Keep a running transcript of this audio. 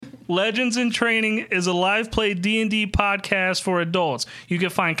Legends in Training is a live play D&D podcast for adults. You can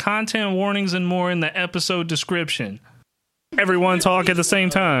find content warnings and more in the episode description. Everyone talk at the same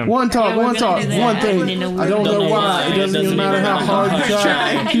time. One thing. I don't know why. It doesn't even matter how hard you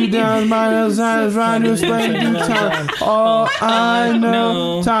try. You down my side is right to spend due time. All I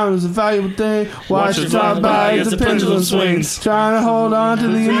know, time is a valuable thing. Watch it drop by as the pendulum swings. Trying to hold on to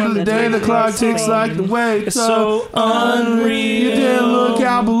the end of the day. The clock ticks like the way. So unreal. You didn't look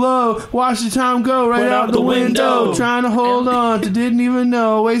out below. Watch the time go right out the window. Trying to hold on to didn't even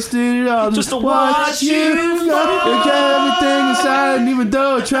know. Wasted it all. Just to watch you go. Everything inside, and even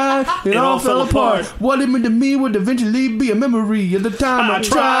though I tried, it all fell apart. What it meant to me would eventually be a memory of the time I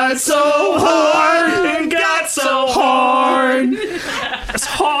tried so hard and got so hard. It's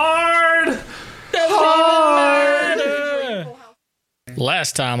hard.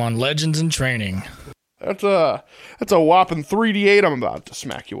 Last time on Legends in Training. That's a whopping 3d8 I'm about to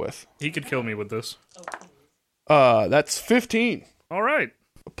smack you with. He could kill me with this. That's 15. All right.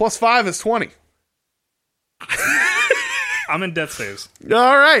 Plus 5 is 20. I'm in death saves.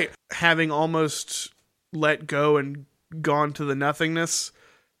 All right. Having almost let go and gone to the nothingness,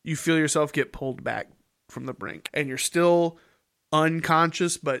 you feel yourself get pulled back from the brink. And you're still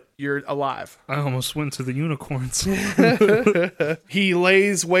unconscious, but you're alive. I almost went to the unicorns. He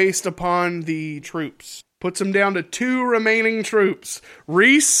lays waste upon the troops. Puts them down to 2 remaining troops.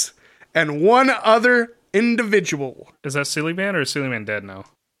 Reese and 1 other individual. Is that Silly Man or is Silly Man dead now?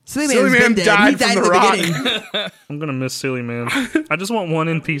 Silly Man died from the rock. I'm going to miss Silly Man. I just want 1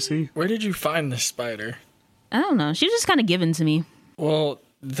 NPC. Where did you find this spider? I don't know. She was just kind of given to me. Well,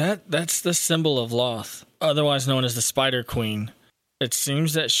 that's the symbol of Loth, otherwise known as the Spider Queen. It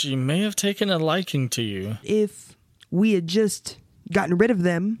seems that she may have taken a liking to you. If we had just gotten rid of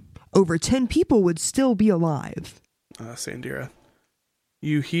them, over 10 people would still be alive. Sandira,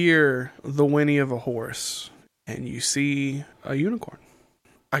 you hear the whinny of a horse, and you see a unicorn.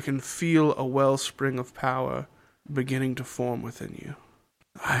 I can feel a wellspring of power beginning to form within you.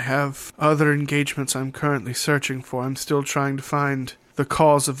 I have other engagements I'm currently searching for. I'm still trying to find the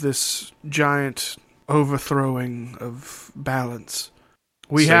cause of this giant overthrowing of balance.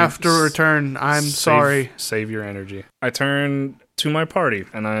 We have to return. I'm sorry. Save your energy. I turn to my party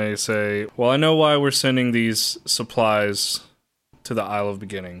and I say, well, I know why we're sending these supplies to the Isle of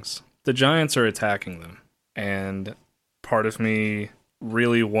Beginnings. The giants are attacking them. And part of me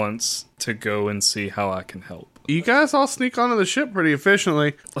really wants to go and see how I can help. You guys all sneak onto the ship pretty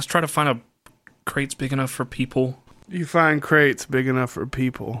efficiently. Let's try to find a crates big enough for people. You find crates big enough for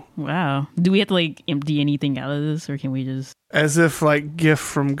people. Wow. Do we have to, empty anything out of this, or can we just... As if, gift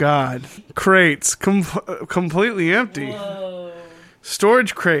from God. Crates, completely empty. Whoa.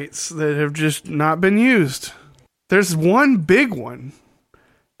 Storage crates that have just not been used. There's one big one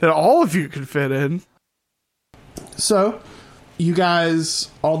that all of you could fit in. So, you guys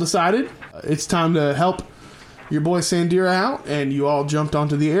all decided it's time to help your boy Sandira out, and you all jumped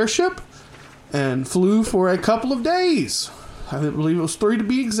onto the airship and flew for a couple of days. I believe it was 3 to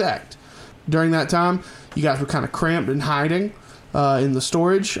be exact. During that time, you guys were kind of cramped and hiding in the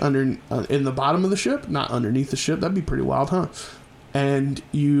storage in the bottom of the ship, not underneath the ship. That'd be pretty wild, huh? And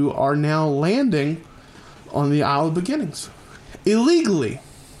you are now landing on the Isle of Beginnings illegally.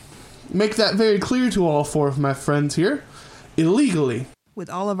 Make that very clear to all 4 of my friends here. Illegally. With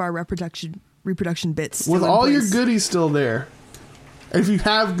all of our reproduction bits still with in all place. your goodies still there. If you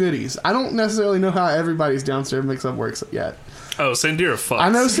have goodies. I don't necessarily know how everybody's downstairs mix-up works yet. Oh, Sandira fucks. I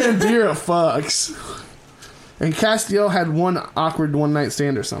know Sandira fucks. And Castiel had one awkward one-night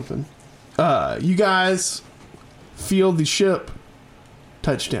stand or something. You guys feel the ship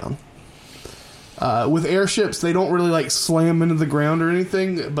touchdown. With airships, they don't really slam into the ground or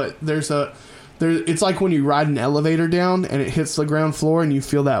anything, but it's like when you ride an elevator down and it hits the ground floor and you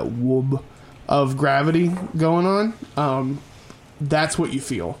feel that whoop of gravity going on. That's what you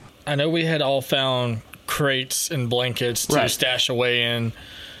feel. I know we had all found crates and blankets to stash away in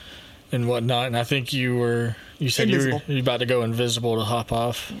and whatnot, and I think you said you were about to go invisible to hop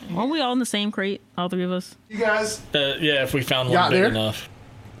off. Weren't we all in the same crate, all 3 of us? You guys yeah, if we found one big enough.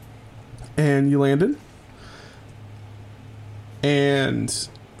 And you landed. And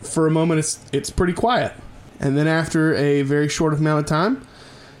for a moment, it's pretty quiet. And then after a very short amount of time,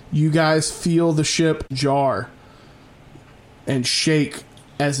 you guys feel the ship jar and shake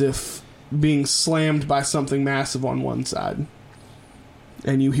as if being slammed by something massive on one side.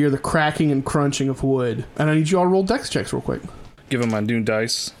 And you hear the cracking and crunching of wood. And I need you all to roll dex checks real quick. Give him my new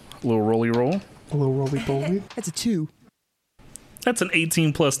dice. A little rolly roll. A little roly-poly. That's a 2. That's an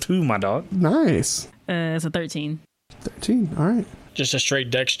 18 plus 2, my dog. Nice. It's a 13. 13, all right. Just a straight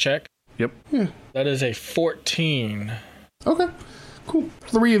dex check. Yep. Yeah. That is a 14. Okay. Cool.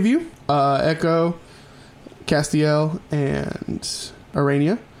 3 of you, Echo, Castiel, and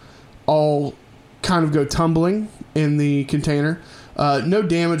Arania, all kind of go tumbling in the container. No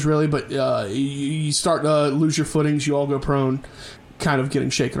damage really, but you start to lose your footings. You all go prone, kind of getting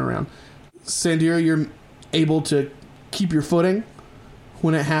shaken around. Sandira, you're able to keep your footing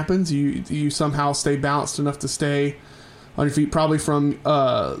when it happens. You somehow stay balanced enough to stay on your feet, probably from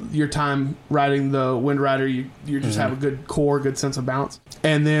your time riding the Wind Rider. You just have a good core, good sense of balance.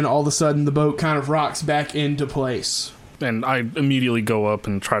 And then all of a sudden the boat kind of rocks back into place. And I immediately go up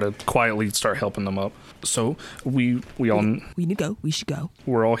and try to quietly start helping them up. So we all We need to go. We should go.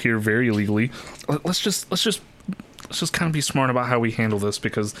 we're all here very illegally. Let's just kind of be smart about how we handle this,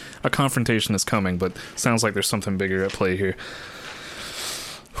 because a confrontation is coming, but sounds like there's something bigger at play here.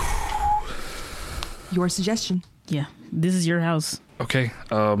 Your suggestion. Yeah, this is your house. Okay,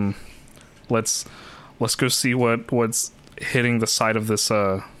 let's go see what's hitting the side of this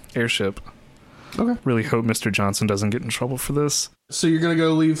airship. Okay. Really hope Mr. Johnson doesn't get in trouble for this. So you're gonna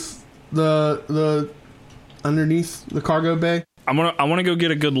go leave the underneath the cargo bay? I want to go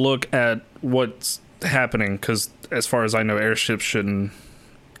get a good look at what's happening, because as far as I know, airships shouldn't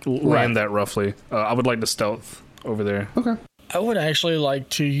land that roughly. I would like to stealth over there. Okay. I would actually like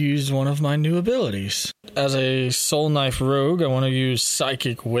to use one of my new abilities. As a Soul Knife rogue, I want to use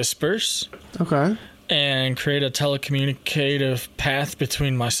Psychic Whispers Okay. and create a telecommunicative path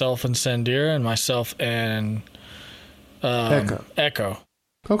between myself and Sandira and myself and Echo.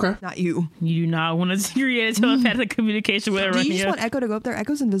 Okay. Not you. You do not want to create a telepathic communication with Do you just everyone. want Echo to go up there?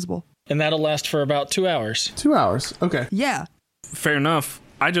 Echo's invisible. And that'll last for about 2 hours. 2 hours. Okay. Yeah. Fair enough.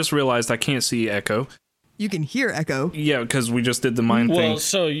 I just realized I can't see Echo. You can hear Echo. Yeah, because we just did the mind thing. Well,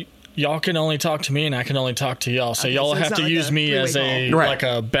 so y'all can only talk to me and I can only talk to y'all. So Okay, y'all so it's have not to like use a me as three-way a call. Right. like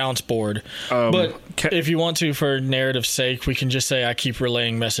a bounce board. But if you want to, for narrative's sake, we can just say I keep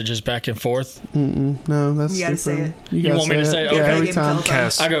relaying messages back and forth. No, that's You gotta stupid. say You want me to say it? Yeah, Okay. every Game time. telephone.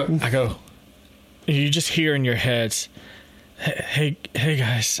 Cass. I go. You just hear in your heads, hey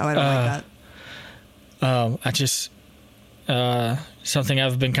guys. Oh, I don't like that. I just something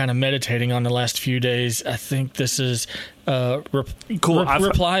I've been kind of meditating on the last few days. I think this is Cool.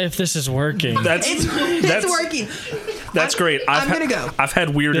 reply if this is working. That's It's working. That's great. I'm gonna go. I've had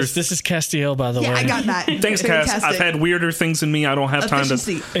weirder. This is Castiel, by the Yeah, way. I got that. Thanks, Cass. Fantastic. I've had weirder things in me. I don't have time to.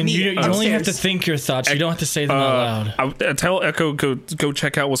 Efficiency. And Me, you only have to upstairs. think your thoughts. You don't have to say them out loud. I tell Echo go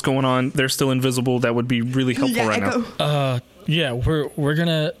check out what's going on. They're still invisible. That would be really helpful Yeah, right Echo. now. Yeah, we're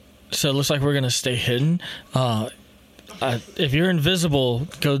gonna. So it looks like we're gonna stay hidden. If you're invisible,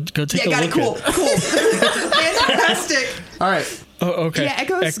 go take Yeah, a got look. it. Cool. Fantastic. All right. Oh, okay. Yeah,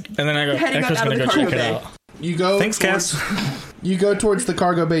 Echo's and then I go. heading Echo's out of gonna the go check cargo it bay. out. You go. Thanks, Cass. You go towards the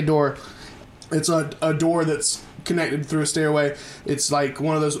cargo bay door. It's a door that's connected through a stairway. It's like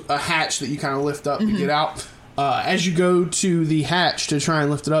one of those a hatch that you kind of lift up to get out. As you go to the hatch to try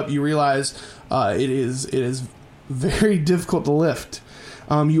and lift it up, you realize it is very difficult to lift.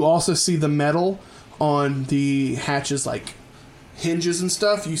 You also see the metal on the hatches, like hinges and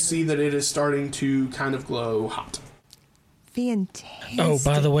stuff. You see that it is starting to kind of glow hot. Fantastic. Oh,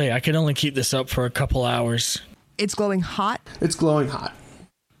 by the way, I can only keep this up for a couple hours. It's glowing hot. It's glowing hot.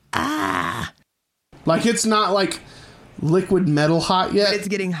 Like it's not like liquid metal hot yet, It's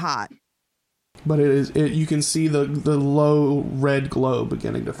getting hot. but it is. You can see the low red glow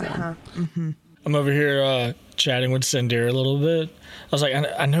beginning to form. I'm over here chatting with Sandira a little bit. I was like,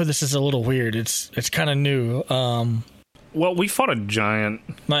 I know this is a little weird. It's kind of new. Well, we fought a giant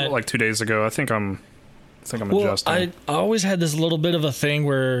like 2 days ago. I think I'm adjusting. I always had this little bit of a thing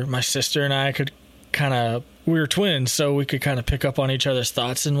where my sister and I could kind of, we were twins, so we could kind of pick up on each other's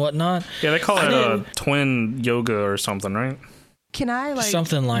thoughts and whatnot. Yeah, they call it twin yoga or something, right? Can I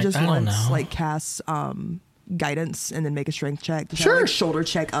Something like- just I don't once know. cast guidance and then make a strength check? Just Sure. shoulder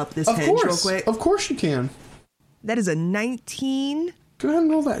check up this Of hinge real course, quick. of course you can. That is a 19. Go ahead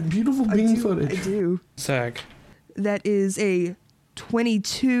and roll that beautiful bean I footage. do. Zach. That is a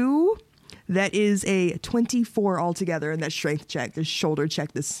 22. That is a 24 altogether in that strength check. This shoulder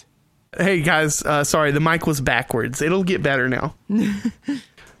check. This. Hey guys, sorry, the mic was backwards. It'll get better now.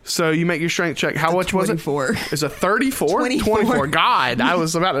 So you make your strength check. How much was it? 24. Is a 34? 24. God, I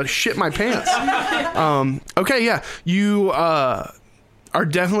was about to shit my pants. Okay, yeah. You are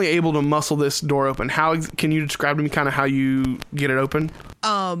definitely able to muscle this door open. How can you describe to me kind of how you get it open?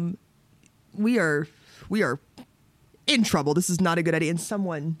 We are in trouble. This is not a good idea. And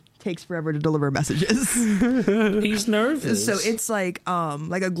someone takes forever to deliver messages. He's nervous. So it's like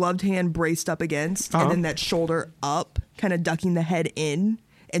a gloved hand braced up against, and then that shoulder up, kind of ducking the head in,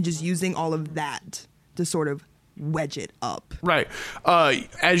 and just using all of that to sort of wedge it up. Right.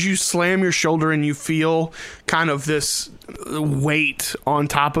 As you slam your shoulder and you feel kind of this weight on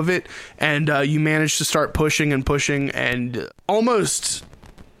top of it, and you manage to start pushing, and almost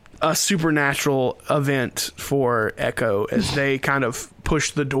a supernatural event for Echo as they kind of push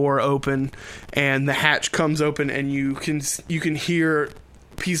the door open and the hatch comes open, and you can hear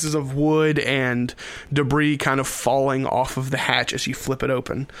pieces of wood and debris kind of falling off of the hatch as you flip it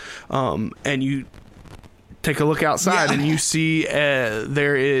open. And you take a look outside and you see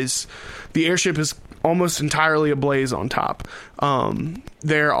the airship is almost entirely ablaze on top.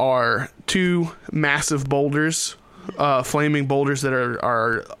 There are 2 massive boulders, flaming boulders that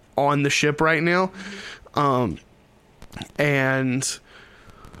are on the ship right now. And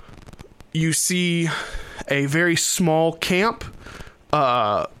you see a very small camp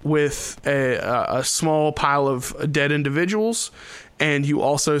with a small pile of dead individuals. And you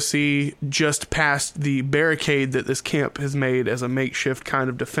also see just past the barricade that this camp has made as a makeshift kind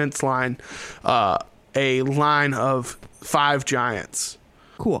of defense line, a line of 5 giants.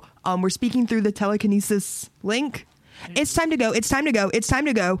 Cool. We're speaking through the telekinesis link. It's time to go. It's time to go. It's time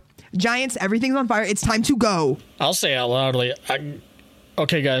to go. Giants, everything's on fire. It's time to go. I'll say out loudly,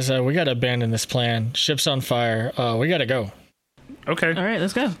 okay, guys, we got to abandon this plan. Ship's on fire. We got to go. Okay. All right,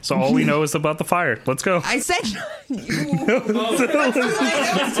 let's go. So all we know is about the fire. Let's go. I said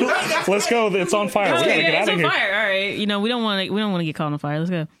Let's go. It's on fire. We gotta get out it's of on here. fire. All right. You know, we don't want to get caught on fire.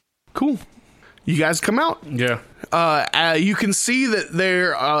 Let's go. Cool. You guys come out. Yeah. You can see that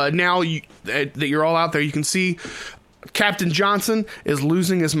there now that you're all out there. You can see Captain Johnson is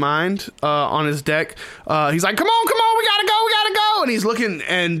losing his mind on his deck. He's like, come on, we gotta go. And he's looking,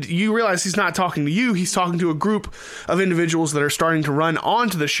 and you realize he's not talking to you. He's talking to a group of individuals that are starting to run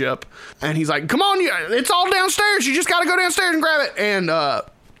onto the ship. And he's like, come on, it's all downstairs. You just gotta go downstairs and grab it. And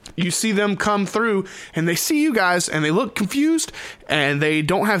you see them come through, and they see you guys, and they look confused, and they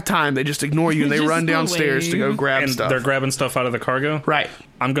don't have time. They just ignore you, and they run downstairs to go grab And stuff. they're grabbing stuff out of the cargo. Right.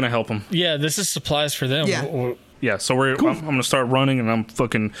 I'm gonna help them. Yeah, this is supplies for them. Yeah. Yeah. So I'm gonna start running, and I'm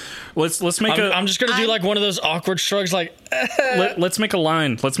fucking. Let's make I'm just gonna do like one of those awkward shrugs, like. Let's make a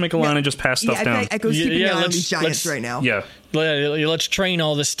line. Let's make a line and just pass stuff down. Echo's keeping an eye on let's- these giants let's- right now. Yeah. Let's train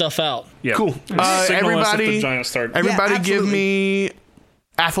all this stuff out. Yeah. Cool. Signal us if Everybody, the giants start. everybody give absolutely. me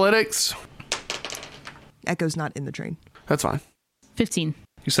athletics. Echo's not in the train. That's fine. 15.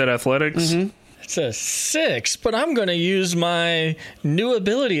 You said athletics. Mm-hmm. It's a 6, but I'm going to use my new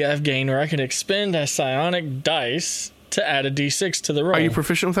ability I've gained where I can expend a psionic dice to add a d6 to the roll. Are you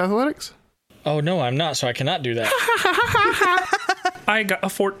proficient with athletics? Oh, no, I'm not, so I cannot do that. I got a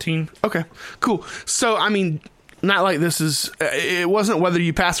 14. Okay, cool. So, I mean, not like this is... It wasn't whether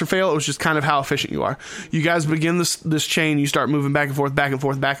you pass or fail. It was just kind of how efficient you are. You guys begin this chain. You start moving back and forth, back and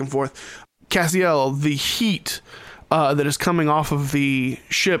forth, back and forth. Cassiel, the heat that is coming off of the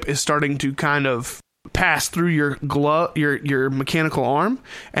ship is starting to kind of pass through your glove, your mechanical arm,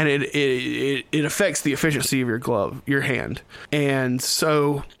 and it affects the efficiency of your glove, your hand. And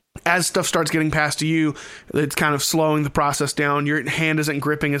so as stuff starts getting past to you, it's kind of slowing the process down. Your hand isn't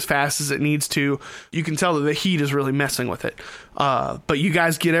gripping as fast as it needs to. You can tell that the heat is really messing with it. But you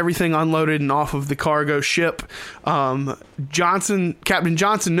guys get everything unloaded and off of the cargo ship. Captain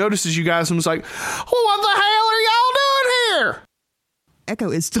Johnson notices you guys and was like, what the hell are y'all doing here?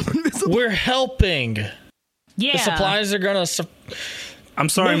 Echo is still invisible. We're helping. Yeah. The supplies are going to I'm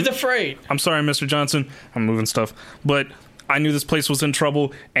sorry. move the freight. I'm sorry, Mr. Johnson. I'm moving stuff, but I knew this place was in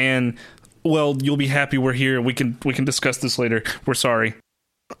trouble, and well, you'll be happy we're here. We can discuss this later. We're sorry.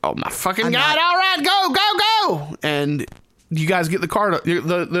 Oh my fucking I'm god! not- All right, go! And you guys get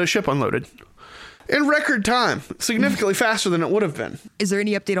the ship unloaded in record time, significantly faster than it would have been. Is there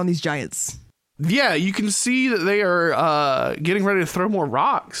any update on these giants? Yeah, you can see that they are getting ready to throw more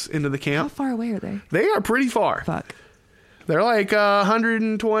rocks into the How camp. far away are they? They are pretty far. Fuck. They're like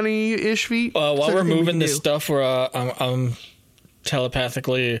 120-ish feet. While So we're nothing we moving can this do. stuff, I'm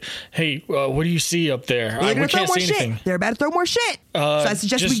telepathically, hey, what do you see up there? They're We gonna throw can't more see shit. anything. They're about to throw more shit. So I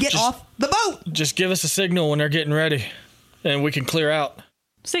suggest we get off the boat. Just give us a signal when they're getting ready, and we can clear out.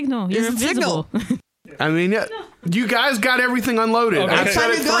 Signal. You're It's a invisible. I mean, yeah, you guys got everything unloaded. Okay. I've said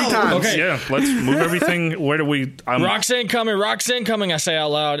it Time 3 to go. times. Okay. Yeah, let's move everything. Where do we? Rocks ain't coming, I say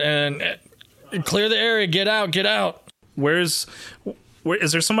out loud, and clear the area. Get out. Where's?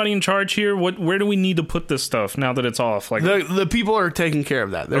 Is there somebody in charge here? Where do we need to put this stuff now that it's off? Like the people are taking care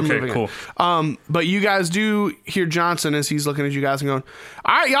of that. They're okay, moving cool. it. But you guys do hear Johnson as he's looking at you guys and going,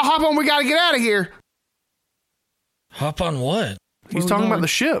 "All right, y'all hop on. We got to get out of here." Hop on what? He's talking about the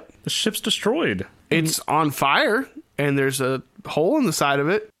ship. The ship's destroyed. It's on fire, and there's a hole in the side of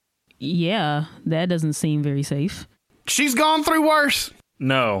it. Yeah, that doesn't seem very safe. She's gone through worse.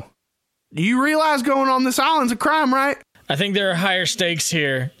 No. You realize going on this island's a crime, right? I think there are higher stakes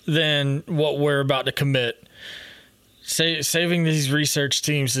here than what we're about to commit. Saving these research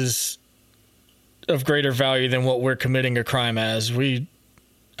teams is of greater value than what we're committing a crime as. I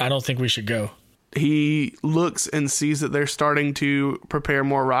don't think we should go. He looks and sees that they're starting to prepare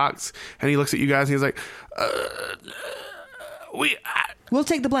more rocks, and he looks at you guys and he's like, We'll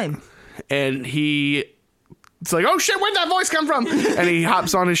take the blame. and it's like, oh shit, where'd that voice come from? And he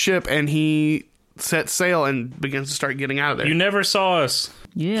hops on his ship and he sets sail and begins to start getting out of there. You never saw us.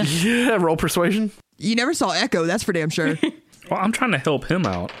 Yeah. Yeah, roll persuasion. You never saw Echo, that's for damn sure. Well, I'm trying to help him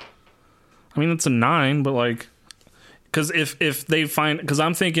out. I mean, it's a 9, but like, because if they find, because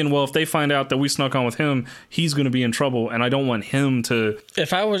I'm thinking, well, if they find out that we snuck on with him, he's going to be in trouble, and I don't want him to.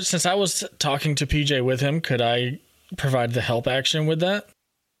 Since I was talking to PJ with him, could I provide the help action with that?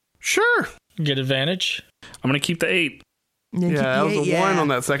 Sure. Get advantage? I'm going to keep the 8. Yeah, that was a 1 on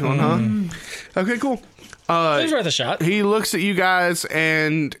that second one, huh? Okay, cool. It was worth a shot. He looks at you guys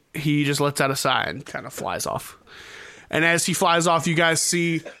and he just lets out a sigh and kind of flies off. And as he flies off, you guys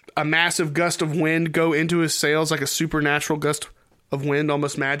see a massive gust of wind go into his sails, like a supernatural gust of wind,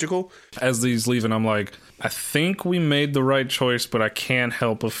 almost magical. As he's leaving, I'm like, I think we made the right choice, but I can't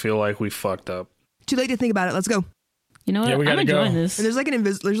help but feel like we fucked up. Too late to think about it. Let's go. You know what? Yeah, we I'm gotta go. enjoying this. And there's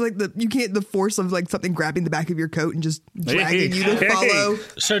like the force of like something grabbing the back of your coat and just dragging you to Hey. follow.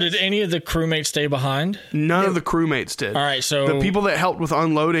 So did any of the crewmates stay behind? None of the crewmates did. All right, so The people that helped with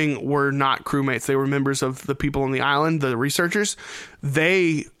unloading were not crewmates. They were members of the people on the island, the researchers.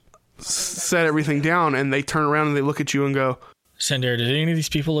 They set everything down and they turn around and they look at you and go, Sandera, did any of these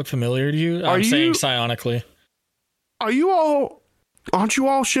people look familiar to you? Are I'm you- saying psionically. aren't you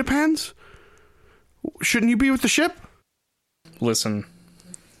all ship hands? Shouldn't you be with the ship? Listen,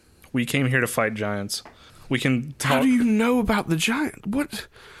 we came here to fight giants. We can talk. How do you know about the giant? What?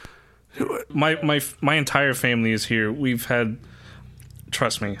 My entire family is here. We've had.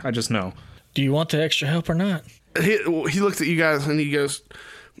 Trust me, I just know. Do you want the extra help or not? He looks at you guys and he goes,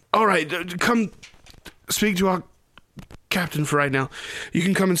 all right, come speak to our captain for right now. You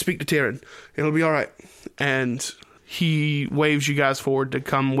can come and speak to Tyrion. It'll be all right. And he waves you guys forward to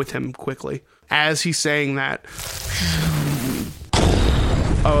come with him quickly. As he's saying that,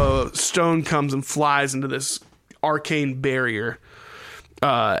 a stone comes and flies into this arcane barrier.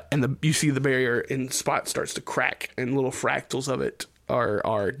 And you see the barrier in spot starts to crack and little fractals of it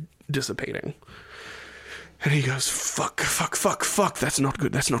are dissipating. And he goes, fuck, that's not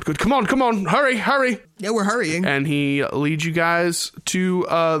good. Come on, hurry. Yeah, we're hurrying. And he leads you guys to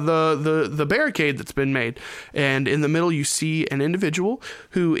the barricade that's been made. And in the middle, you see an individual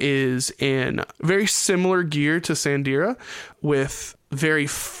who is in very similar gear to Sandira, with very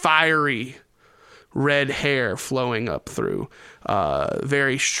fiery red hair flowing up through.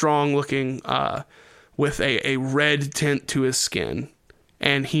 Very strong looking, with a red tint to his skin.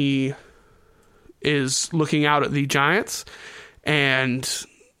 And he is looking out at the giants, and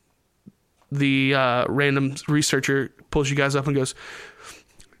the random researcher pulls you guys up and goes,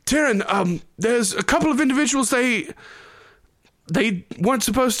 Tyrion, there's a couple of individuals, they weren't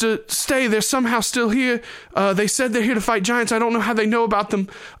supposed to stay. They're somehow still here. They said they're here to fight giants. I don't know how they know about them.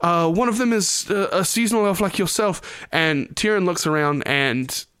 One of them is a seasonal elf like yourself. And Tyrion looks around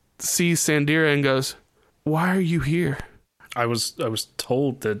and sees Sandira and goes, why are you here? I was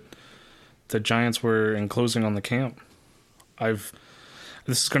told that the giants were enclosing on the camp. This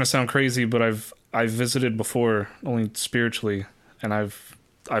is going to sound crazy, but I've visited before, only spiritually, and I've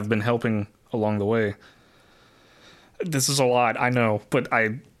been helping along the way. This is a lot, I know, but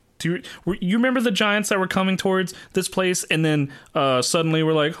you remember the giants that were coming towards this place, and then suddenly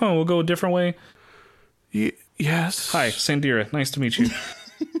we're like, we'll go a different way? Yes. Hi, Sandira. Nice to meet you.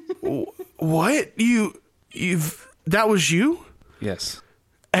 What? That was you? Yes.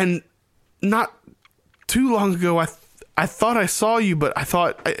 And not too long ago, I thought I saw you, but I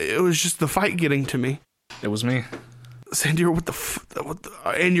thought it was just the fight getting to me. It was me. Sandira, what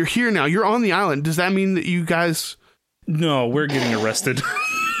the and you're here now. You're on the island. Does that mean that you guys... No, we're getting arrested.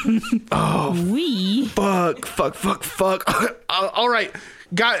 Fuck. All right.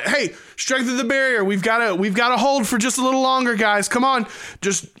 Hey, strengthen the barrier. We've got to hold for just a little longer, guys. Come on.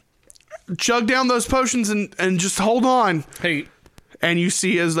 Just chug down those potions and just hold on. Hey, And you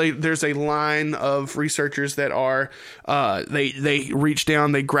see as there's a line of researchers that are they reach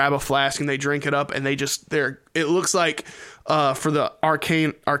down, they grab a flask and they drink it up, and it looks like for the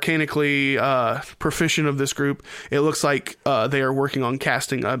arcanically proficient of this group, it looks like they are working on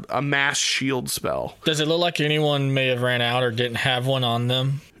casting a mass shield spell. Does it look like anyone may have ran out or didn't have one on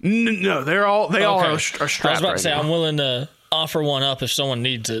them? No, they all are strapped. I was about to say, now. I'm willing to offer one up if someone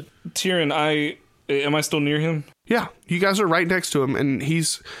needs it. Tyrion, am I still near him? Yeah, you guys are right next to him, and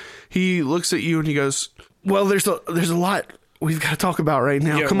he looks at you and he goes, "Well, there's a lot we've got to talk about right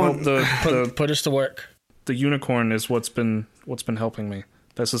now. Yeah, Come well, on, Put us to work. The unicorn is what's been helping me.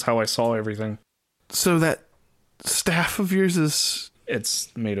 This is how I saw everything. So that staff of yours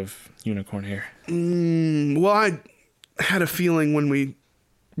It's made of unicorn hair. Well, I had a feeling when we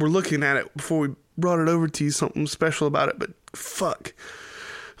were looking at it before we brought it over to you, something special about it, but fuck.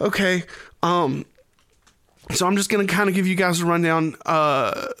 Okay. So I'm just going to kind of give you guys a rundown.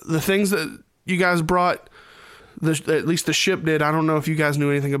 The things that you guys brought, at least the ship did. I don't know if you guys knew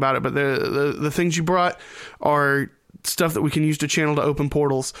anything about it, but the things you brought are stuff that we can use to channel to open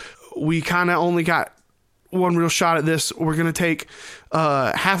portals. We kind of only got one real shot at this. We're going to take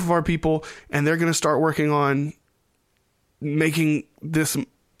half of our people, and they're going to start working on making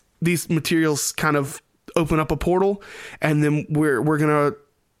these materials kind of open up a portal, and then we're going to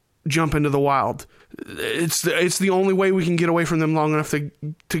jump into the wild. It's the only way we can get away from them long enough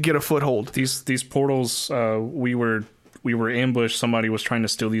to get a foothold. These portals, we were ambushed. Somebody was trying to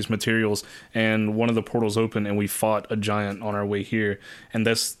steal these materials, and one of the portals opened, and we fought a giant on our way here. And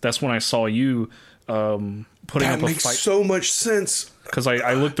that's when I saw you putting that up a makes fight. so much sense. Because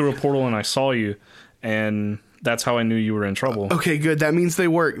I looked through a portal and I saw you, and that's how I knew you were in trouble. Okay, good. That means they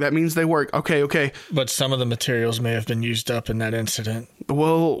work. Okay. But some of the materials may have been used up in that incident.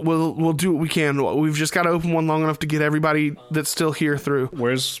 We'll do what we can. We've just got to open one long enough to get everybody that's still here through.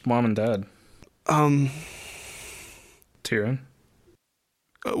 Where's mom and dad? Tyrion.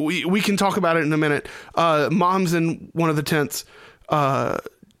 We can talk about it in a minute. Mom's in one of the tents,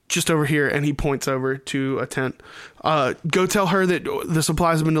 just over here, and he points over to a tent. Go tell her that the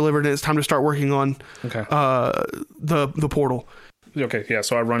supplies have been delivered and it's time to start working on the portal. Okay, yeah.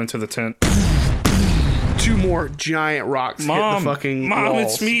 So I run into the tent. 2 more giant rocks hit the fucking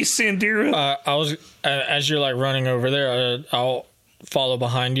walls. It's me, Sandira. I was as you're like running over there, I'll follow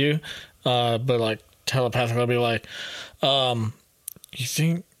behind you, but like telepathically, I'll be like, "You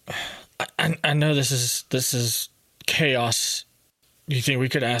think? I know this is chaos. You think we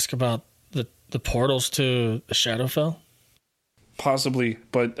could ask about the portals to the Shadowfell?" Possibly,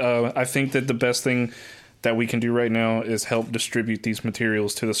 but I think that the best thing that we can do right now is help distribute these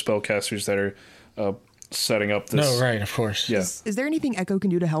materials to the spellcasters that are setting up this. No, right, of course. Yeah. Is there anything Echo can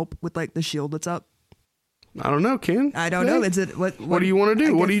do to help with like the shield that's up? I don't know, Ken. I don't know. Is it what do you want to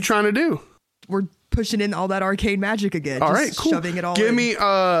do? What are you trying to do? We're pushing in all that arcane magic again. All just right, cool. Shoving it all Give in. me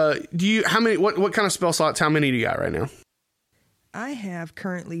what kind of spell slots? How many do you got right now? I have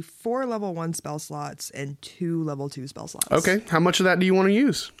currently 4 level 1 spell slots and 2 level 2 spell slots. Okay. How much of that do you want to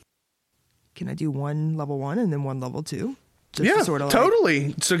use? Can I do 1 level 1 and then 1 level 2? Just Yeah, to sort of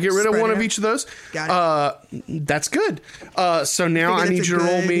totally. So get rid of spread one it of out. each of those. Got it. That's good. So now I Figure need that's you a to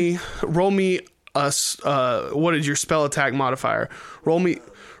good- roll me what is your spell attack modifier? Roll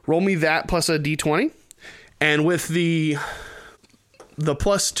me that plus a d20, and with the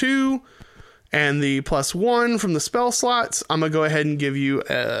 +2 and the +1 from the spell slots, I'm gonna go ahead and give you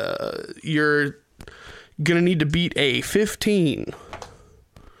you're gonna need to beat a 15.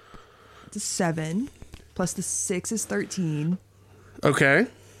 It's a 7 plus the 6 is 13 Okay.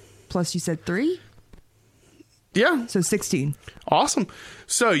 plus you said 3, Yeah. so 16. Awesome.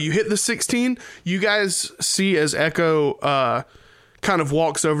 So you hit the 16. You guys see as Echo kind of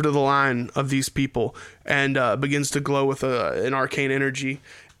walks over to the line of these people and begins to glow with an arcane energy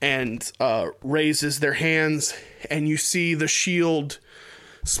and raises their hands, and you see the shield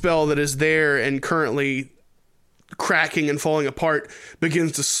spell that is there and currently cracking and falling apart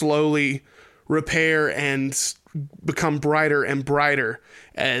begins to slowly repair and become brighter and brighter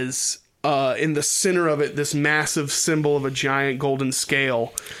as in the center of it, this massive symbol of a giant golden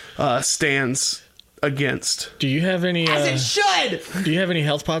scale stands against. Do you have any? As it should! Do you have any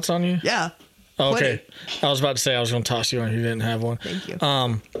health pots on you? Yeah. Oh, okay. Plenty. I was about to say I was going to toss you one if you didn't have one. Thank you.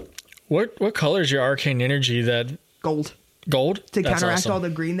 What color is your arcane energy? That Gold. gold To That's counteract awesome. all the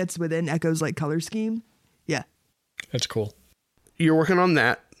green that's within Echo's like color scheme. Yeah. That's cool. You're working on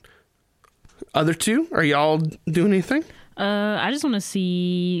that. Other two, are y'all doing anything? I just want to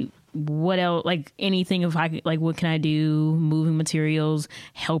see what else? Like anything? If I could, like, what can I do? Moving materials,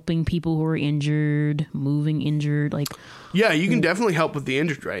 helping people who are injured, moving injured. Like, yeah, you can definitely help with the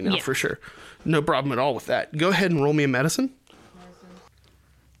injured right now for sure. No problem at all with that. Go ahead and roll me a medicine.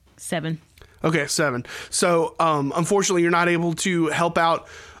 7. Okay, 7. So, unfortunately, you're not able to help out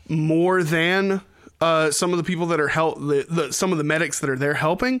more than some of the people that are some of the medics that are there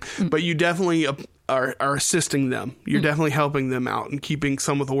helping, but you definitely are assisting them. You're definitely helping them out and keeping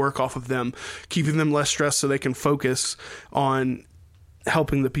some of the work off of them, keeping them less stressed so they can focus on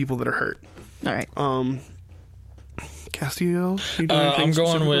helping the people that are hurt. All right. Castiel, I'm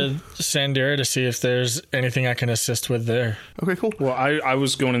going with Sandira to see if there's anything I can assist with there. Okay, cool. Well, I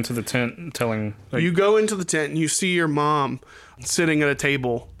was going into the tent and telling... Like, you go into the tent and you see your mom sitting at a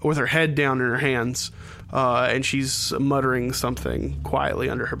table with her head down in her hands, and she's muttering something quietly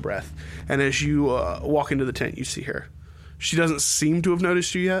under her breath. And as you walk into the tent, you see her. She doesn't seem to have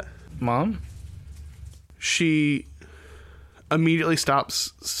noticed you yet. Mom? She immediately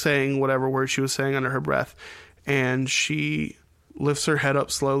stops saying whatever word she was saying under her breath, and she lifts her head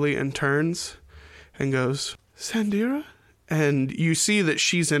up slowly and turns and goes, Sandira? And you see that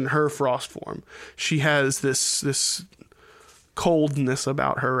she's in her frost form. She has this coldness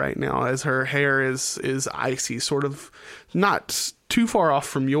about her right now, as her hair is icy, sort of not too far off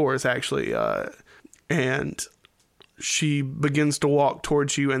from yours, actually. And she begins to walk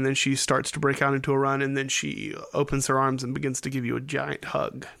towards you, and then she starts to break out into a run, and then she opens her arms and begins to give you a giant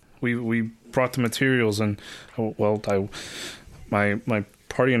hug. We brought the materials, and my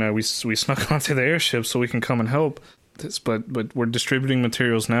party and I we snuck onto the airship so we can come and help. But we're distributing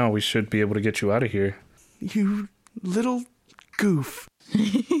materials now. We should be able to get you out of here. You little goof.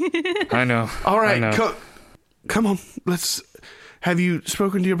 I know. All right, I know. Come on. Have you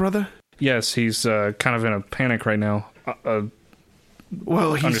spoken to your brother? Yes, he's kind of in a panic right now.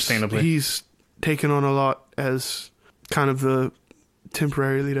 Well, understandably, he's taken on a lot as kind of the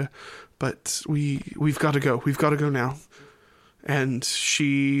temporary leader, but we've got to go. We've got to go now. And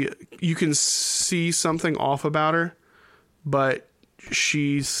you can see something off about her, but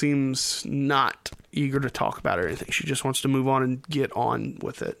she seems not eager to talk about it or anything. She just wants to move on and get on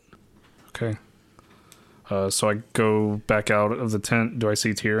with it. Okay. So I go back out of the tent. Do I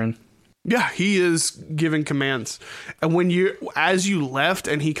see Tyrion? Yeah, he is giving commands. And as you left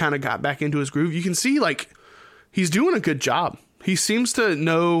and he kind of got back into his groove, you can see, like, he's doing a good job. He seems to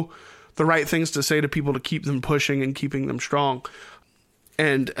know the right things to say to people to keep them pushing and keeping them strong.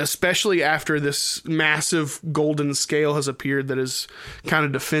 And especially after this massive golden scale has appeared that is kind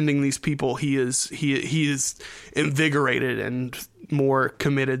of defending these people, he is invigorated and more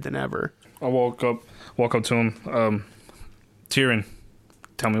committed than ever. I walk up to him. Tyrion,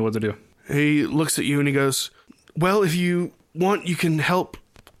 tell me what to do. He looks at you and he goes, well, if you want, you can help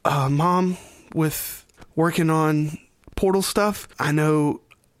Mom with working on portal stuff. I know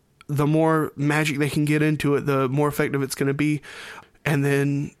the more magic they can get into it, the more effective it's going to be. And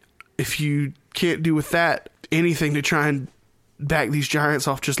then if you can't do with that, anything to try and back these giants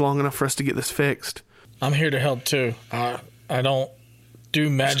off just long enough for us to get this fixed. I'm here to help too. I don't do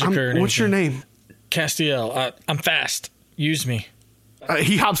magic or anything. What's your name? Castiel. I'm fast. Use me.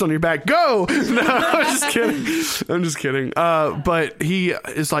 He hops on your back. Go! No, I'm just kidding. But he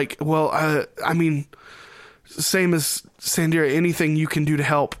is like, well, I mean, same as Sandira, anything you can do to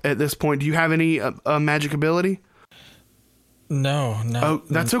help at this point. Do you have any magic ability? No. Oh,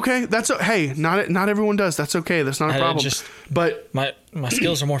 that's okay. Hey, not everyone does. That's okay. That's not a problem. But my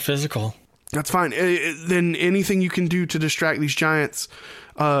skills are more physical. That's fine. Then anything you can do to distract these giants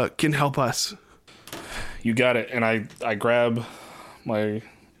can help us. You got it. And I grab the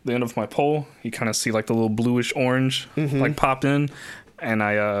end of my pole. You kind of see like the little bluish orange like popped in, and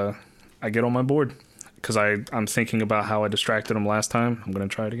I get on my board because I'm thinking about how I distracted him last time. I'm gonna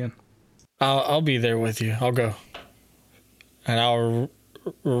try it again. I'll be there with you. I'll go. And I'll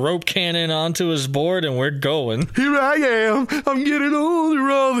rope cannon onto his board, and we're going. Here I am. I'm getting older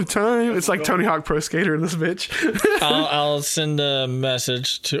all the time. It's like Tony Hawk Pro Skater in this bitch. I'll send a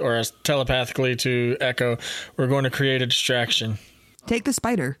message or telepathically to Echo. We're going to create a distraction. Take the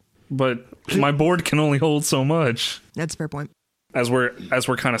spider. But my board can only hold so much. That's a fair point. As we're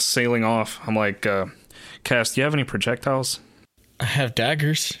kind of sailing off, I'm like, Cass, do you have any projectiles? I have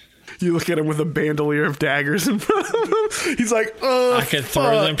daggers. You look at him with a bandolier of daggers in front of him. He's like, I can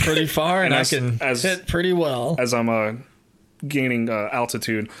throw them pretty far, and I can hit pretty well. As I'm gaining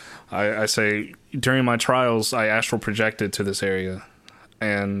altitude, I say, during my trials, I astral projected to this area.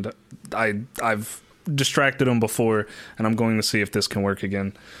 And I've distracted him before, and I'm going to see if this can work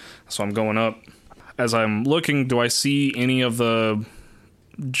again. So I'm going up. As I'm looking, do I see any of the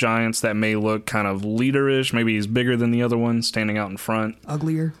giants that may look kind of leaderish. Maybe he's bigger than the other one, standing out in front.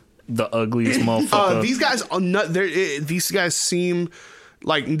 Uglier. The ugliest motherfucker. These guys seem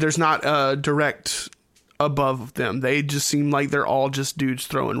like there's not a direct above them. They just seem like they're all just dudes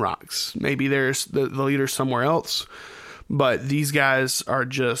throwing rocks. Maybe there's the leader somewhere else, but these guys are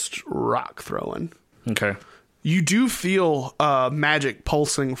just rock throwing. Okay. You do feel magic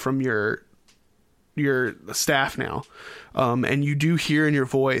pulsing from your staff now, and you do hear in your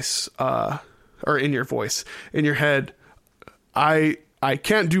voice, in your head, I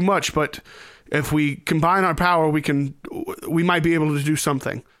can't do much, but if we combine our power, we might be able to do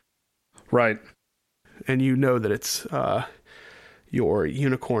something. Right. And you know that it's your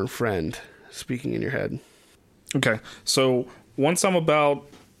unicorn friend speaking in your head. Okay. So once I'm about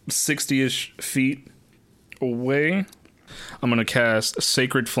 60-ish feet away, I'm going to cast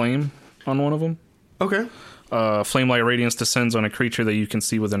Sacred Flame on one of them. Okay. Flame-like radiance descends on a creature that you can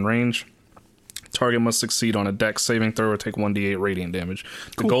see within range. Target must succeed on a dex saving throw or take 1d8 radiant damage.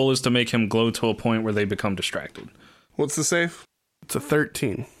 The goal is to make him glow to a point where they become distracted. What's the save? It's a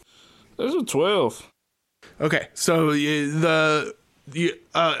 13. There's a 12. Okay, so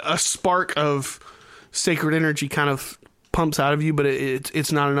a spark of sacred energy kind of pumps out of you, but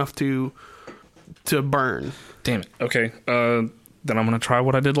it's not enough to burn. Damn it. Okay, then I'm going to try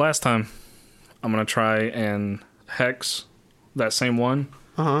what I did last time. I'm going to try and hex that same one.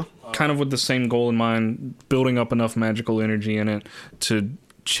 Uh-huh. Kind of with the same goal in mind, building up enough magical energy in it to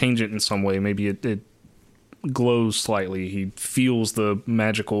change it in some way. Maybe it glows slightly. He feels the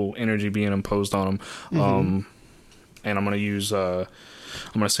magical energy being imposed on him. Mm-hmm. And I'm going to use, I'm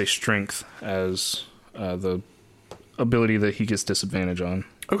going to say strength as the ability that he gets disadvantage on.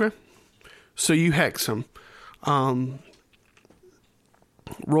 Okay. So you hex him.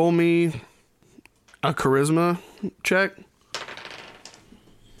 Roll me a charisma check.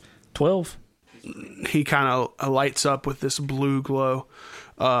 12. He kind of lights up with this blue glow.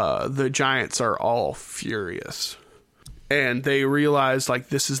 The giants are all furious. And they realize, like,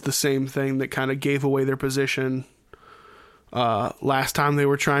 this is the same thing that kind of gave away their position last time they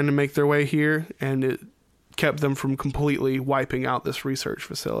were trying to make their way here. And it kept them from completely wiping out this research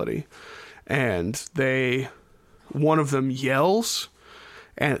facility. And one of them yells,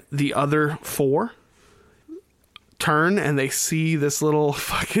 and the other 4 turn, and they see this little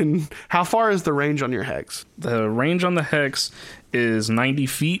fucking... How far is the range on your hex? The range on the hex is 90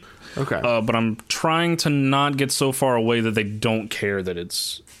 feet. Okay. But I'm trying to not get so far away that they don't care that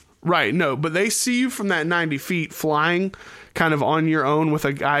it's... Right, no, but they see you from that 90 feet flying kind of on your own with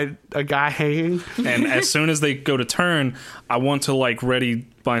a guy hanging. And as soon as they go to turn, I want to, like, ready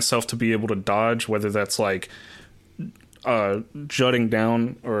myself to be able to dodge, whether that's, like, jutting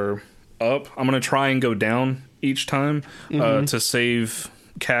down or up. I'm going to try and go down each time to save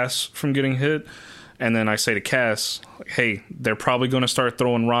Cass from getting hit. And then I say to Cass, hey, they're probably going to start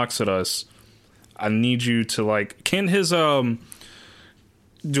throwing rocks at us. I need you to, like... Can his...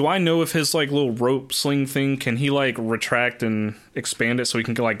 Do I know if his, like, little rope sling thing, can he, like, retract and expand it so he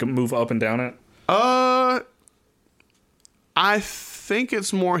can, like, move up and down it? I think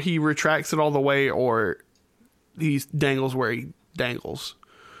it's more he retracts it all the way, or he dangles where he dangles.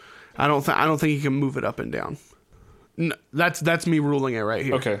 I don't think he can move it up and down. No, that's me ruling it right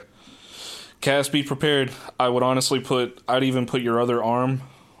here. Okay. Cass, be prepared. I would honestly I'd even put your other arm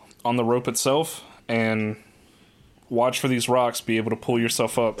on the rope itself and watch for these rocks, be able to pull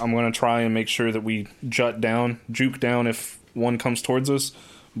yourself up. I'm going to try and make sure that we juke down if one comes towards us,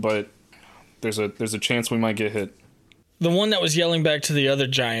 but there's a chance we might get hit. The one that was yelling back to the other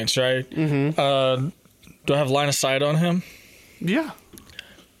giants, right? Mm-hmm. Do I have line of sight on him? Yeah.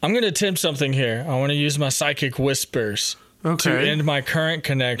 I'm going to attempt something here. I want to use my psychic whispers to end my current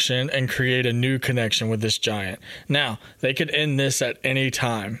connection and create a new connection with this giant. Now, they could end this at any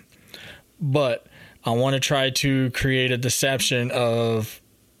time, but I want to try to create a deception of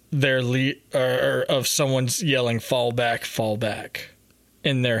their or of someone's yelling fall back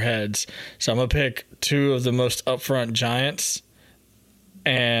in their heads. So I'm going to pick 2 of the most upfront giants,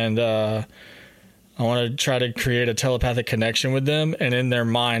 and I want to try to create a telepathic connection with them, and in their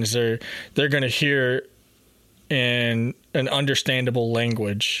minds they're going to hear in an understandable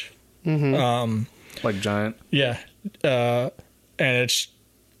language. Mm-hmm. Like giant? Yeah. And it's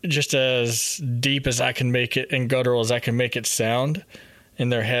just as deep as I can make it and guttural as I can make it sound in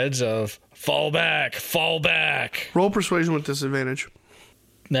their heads of fall back. Roll persuasion with disadvantage.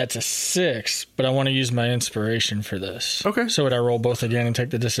 That's a 6, but I want to use my inspiration for this. Okay. So would I roll both again and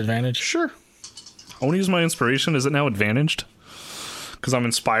take the disadvantage? Sure. I want to use my inspiration. Is it now advantaged? Because I'm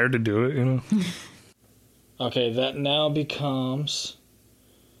inspired to do it, you know? Okay, that now becomes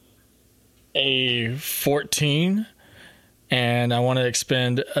a 14, and I want to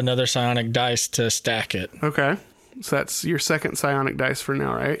expend another psionic dice to stack it. Okay. So that's your second psionic dice for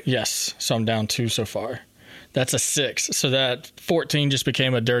now, right? Yes, so I'm down 2 so far. That's a 6, so that 14 just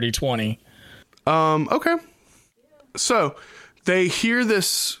became a dirty 20. Okay. So they hear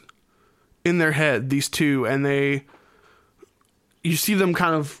this in their head, these two, and you see them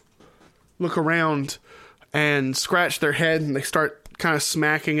kind of look around and scratch their head, and they start kind of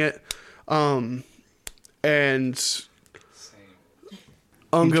smacking it. And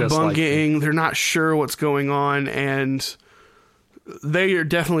unga-bungaing, they're not sure what's going on, and they are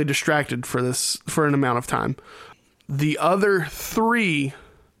definitely distracted for an amount of time. The other 3,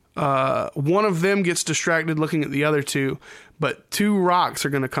 one of them gets distracted looking at the other 2, but 2 rocks are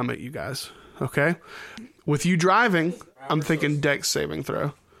going to come at you guys. Okay? With you driving, I'm thinking dex saving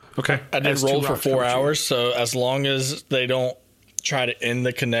throw. Okay. I did roll for 4 hours, so as long as they don't try to end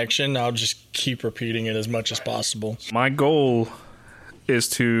the connection, I'll just keep repeating it as much as possible. My goal is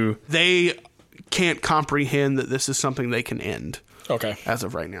to... They can't comprehend that this is something they can end. Okay. As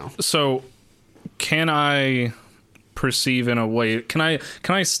of right now. So, can I perceive in a way... Can I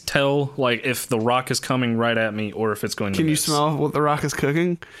tell, like, if the rock is coming right at me or if it's going to Can you miss? smell what the rock is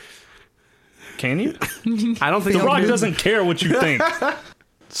cooking? Can you? I don't think The rock doesn't care what you think.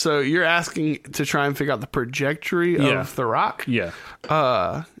 So you're asking to try and figure out the trajectory of the rock? Yeah.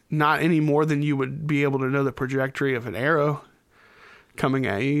 Not any more than you would be able to know the trajectory of an arrow coming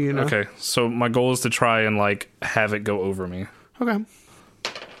at you, you know? Okay, so my goal is to try and, like, have it go over me. Okay.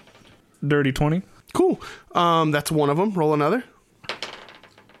 Dirty 20. Cool. That's one of them. Roll another.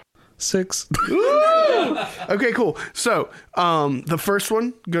 6. Okay, cool. So, the first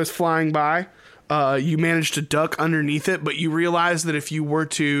one goes flying by. You manage to duck underneath it, but you realize that if you were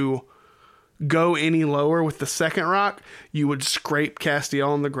to go any lower with the second rock, you would scrape Castiel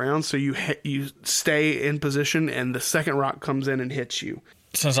on the ground, so you stay in position, and the second rock comes in and hits you.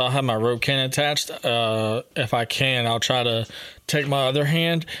 Since I'll have my rope cannon attached, if I can, I'll try to take my other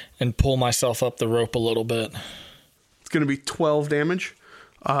hand and pull myself up the rope a little bit. It's going to be 12 damage,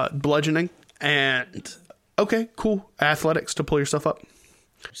 bludgeoning, and okay, cool. Athletics to pull yourself up.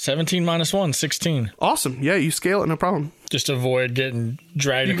 17 minus 1, 16. Awesome. Yeah, you scale it, no problem. Just to avoid getting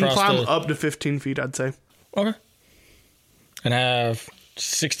dragged You can across climb up to 15 feet, I'd say. Okay. And have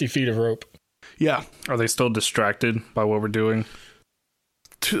 60 feet of rope. Yeah. Are they still distracted by what we're doing?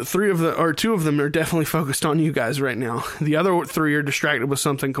 Two of them are definitely focused on you guys right now. The other 3 are distracted with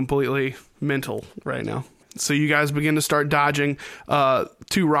something completely mental right now. So you guys begin to start dodging.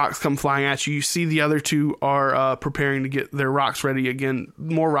 2 rocks come flying at you. You see the other 2 are preparing to get their rocks ready again.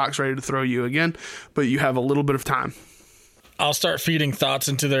 More rocks ready to throw you again. But you have a little bit of time. I'll start feeding thoughts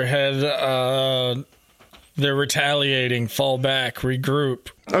into their head. They're retaliating. Fall back. Regroup.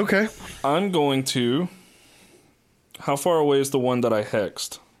 Okay. I'm going to... How far away is the one that I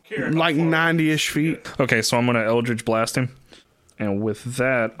hexed? Like 90-ish feet. Okay, so I'm going to Eldritch Blast him. And with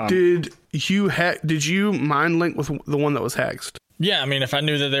that... Did you mind link with the one that was hexed? Yeah, I mean, if I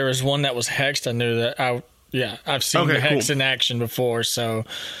knew that there was one that was hexed, I knew that I've seen the hex in action before, so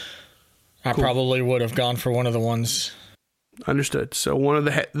I probably would have gone for one of the ones. Understood. So one of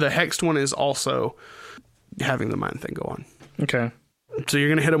the hexed one is also having the mind thing go on. Okay. So you're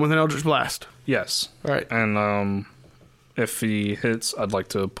going to hit him with an Eldritch Blast. Yes. All right. And if he hits, I'd like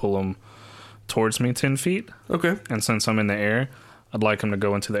to pull him towards me 10 feet. Okay. And since I'm in the air, I'd like him to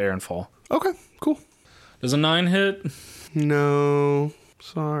go into the air and fall. Okay, cool. Does a 9 hit? No.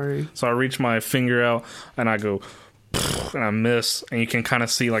 Sorry. So I reach my finger out and I go, and I miss. And you can kind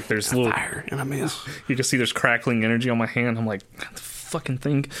of see like there's little fire and I miss. You can see there's crackling energy on my hand. I'm like, the fucking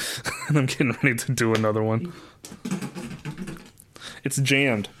thing. And I'm getting ready to do another one. It's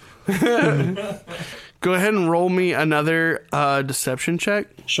jammed. Go ahead and roll me another deception check.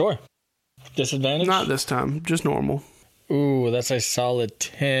 Sure. Disadvantage? Not this time, just normal. Ooh, that's a solid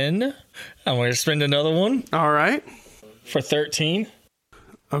 10. I'm going to spend another one. All right. For 13.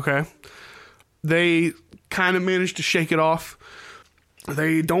 Okay. They kind of managed to shake it off.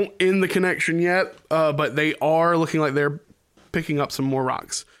 They don't end the connection yet, but they are looking like they're picking up some more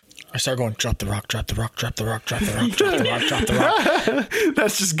rocks. I start going, drop the rock, drop the rock, drop the rock, drop the rock, drop the rock, drop the rock.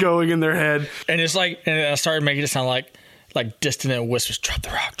 That's just going in their head. And it's like, and I started making it sound like distant whispers, drop the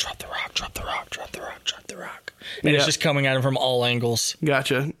rock, drop the rock, drop the rock, drop the rock, drop the rock. And it's just coming at them from all angles.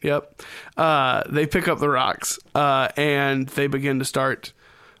 Gotcha. Yep. They pick up the rocks, and they begin to start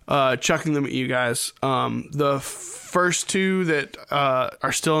chucking them at you guys. The first 2 that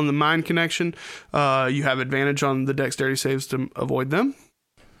are still in the mind connection, you have advantage on the dexterity saves to avoid them.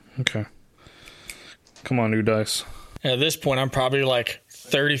 Okay. Come on, new dice. At this point, I'm probably like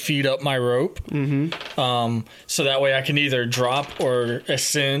 30 feet up my rope. So that way I can either drop or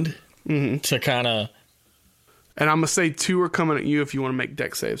ascend to kind of... And I'm going to say 2 are coming at you if you want to make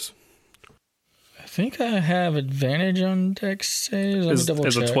dex saves. I think I have advantage on dex saves. Let me double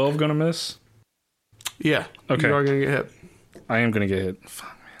is check. a 12 going to miss? Yeah. Okay. You are going to get hit. I am going to get hit.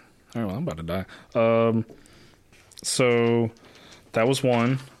 Fuck, man. Oh, well, I'm about to die. So that was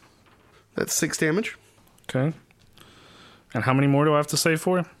 1. That's 6 damage. Okay. And how many more do I have to save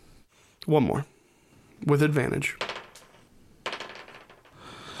for? 1 more. With advantage.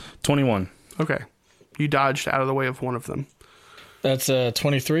 21. Okay. You dodged out of the way of one of them. That's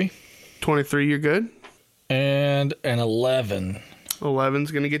 23. 23, you're good. And an 11.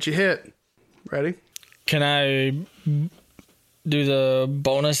 11's going to get you hit. Ready? Can I do the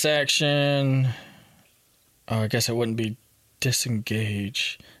bonus action? Oh, I guess it wouldn't be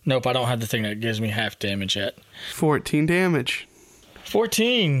disengage. Nope, I don't have the thing that gives me half damage yet. 14 damage.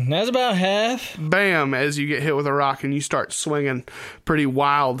 14. That's about half. Bam, as you get hit with a rock and you start swinging pretty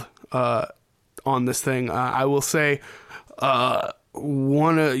wild on this thing. I will say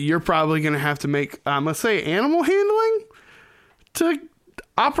you're probably going to have to make, I'm going to say, animal handling to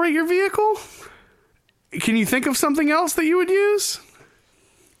operate your vehicle. Can you think of something else that you would use?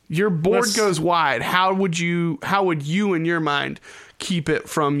 Your board goes wide. How would you in your mind keep it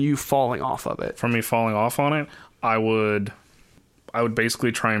from you falling off of it? From me falling off on it, I would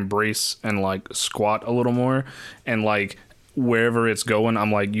basically try and brace and like squat a little more, and like wherever it's going,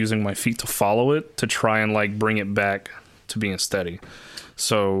 I'm like using my feet to follow it to try and like bring it back to being steady.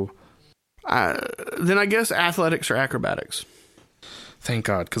 So then I guess athletics or acrobatics. Thank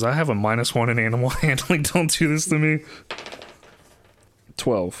God, because I have a -1 in animal handling. Don't do this to me.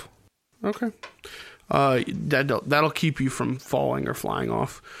 12. Okay. That'll keep you from falling or flying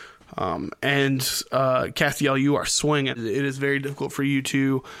off. And Castiel, you are swinging. It is very difficult for you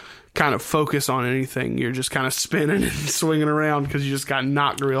to kind of focus on anything. You're just kind of spinning and swinging around because you just got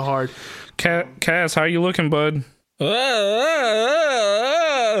knocked real hard. Cass, how you looking, bud?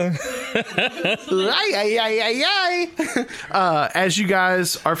 As you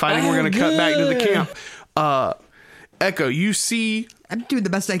guys are fighting, we're going to cut back to the camp. Echo, you see... I'm doing the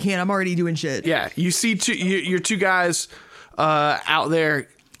best I can. I'm already doing shit. Yeah, you see your 2 guys out there...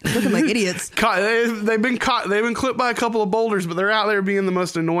 Looking like idiots. They've been clipped by a couple of boulders, but they're out there being the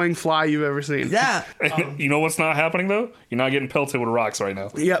most annoying fly you've ever seen. Yeah. You know what's not happening, though? You're not getting pelted with rocks right now.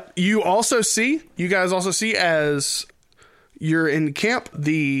 Yep. You guys also see as you're in camp,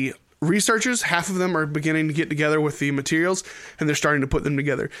 the researchers, half of them are beginning to get together with the materials, and they're starting to put them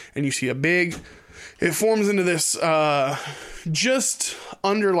together. And you see it forms into this just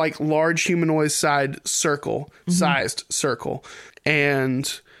under like large humanoid sized circle.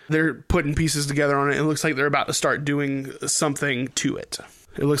 And they're putting pieces together on it. It looks like they're about to start doing something to it.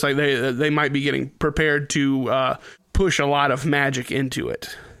 It looks like they might be getting prepared to push a lot of magic into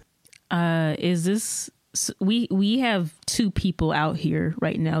it. Is this... We have 2 people out here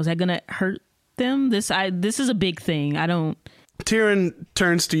right now. Is that gonna hurt them? This is a big thing. I don't... Tyrion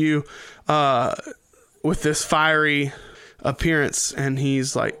turns to you with this fiery appearance, and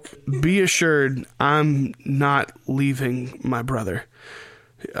he's like, be assured I'm not leaving my brother.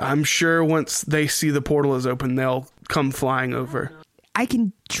 I'm sure once they see the portal is open, they'll come flying over. I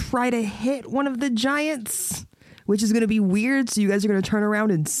can try to hit one of the giants, which is going to be weird, so you guys are going to turn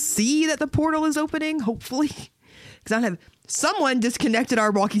around and see that the portal is opening, hopefully. Because I have someone disconnected our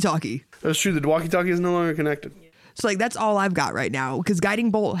walkie-talkie. That's true, the walkie-talkie is no longer connected. So like that's all I've got right now, because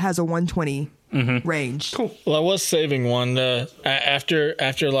Guiding Bolt has a 120 range. Cool. Well, I was saving one. After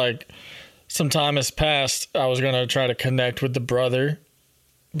like some time has passed, I was going to try to connect with the brother,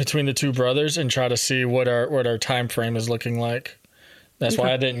 between the 2 brothers, and try to see what our time frame is looking like. That's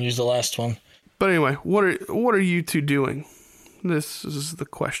why I didn't use the last one. But anyway, what are you 2 doing? This is the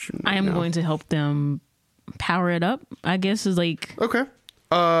question. I am going to help them power it up, I guess, is like... Okay.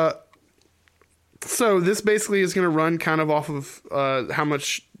 So this basically is going to run kind of off of how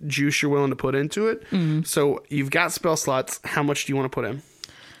much juice you're willing to put into it. Mm-hmm. So you've got spell slots. How much do you want to put in?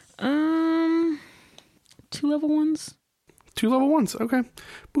 2 level 1s. 2 level 1s. Okay.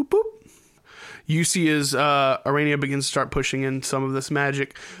 Boop, boop. You see as Arania begins to start pushing in some of this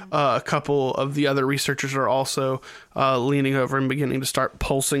magic. A couple of the other researchers are also leaning over and beginning to start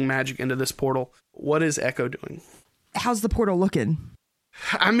pulsing magic into this portal. What is Echo doing? How's the portal looking?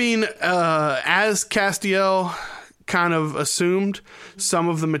 I mean, as Castiel kind of assumed, some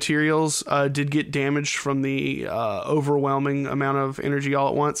of the materials did get damaged from the overwhelming amount of energy all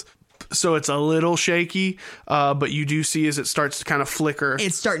at once. So it's a little shaky, but you do see as it starts to kind of flicker.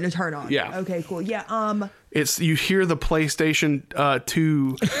 It's starting to turn on. Yeah. Okay, cool. Yeah. You hear the PlayStation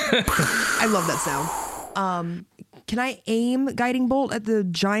 2. I love that sound. Can I aim guiding bolt at the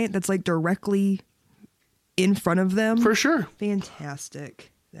giant that's like directly in front of them? For sure.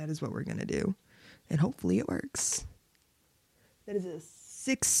 Fantastic. That is what we're gonna do, and hopefully it works. That is a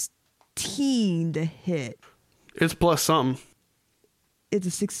 16 to hit. It's plus something. It's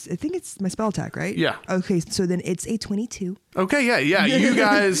a 6. I think it's my spell attack, right? Yeah. Okay, so then it's a 22. Okay, yeah. You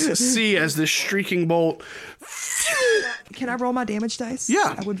guys see as this streaking bolt, Can I roll my damage dice?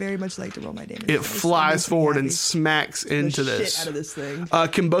 Yeah. I would very much like to roll my damage it dice. flies That makes me forward happy. and smacks into The this. shit out of this thing.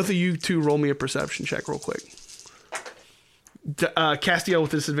 Can both of you two roll me a perception check real quick? Castiel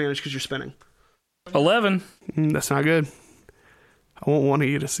with disadvantage because you're spinning. 11. That's not good. I want one of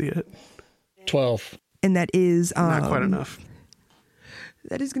you to see it. 12. And that is Not quite enough.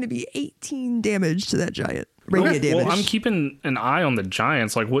 That is going to be 18 damage to that giant. Radiant damage. Well, I'm keeping an eye on the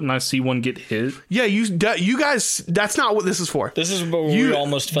giants. Like, wouldn't I see one get hit? Yeah, you guys. That's not what this is for. This is where we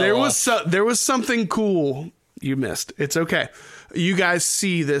almost fell off. There was something cool you missed. It's okay. You guys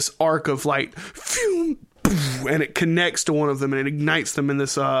see this arc of light, phew, poof, and it connects to one of them and it ignites them in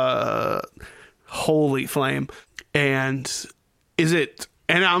this holy flame. And is it?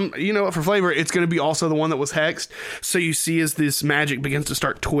 And for flavor, it's going to be also the one that was hexed. So you see as this magic begins to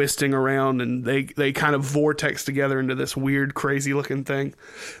start twisting around and they kind of vortex together into this weird, crazy looking thing.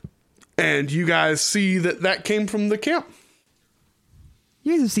 And you guys see that came from the camp.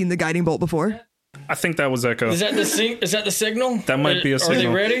 You guys have seen the guiding bolt before. I think that was Echo. Is that the signal? That might be a signal. Are they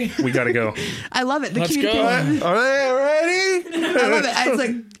ready? We gotta go. I love it. The Let's communication. go. Are they ready? I love it. It's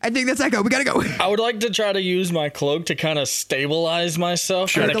like, I think that's Echo. We got to go. I would like to try to use my cloak to kind of stabilize myself,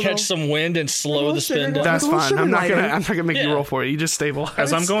 Sure. try to Like a catch some wind and slow the spin down. That's Little fine. sugar I'm not lighter. gonna make you Yeah. roll for it. You just stabilize.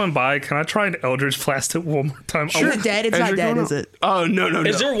 As I'm going by, can I try an Eldritch Blast it one more time? Is it dead? It's As not you're dead, going is up. it? Oh no.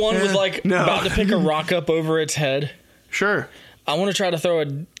 Is there one with like No. about to pick a rock up over its head? Sure. I want to try to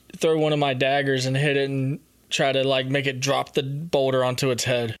throw one of my daggers and hit it and try to like make it drop the boulder onto its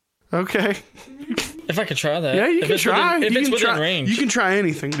head. Okay. If I could try that. Yeah, you If can it's try. If You it's can within try. range. You can try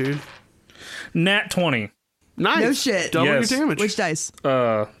anything, dude. Nat 20. Nice. No shit. Double Yes. your damage. Which dice?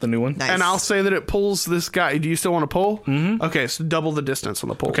 The new one. Nice. And I'll say that it pulls this guy. Do you still want to pull? Mm-hmm. Okay, so double the distance on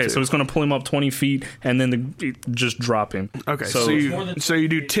the pull. Okay, too. so it's going to pull him up 20 feet and then just drop him. Okay, So, so you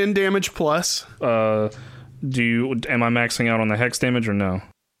do 10 damage plus am I maxing out on the hex damage or no?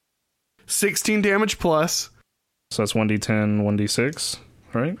 16 damage plus. So that's 1d10, 1d6,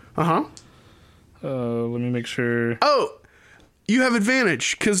 right? Uh-huh. Let me make sure. Oh, you have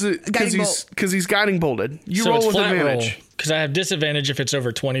advantage because he's guiding bolted. You so roll it's with flat advantage. roll because I have disadvantage if it's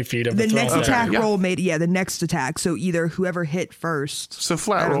over 20 feet of the the next throw. attack Yeah. roll made the next attack. So either whoever hit first. So I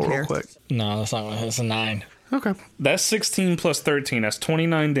flat don't roll care. real quick. No, that's not. That's a 9. Okay. That's 16 plus 13. That's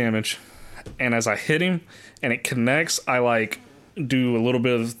 29 damage. And as I hit him and it connects, I like do a little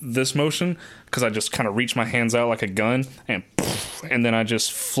bit of this motion because I just kind of reach my hands out like a gun and then I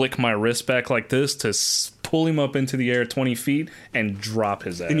just flick my wrist back like this to pull him up into the air 20 feet and drop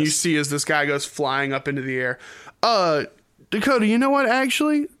his ass. And you see as this guy goes flying up into the air. Dakota, you know what?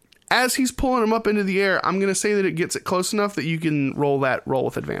 Actually, as he's pulling him up into the air, I'm going to say that it gets it close enough that you can roll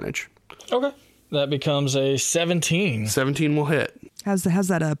with advantage. Okay. That becomes a 17. 17 will hit. How's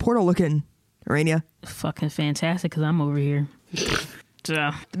that portal looking, Arania? Fucking fantastic because I'm over here.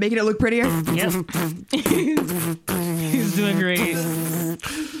 So, Making it look prettier? yep. He's doing great.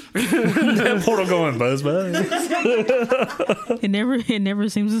 Portal going buzz. It never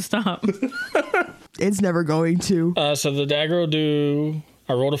seems to stop. It's never going to. So the dagger will do.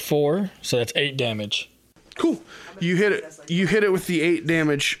 I rolled a 4, so that's 8 damage. Cool. You hit it. You hit it with the 8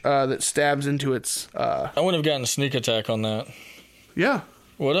 damage that stabs into its. I wouldn't have gotten a sneak attack on that. Yeah.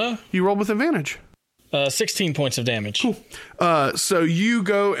 Would I? You rolled with advantage. 16 points of damage. Cool. So you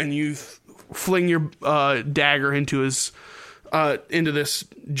go and you fling your dagger into this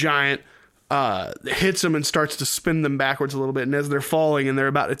giant. Hits them and starts to spin them backwards a little bit. And as they're falling and they're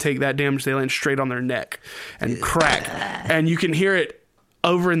about to take that damage, they land straight on their neck and crack. And you can hear it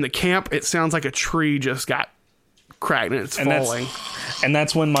over in the camp. It sounds like a tree just got cracked and it's falling. And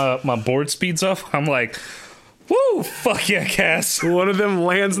that's when my board speeds up. I'm like, woo, fuck yeah, Cass. One of them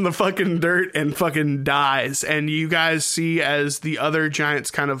lands in the fucking dirt and fucking dies. And you guys see as the other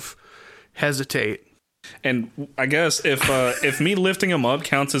giants kind of hesitate. And I guess if me lifting him up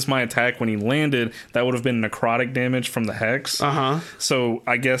counts as my attack when he landed, that would have been necrotic damage from the hex. Uh-huh. So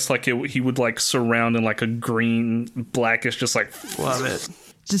I guess like he would like surround in like a green, blackish, just like Love it.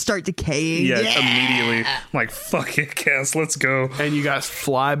 Just start decaying. yeah. Immediately. I'm like, fuck it, Cass, let's go. And you guys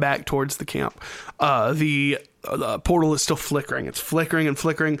fly back towards the camp. The the portal is still flickering. It's flickering and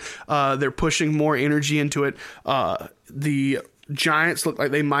flickering. They're pushing more energy into it. The giants look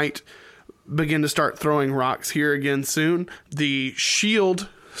like they might begin to start throwing rocks here again soon. The shield,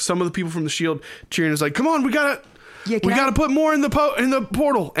 some of the people from the shield, Tyrion is like, come on, we gotta put more in the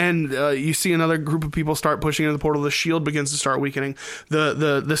portal. And you see another group of people start pushing into the portal. The shield begins to start weakening.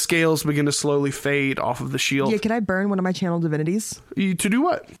 The scales begin to slowly fade off of the shield. Yeah, can I burn one of my channel divinities? To do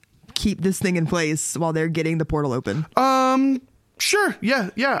what? Keep this thing in place while they're getting the portal open. Sure. Yeah.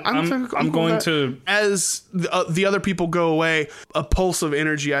 I'm going to. As the other people go away, a pulse of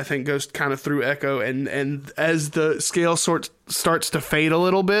energy, I think, goes kind of through Echo, and as the scale starts to fade a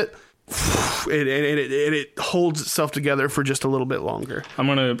little bit, it holds itself together for just a little bit longer. I'm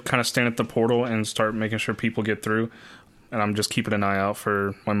going to kind of stand at the portal and start making sure people get through. And I'm just keeping an eye out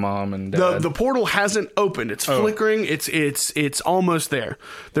for my mom and dad. The portal hasn't opened. It's flickering. It's almost there.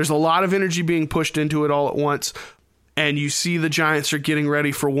 There's a lot of energy being pushed into it all at once. And you see the giants are getting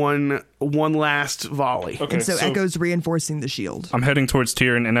ready for one last volley. Okay, and so Echo's reinforcing the shield. I'm heading towards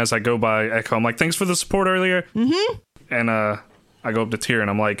Tyrion, and as I go by Echo, I'm like, thanks for the support earlier. Mm-hmm. And I go up to Tyrion.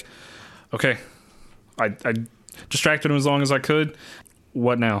 I'm like, okay, I distracted him as long as I could.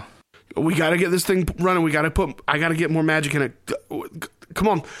 What now? We got to get this thing running. I got to get more magic in it. Come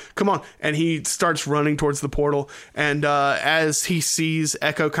on. And he starts running towards the portal. And as he sees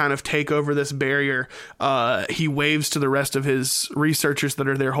Echo kind of take over this barrier, he waves to the rest of his researchers that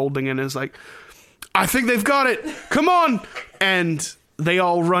are there holding it and is like, I think they've got it. Come on. And they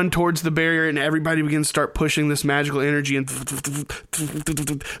all run towards the barrier, and everybody begins to start pushing this magical energy. And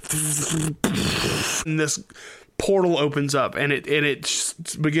this portal opens up, and it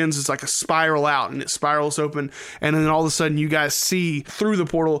begins, it's like a spiral out, and it spirals open, and then all of a sudden you guys see through the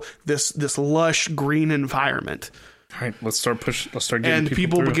portal this lush green environment. All right, let's start getting and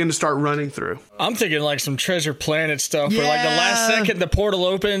people begin to start running through. I'm thinking like some Treasure Planet stuff where like the last second the portal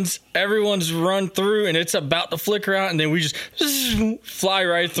opens, everyone's run through and it's about to flicker out, and then we just fly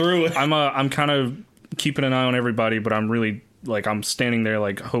right through it. I'm kind of keeping an eye on everybody, but I'm really I'm standing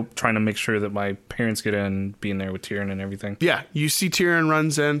there trying to make sure that my parents get in, being there with Tyrion and everything. Yeah, you see Tyrion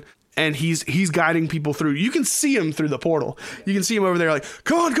runs in, and he's guiding people through. You can see him through the portal. You can see him over there like,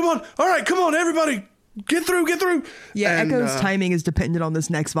 come on. All right, come on, everybody. Get through. Yeah, and Echo's timing is dependent on this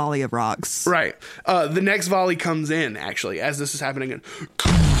next volley of rocks. Right. The next volley comes in, actually, as this is happening. And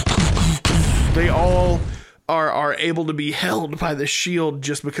they all are able to be held by the shield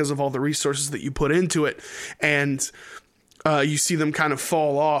just because of all the resources that you put into it. And you see them kind of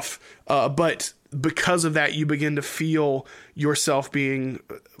fall off. But because of that, you begin to feel yourself being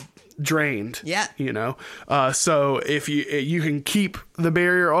drained. Yeah. So if you can keep the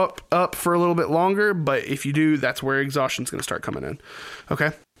barrier up for a little bit longer, but if you do, that's where exhaustion's going to start coming in.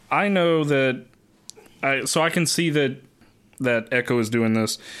 Okay. I know that I can see that Echo is doing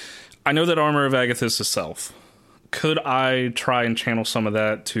this. I know that Armor of Agathis is self. Could I try and channel some of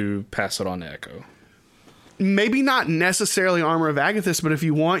that to pass it on to Echo? Maybe not necessarily Armor of Agathis, but if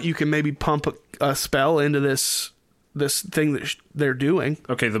you want, you can maybe pump a spell into this thing that they're doing.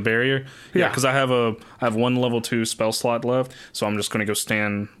 Okay, the barrier. Yeah, because I have one level 2 spell slot left, so I'm just going to go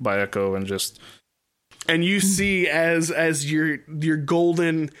stand by Echo and just. And you see as your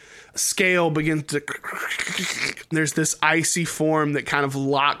golden scale begins to, there's this icy form that kind of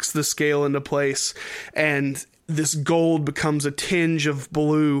locks the scale into place, and this gold becomes a tinge of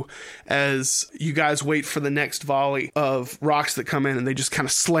blue as you guys wait for the next volley of rocks that come in, and they just kind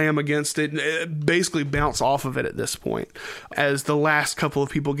of slam against it and basically bounce off of it at this point. As the last couple of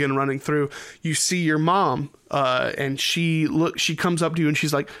people get running through, you see your mom, and she comes up to you and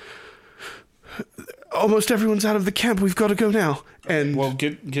she's like, almost everyone's out of the camp. We've got to go now. And well,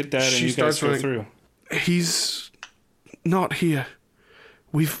 get Dad and you guys go through. He's not here.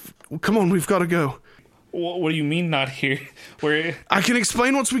 We've got to go. What do you mean not here? I can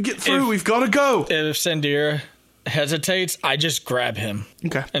explain once we get through. We've got to go. If Sandira hesitates, I just grab him.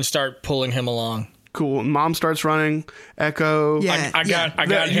 Okay. And start pulling him along. Cool. Mom starts running. Echo. Yeah, I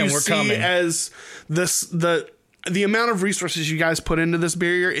got him. We're coming. As the amount of resources you guys put into this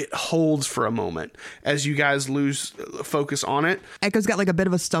barrier, it holds for a moment as you guys lose focus on it. Echo's got a bit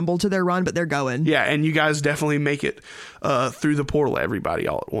of a stumble to their run, but they're going. Yeah, and you guys definitely make it through the portal, everybody,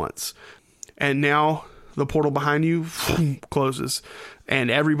 all at once. And now the portal behind you closes,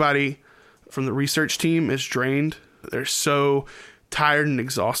 and everybody from the research team is drained. They're so tired and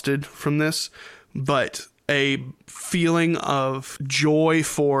exhausted from this, but a feeling of joy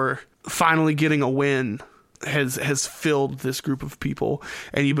for finally getting a win has filled this group of people,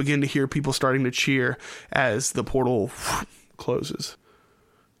 and you begin to hear people starting to cheer as the portal closes.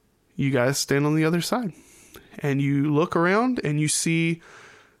 You guys stand on the other side. and you look around and you see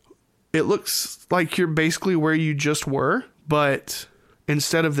it looks like you're basically where you just were, but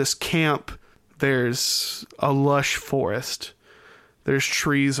instead of this camp, there's a lush forest. There's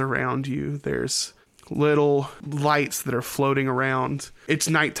trees around you. There's little lights that are floating around. It's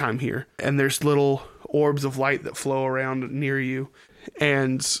nighttime here, and there's little orbs of light that flow around near you.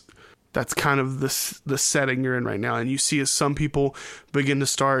 And that's kind of the setting you're in right now. And you see as some people begin to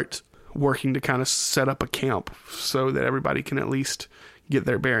start working to kind of set up a camp so that everybody can at least get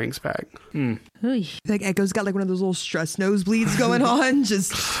their bearings back. Like Echo's got like one of those little stress nosebleeds going on.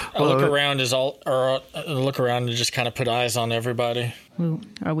 Just I look around look around and just kind of put eyes on everybody.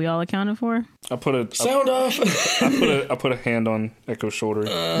 Are we all accounted for? I put a Sound off. I put a hand on Echo's shoulder.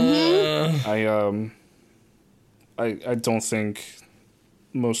 I don't think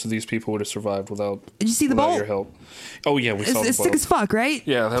most of these people would have survived without. Did you see the without bolt? your help. Oh yeah, we saw the It's bolt. sick as fuck, right?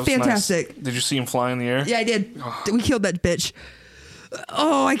 Yeah, that was fantastic. Nice. Did you see him fly in the air? Yeah, I did. We killed that bitch.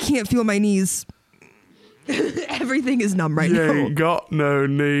 Oh, I can't feel my knees. Everything is numb right You now. ain't got no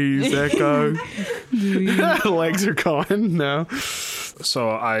knees, Echo. Legs are gone. No. So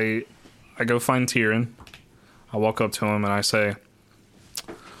I go find Tyrion. I walk up to him and I say,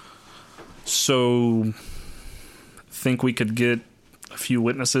 "So, think we could get a few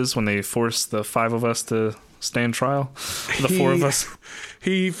witnesses when they force the 5 of us to stand trial? The 4 of us?"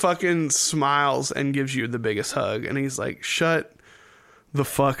 He fucking smiles and gives you the biggest hug, and he's like, "Shut the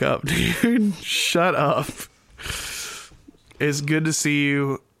fuck up, dude. Shut up. It's good to see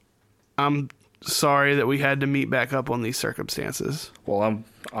you. I'm sorry that we had to meet back up on these circumstances." Well, I'm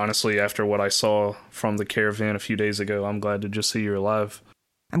honestly, after what I saw from the caravan a few days ago, I'm glad to just see you're alive.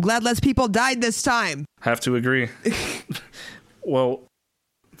 I'm glad less people died this time. Have to agree. Well,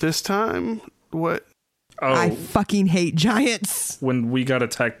 This time, what? I fucking hate giants. when we got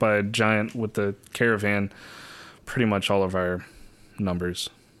attacked by a giant with the caravan, pretty much all of our numbers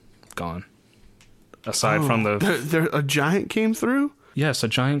gone. Aside from the... a giant came through? Yes, a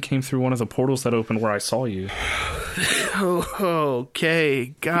giant came through one of the portals that opened where I saw you. Oh,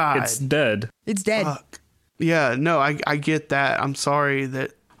 okay, God. It's dead. It's dead. Fuck. Yeah, no, I get that. I'm sorry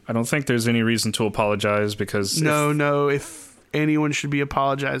that... I don't think there's any reason to apologize because... No, if anyone should be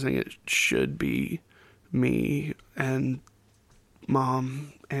apologizing, it should be me and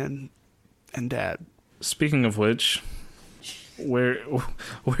Mom and Dad. Speaking of which, where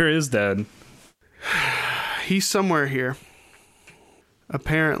is Dad? He's somewhere here.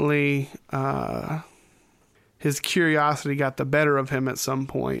 Apparently, his curiosity got the better of him at some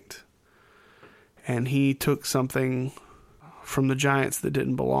point, and he took something from the giants that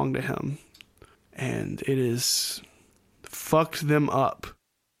didn't belong to him, and it has fucked them up.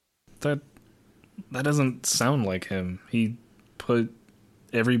 That doesn't sound like him. He put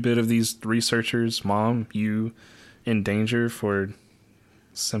every bit of these researchers, Mom, you, in danger for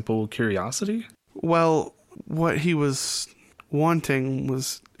simple curiosity? Well, what he was wanting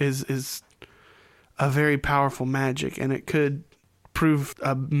is a very powerful magic, and it could prove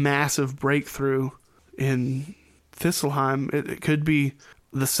a massive breakthrough in Thistleheim. It could be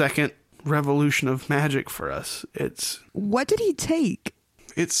the second revolution of magic for us. What did he take?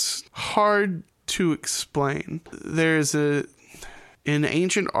 It's hard to explain. There's an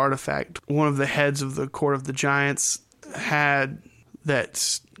ancient artifact one of the heads of the Court of the Giants had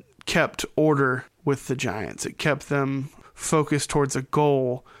that kept order with the giants. It kept them focused towards a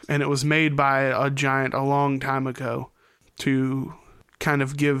goal, and it was made by a giant a long time ago to kind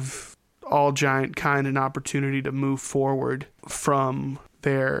of give all giant kind an opportunity to move forward from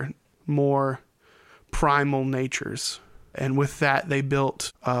their more primal natures. And with that, they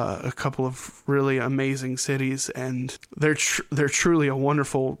built a couple of really amazing cities, and they're truly a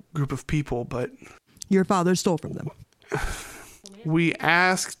wonderful group of people. But Your father stole from them. we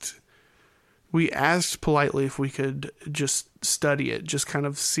asked politely if we could just study it, just kind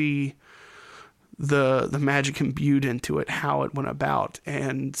of see the magic imbued into it, how it went about.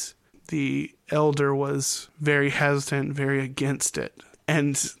 And the elder was very hesitant, very against it.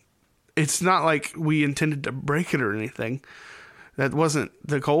 And it's not like we intended to break it or anything. That wasn't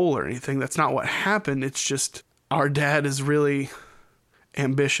the goal or anything. That's not what happened. It's just our dad is really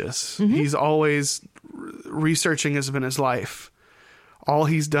ambitious. Mm-hmm. He's always researching has been his life. All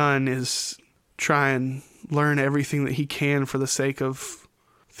he's done is try and learn everything that he can for the sake of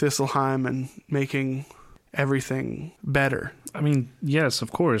Thistleheim and making everything better. I mean, yes,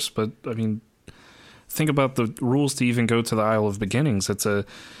 of course, but I mean, think about the rules to even go to the Isle of Beginnings. It's a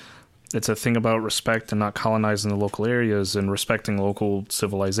thing about respect and not colonizing the local areas and respecting local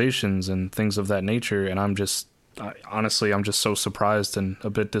civilizations and things of that nature. And honestly, I'm just so surprised and a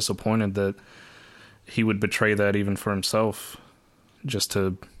bit disappointed that he would betray that even for himself, just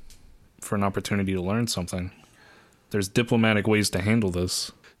for an opportunity to learn something. There's diplomatic ways to handle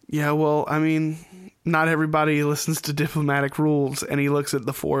this. Yeah, well, I mean, not everybody listens to diplomatic rules, and he looks at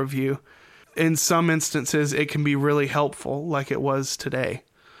the four of you. In some instances, it can be really helpful, like it was today.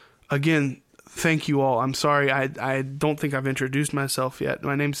 Again, thank you all. I'm sorry, I don't think I've introduced myself yet.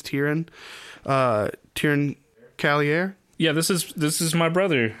 My name's Tyrion. Tyrion Callier. Yeah, this is my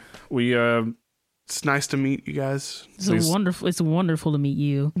brother. We It's nice to meet you guys. It's wonderful to meet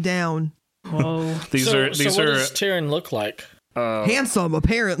you. Down. Whoa. these So are what does Tyrion look like? Handsome,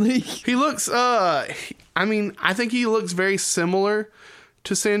 apparently. He looks, I think he looks very similar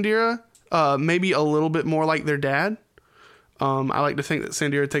to Sandira. Maybe a little bit more like their dad. I like to think that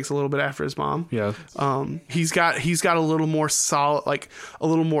Sandira takes a little bit after his mom. Yeah. He's got a little more solid, like a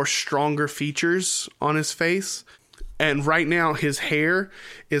little more stronger features on his face. And right now his hair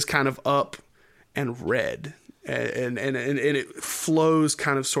is kind of up and red. And it flows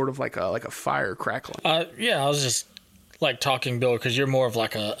kind of sort of like a fire crackling. I was just like talking build because you're more of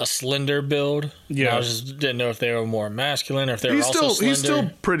like a slender build. Yeah. I just didn't know if they were more masculine or if they were also slender. He's still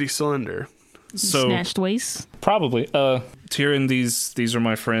pretty slender. So Snatched waist. probably. Tyrion, these are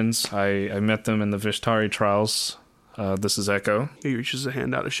my friends. I met them in the Vishtari trials. This is Echo. He reaches a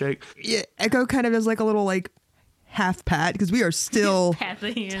hand out to shake. Yeah, Echo kind of does like a little like half pat because we are still Pat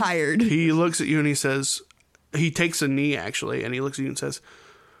the hand. tired. He looks at you and he says, he takes a knee actually, and he looks at you and says,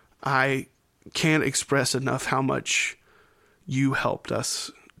 I can't express enough how much you helped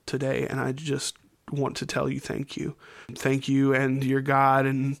us today, and I just want to tell you thank you. Thank you and your God,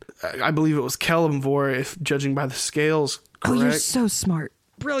 and I believe it was Kelimvor, if judging by the scales, correct? Oh, you're so smart.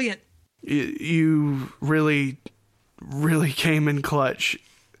 Brilliant. You really, really came in clutch.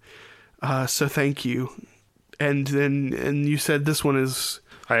 So thank you. And you said this one is...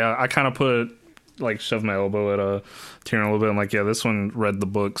 I kind of shoved my elbow at Tyrion a little bit. I'm like, yeah, this one read the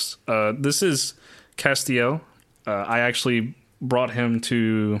books. This is Castiel. I actually brought him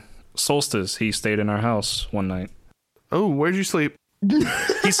to Solstice. He stayed in our house one night. Oh, where'd you sleep?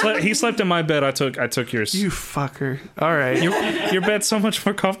 He slept in my bed. I took yours. You fucker. All right. Your bed's so much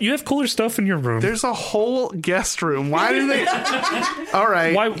more comfortable. You have cooler stuff in your room. There's a whole guest room. Why do they... All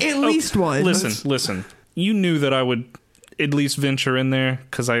right. Why? At least one. Listen. You knew that I would at least venture in there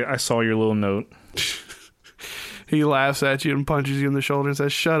because I saw your little note. He laughs at you and punches you in the shoulder and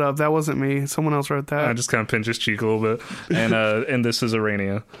says, shut up, that wasn't me. Someone else wrote that. I just kind of pinch his cheek a little bit. And this is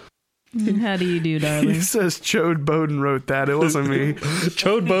Arania. How do you do, He darling? says Chode Bowden wrote that. It wasn't me.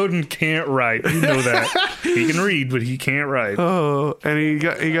 Chode Bowden can't write. You know that. He can read, but he can't write. Oh, and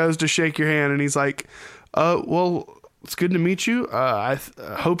he goes to shake your hand and he's like, well, it's good to meet you. I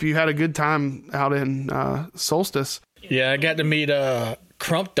hope you had a good time out in Solstice. Yeah, I got to meet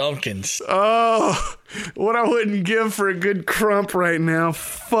Crump Dumpkins. Oh, what I wouldn't give for a good crump right now.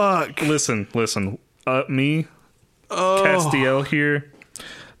 Fuck. Listen. Me, Castiel here,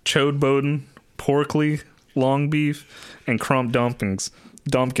 Chode Bowden, Porkly, Long Beef, and Crump Dumpkins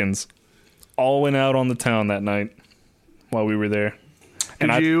all went out on the town that night while we were there.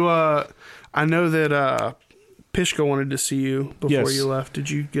 And I know that Pishka wanted to see you before Yes. you left.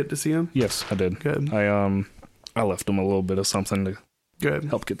 Did you get to see him? Yes, I did. Good. I left him a little bit of something to Good.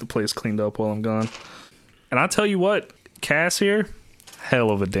 help get the place cleaned up while I'm gone. And I'll tell you what, Cass here, hell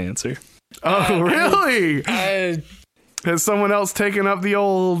of a dancer. Oh, really? I Has someone else taken up the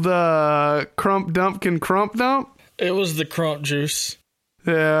old Crump Dumpkin Crump Dump? It was the crump juice.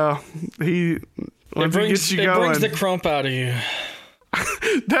 Yeah, once he gets you it going. brings the crump out of you.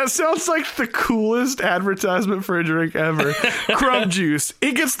 That sounds like the coolest advertisement for a drink ever. Crump juice.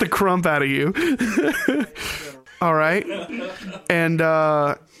 It gets the crump out of you. All right. And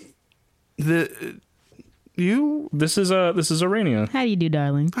This is Arania. How do you do,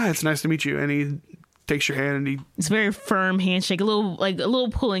 darling? Hi, it's nice to meet you. And he takes your hand and he It's a very firm handshake, a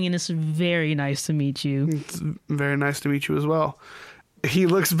little pulling, and it's very nice to meet you. It's very nice to meet you as well. He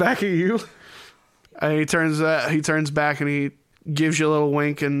looks back at you. And he turns back and he gives you a little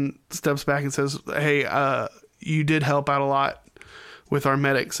wink and steps back and says, "Hey, you did help out a lot with our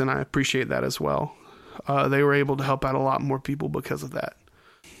medics, and I appreciate that as well. They were able to help out a lot more people because of that.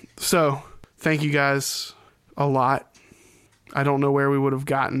 So, thank you guys a lot. I don't know where we would have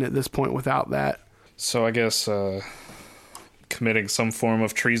gotten at this point without that." So I guess committing some form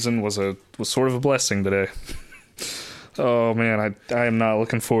of treason was sort of a blessing today. Oh man, I am not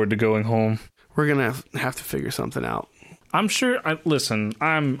looking forward to going home. We're gonna have to figure something out. I'm sure.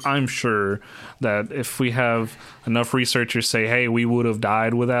 I'm sure that if we have enough researchers say, "Hey, we would have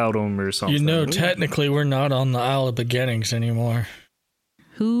died without him" or something. You know, technically, we're not on the Isle of Beginnings anymore.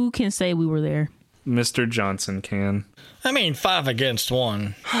 Who can say we were there? Mr. Johnson can. I mean, 5 against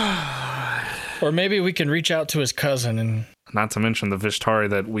 1. Or maybe we can reach out to his cousin and... Not to mention the Vishtari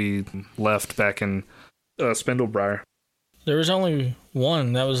that we left back in Spindlebriar. There was only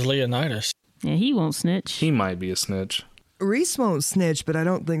one. That was Leonidas. Yeah, he won't snitch. He might be a snitch. Reese won't snitch, but I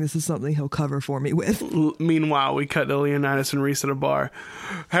don't think this is something he'll cover for me with. Meanwhile, we cut to Leonidas and Reese at a bar.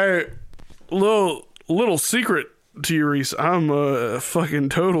 Hey, little secret to you, Reese. I'm a fucking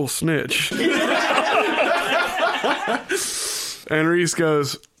total snitch. And Reese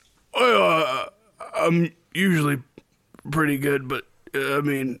goes, I'm usually pretty good, but I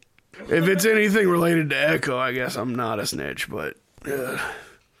mean, if it's anything related to Echo, I guess I'm not a snitch, but...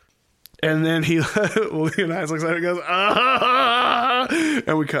 And then Leonidas looks at it and goes, ah!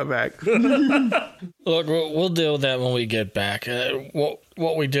 And we cut back. Look, we'll deal with that when we get back.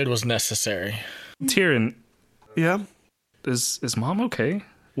 What we did was necessary. Tyrion, Yeah? is Mom okay?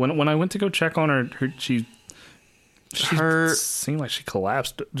 When I went to go check on her she seemed like she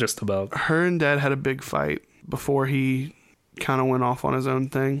collapsed just about. Her and Dad had a big fight before he kind of went off on his own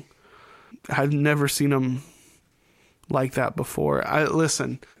thing. I've never seen him like that before.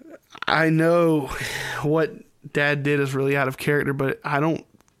 Listen, I know what Dad did is really out of character, but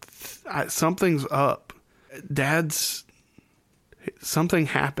something's up. Something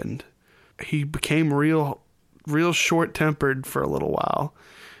happened. He became real short-tempered for a little while,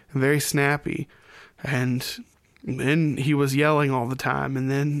 and very snappy, and then he was yelling all the time, and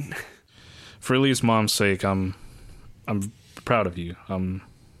then... For Ellie's mom's sake, I'm proud of you.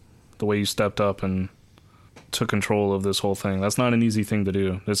 The way you stepped up and took control of this whole thing. That's not an easy thing to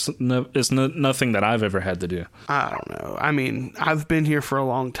do. It's nothing that I've ever had to do. I don't know. I mean, I've been here for a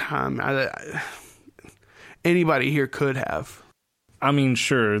long time. Anybody here could have. I mean,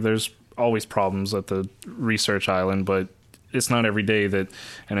 sure, there's always problems at the research island, but it's not every day that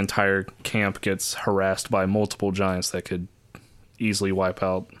an entire camp gets harassed by multiple giants that could easily wipe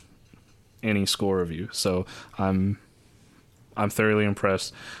out any score of you. So I'm thoroughly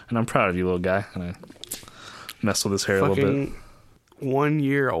impressed, and I'm proud of you, little guy. And I messed with his hair a little bit. 1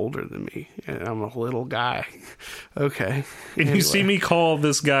 year older than me, and I'm a little guy. Okay. And you see me call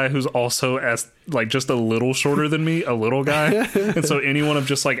this guy who's also just a little shorter than me a little guy. And so anyone of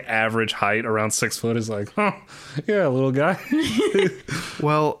just like average height around 6 foot is like, oh, yeah, little guy.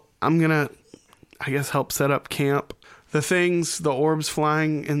 Well, I'm gonna, I guess, help set up camp. The orbs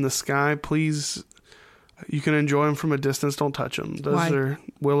flying in the sky, please, you can enjoy them from a distance. Don't touch them. Those are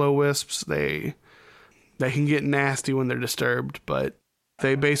will-o-wisps. They can get nasty when they're disturbed, but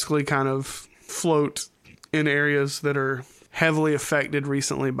they basically kind of float in areas that are heavily affected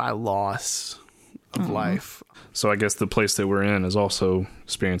recently by loss of life. So I guess the place that we're in is also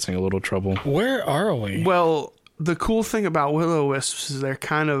experiencing a little trouble. Where are we? Well, the cool thing about will-o-wisps is they're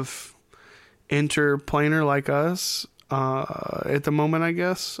kind of interplanar like us at the moment, I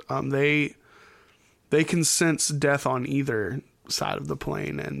guess. They can sense death on either side of the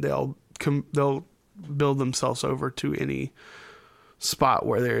plane, and they'll build themselves over to any spot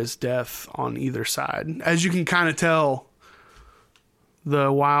where there is death on either side. As you can kind of tell,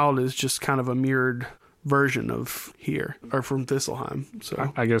 the wild is just kind of a mirrored version of here, or from Thistleheim.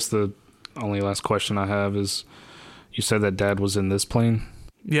 So I guess the only last question I have is, you said that Dad was in this plane?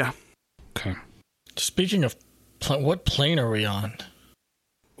 yeah, Okay. Speaking of, what plane are we on?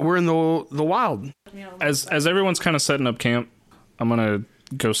 we're in the wild. As everyone's kind of setting up camp, I'm gonna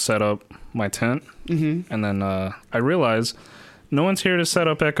go set up my tent, and then I realize no one's here to set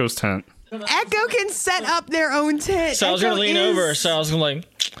up Echo's tent. Echo can set up their own tent. So I was going Echo to lean is- over. So I was going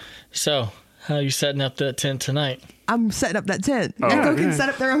to so how are you setting up that tent tonight? I'm setting up that tent. Oh, Echo can okay. set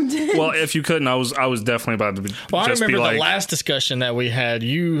up their own tent. Well, if you couldn't, I was definitely about to Well, just I remember be like, the last discussion that we had.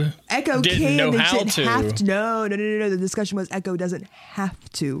 You Echo didn't can know and how shouldn't to. have to. No. The discussion was Echo doesn't have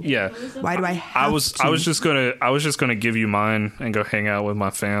to. yeah. Why do I have I was just gonna give you mine and go hang out with my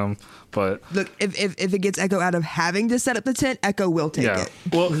fam, but Look, if it gets Echo out of having to set up the tent, Echo will take yeah. it.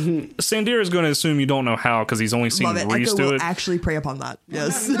 Well, Sandir is going to assume you don't know how because he's only seen Love it. Reese Echo do will it. actually prey upon that.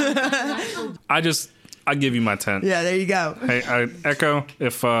 Yes. I give you my tent. Yeah, there you go. Hey, Echo,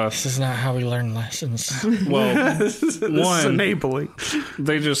 if This is not how we learn lessons. well, It's one, enabling.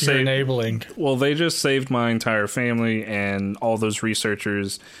 they just You're saved. enabling. Well, they just saved my entire family and all those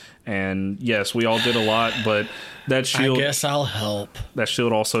researchers. And yes, we all did a lot, but that I shield, guess I'll help. that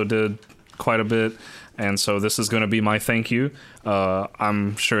shield also did quite a bit. And so this is going to be my thank you.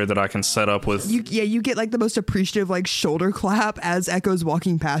 I'm sure that I can set up with. You get like the most appreciative like shoulder clap as Echo's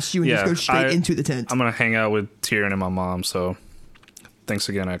walking past you and just go straight into the tent. I'm going to hang out with Tyrion and my mom. So thanks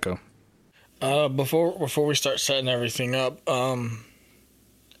again, Echo. Before we start setting everything up,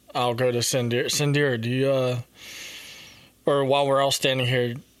 I'll go to Sindira. Sindira, do you, or while we're all standing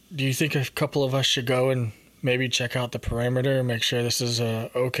here, do you think a couple of us should go and maybe check out the perimeter, make sure this is a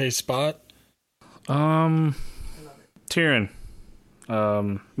okay spot? Tyrion,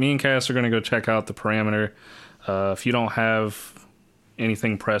 me and Cass are going to go check out the perimeter. If you don't have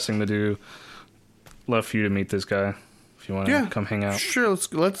anything pressing to do, love for you to meet this guy. If you want to come hang out. Sure,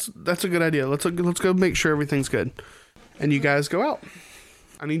 let's. That's a good idea. Let's go make sure everything's good. And you guys go out.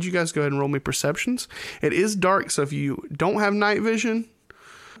 I need you guys to go ahead and roll me perceptions. It is dark, so if you don't have night vision,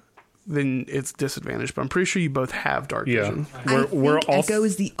 then it's disadvantaged. But I'm pretty sure you both have dark vision. We're all Echo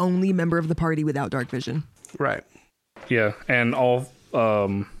is the only member of the party without dark vision. Right. Yeah, and all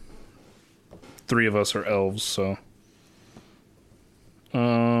three of us are elves, so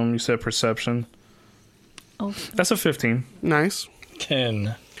you said perception. Oh, that's a 15. Nice.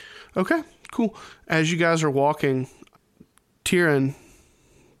 10. Okay, cool. As you guys are walking, Tyrion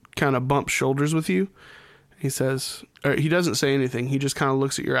kind of bumps shoulders with you. He says, or he doesn't say anything. He just kind of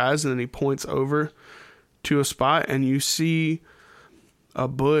looks at your eyes and then he points over to a spot and you see a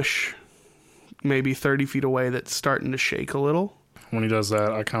bush maybe 30 feet away that's starting to shake a little. When he does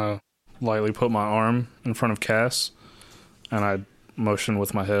that, I kind of lightly put my arm in front of Cass and I motion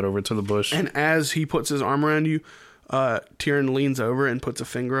with my head over to the bush. And as he puts his arm around you, Tyrion leans over and puts a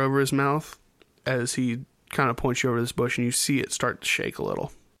finger over his mouth as he kind of points you over this bush and you see it start to shake a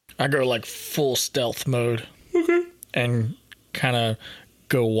little. I go like full stealth mode. Okay. And kind of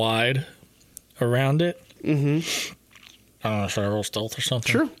go wide around it. Mm-hmm. I don't know, should I roll stealth or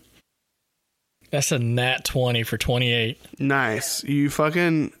something? Sure. That's a nat 20 for 28. Nice.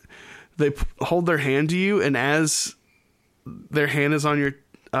 They hold their hand to you, and as their hand is on your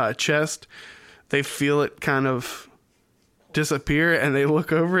chest, they feel it kind of disappear, and they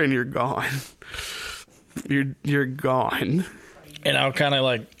look over, and you're gone. You're gone. And I'll kind of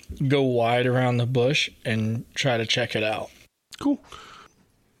like go wide around the bush and try to check it out. Cool.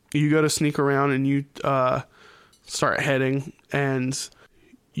 You go to sneak around, and you start heading, and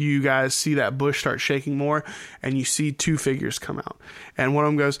you guys see that bush start shaking more, and you see two figures come out. And one of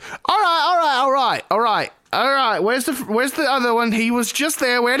them goes, all right. Where's the other one? He was just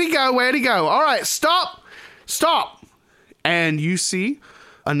there. Where'd he go? All right, stop. And you see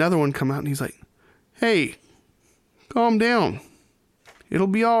another one come out, and he's like, hey, calm down. It'll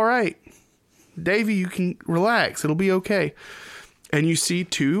be all right. Davy, you can relax. It'll be okay. And you see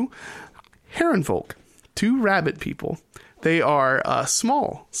two heron folk, two rabbit people. They are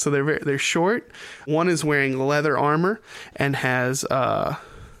small, so they're short. One is wearing leather armor and has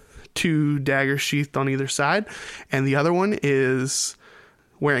two daggers sheathed on either side, and the other one is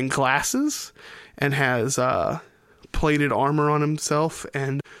wearing glasses and has plated armor on himself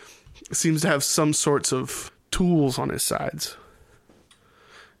and seems to have some sorts of tools on his sides.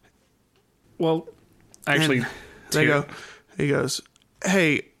 Well, actually, he goes,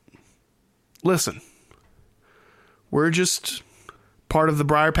 hey, listen. We're just part of the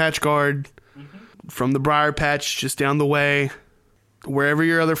Briar Patch Guard. From the Briar Patch, just down the way. Wherever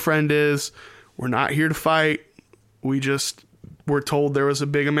your other friend is, we're not here to fight. We just were told there was a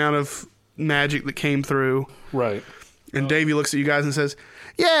big amount of magic that came through. Right. And Davey looks at you guys and says,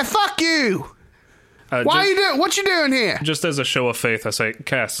 yeah, fuck you. What you doing here? Just as a show of faith, I say,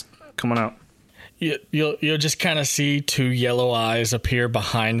 Cass, come on out. You'll just kind of see two yellow eyes appear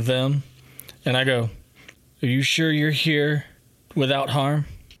behind them. And I go, are you sure you're here without harm?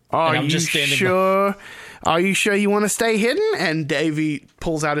 Are you sure you want to stay hidden? And Davey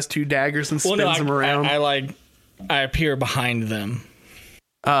pulls out his two daggers and spins them around. I appear behind them.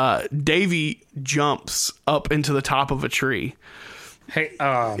 Davey jumps up into the top of a tree. Hey,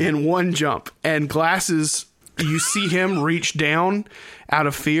 in one jump. And Glasses, you see him reach down out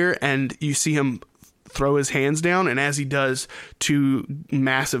of fear, and you see him throw his hands down, and as he does, two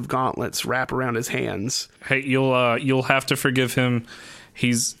massive gauntlets wrap around his hands. Hey, you'll have to forgive him.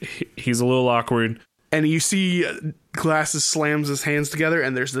 He's a little awkward. And you see Glasses slams his hands together,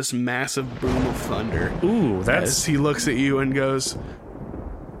 and there's this massive boom of thunder. Ooh, as he looks at you and goes,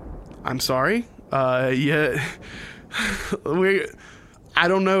 I'm sorry. Yeah, I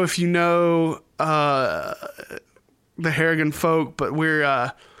don't know if you know the Harrigan folk, but we're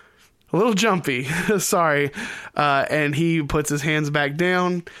a little jumpy. Sorry. And he puts his hands back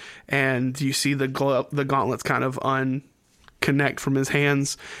down, and you see the gauntlets kind of unconnect from his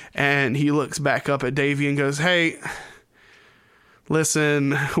hands, and he looks back up at Davey and goes, hey,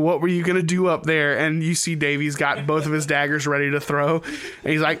 listen, what were you going to do up there? And you see Davey's got both of his daggers ready to throw,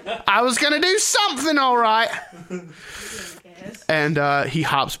 and he's like, I was going to do something, all right. And he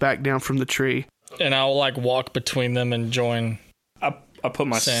hops back down from the tree. And I'll walk between them and join. I put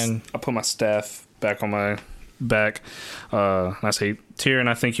my Sand. I put my staff back on my back. And I say, Tyrion,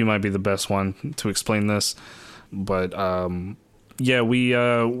 I think you might be the best one to explain this. But yeah,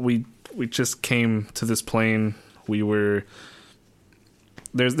 we just came to this plane. We were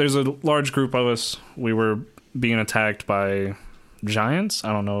there's a large group of us. We were being attacked by giants.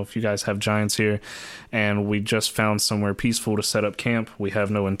 I don't know if you guys have giants here, and we just found somewhere peaceful to set up camp. We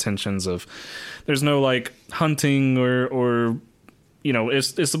have no intentions of. There's no like hunting or you know,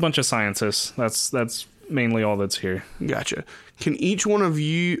 it's a bunch of scientists. That's mainly all that's here. Gotcha. Can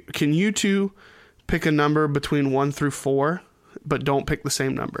you two pick a number between 1 through 4, but don't pick the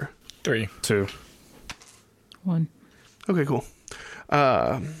same number? 3. 2. 1. Okay, cool.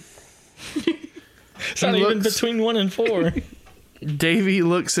 It's not even between 1 and 4. Davy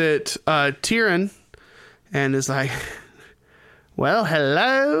looks at Tyrion and is like, well,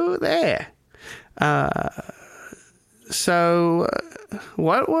 hello there. So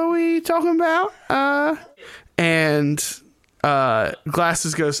what were we talking about? And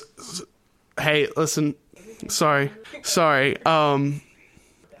Glasses goes, hey, listen, sorry.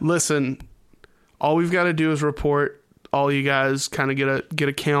 Listen, all we've got to do is report. All you guys kind of get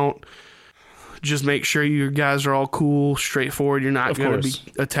a count. Just make sure you guys are all cool, straightforward. You're not going to be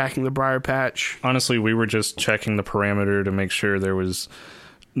attacking the Briar Patch. Honestly, we were just checking the perimeter to make sure there was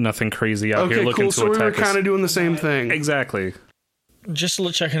nothing crazy out here looking cool. to So attack we were us. kind of doing the same thing. Exactly. Just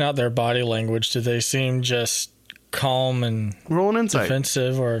checking out their body language. Do they seem just calm and Roll an insight.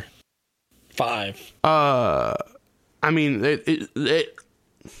 defensive, or 5? I mean,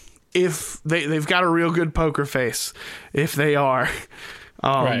 if they've got a real good poker face, if they are,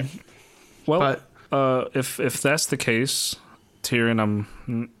 Right. Well, if that's the case, Tyrion,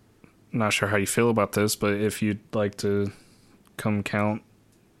 I'm not sure how you feel about this, but if you'd like to come count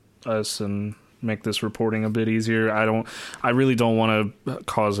us and make this reporting a bit easier, I really don't want to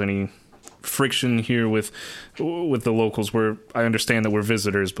cause any friction here with the locals. I understand that we're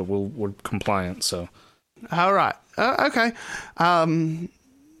visitors, but we're compliant. So, all right, okay.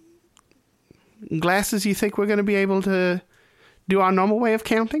 Glasses, you think we're going to be able to do our normal way of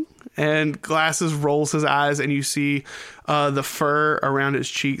counting? And Glasses rolls his eyes, and you see the fur around his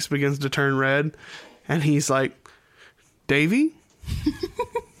cheeks begins to turn red, and he's like, Davy,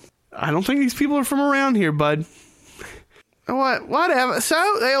 I don't think these people are from around here, bud. Whatever.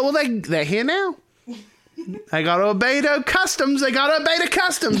 So they're here now. They got to obey the customs.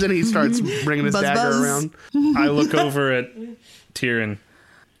 And he starts bringing his dagger around. I look over at Tyrion.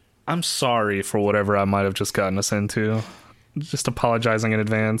 I'm sorry for whatever I might have just gotten us into. Just apologizing in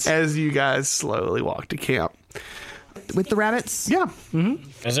advance. As you guys slowly walk to camp. With the rabbits? Yeah.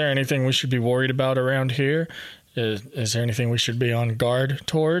 Mm-hmm. Is there anything we should be worried about around here? Is there anything we should be on guard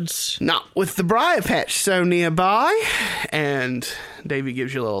towards? Not with the Briar Patch so nearby. And Davey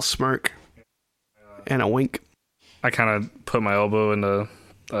gives you a little smirk and a wink. I kind of put my elbow in the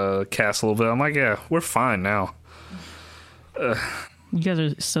cast a little bit. I'm like, yeah, we're fine now. You guys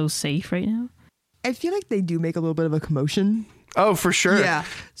are so safe right now. I feel like they do make a little bit of a commotion. Oh, for sure. Yeah.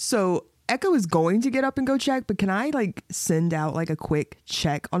 So Echo is going to get up and go check, but can I send out a quick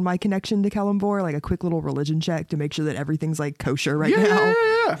check on my connection to Kalimvor, a quick little religion check to make sure that everything's kosher right now?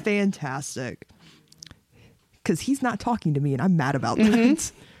 Yeah. Fantastic. Because he's not talking to me and I'm mad about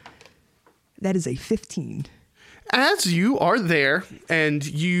that. That is a 15. As you are there and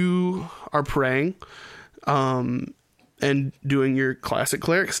you are praying and doing your classic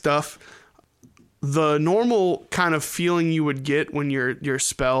cleric stuff, the normal kind of feeling you would get when your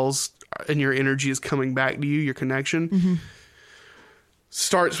spells and your energy is coming back to you, your connection,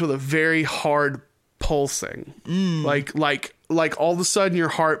 starts with a very hard pulsing. Like all of a sudden your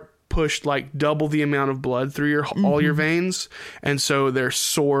heart pushed double the amount of blood through all your veins, and so they're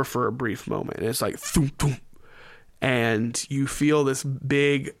sore for a brief moment. And it's like thump, thump, and you feel this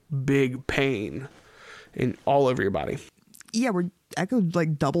big pain in all over your body. Yeah, Echo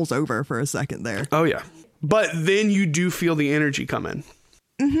doubles over for a second there. Oh yeah, but then you do feel the energy come in.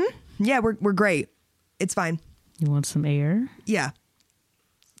 Yeah, we're great. It's fine. You want some air? Yeah.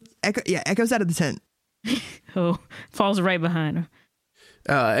 Echo's out of the tent. Oh, falls right behind her.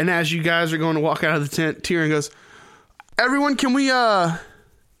 And as you guys are going to walk out of the tent, Tyrion goes, "Everyone, can we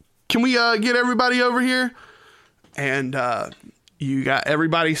get everybody over here?" And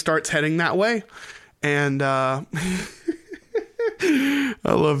everybody starts heading that way. And I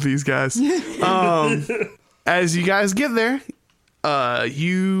love these guys. As you guys get there,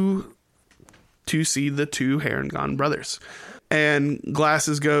 you two see the 2 Harengon brothers. And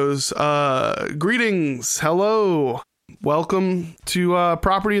Glasses goes, greetings, hello, welcome to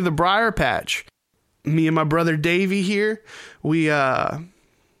property of the Briar Patch. me and my brother Davey here, we're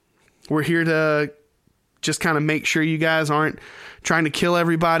here to just kind of make sure you guys aren't trying to kill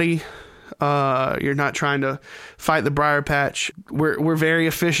everybody. You're not trying to fight the Briar Patch. We're very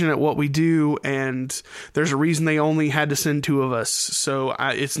efficient at what we do, and there's a reason they only had to send 2 of us. So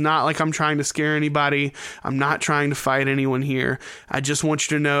it's not like I'm trying to scare anybody. I'm not trying to fight anyone here. I just want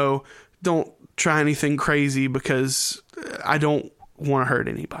you to know, don't try anything crazy because I don't want to hurt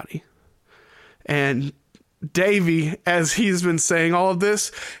anybody. And Davey, as he's been saying all of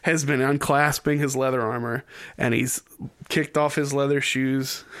this, has been unclasping his leather armor, and he's kicked off his leather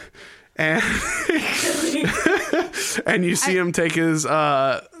shoes. And and you see him take his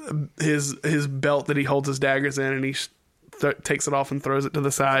belt that he holds his daggers in, and he takes it off and throws it to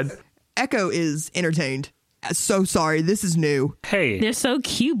the side. Echo is entertained. So sorry, this is new. Hey, They're so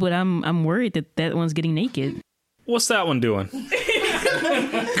cute, but I'm worried that one's getting naked. what's that one doing?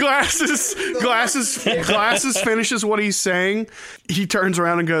 Glasses finishes what he's saying. He turns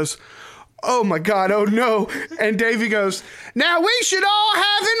around and goes, "Oh my God, oh no." And Davey goes, "Now we should all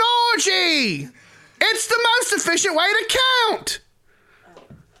have an orgy. It's the most efficient way to count."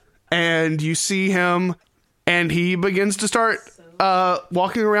 And you see him, and he begins to start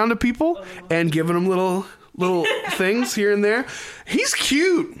walking around to people and giving them little things here and there. He's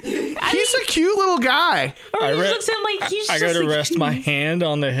cute. He's a cute little guy. Or he looks at him like he's I just go to a rest cute- my hand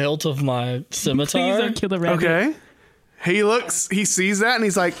on the hilt of my scimitar. Please don't kill the rabbit. Okay. He sees that, and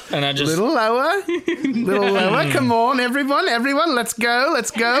he's like, And I just- little lower. Come on, everyone, let's go. I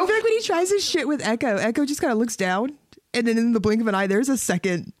feel like when he tries his shit with Echo just kind of looks down, and then in the blink of an eye, there's a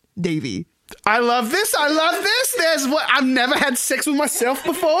second Davey. I love this. I've never had sex with myself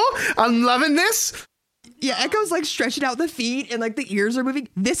before. I'm loving this. Yeah, Echo's like stretching out the feet, and like the ears are moving.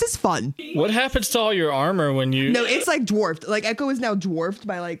 This is fun. What happens to all your armor when you... No, it's like dwarfed. Like Echo is now dwarfed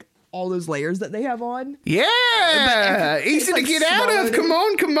by like all those layers that they have on. Yeah, But easy it's, like, to get out smaller of.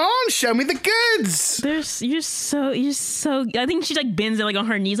 than- Come on, show me the goods. You're so. I think she like bends it like on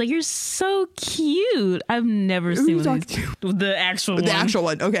her knees. Like you're so cute. I've never Who seen you one talking of these. The actual one. The actual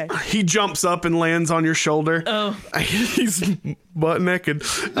one. Okay. He jumps up and lands on your shoulder. Oh, He's butt naked.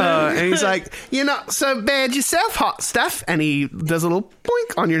 And he's like, "You're not so bad yourself, hot stuff." And he does a little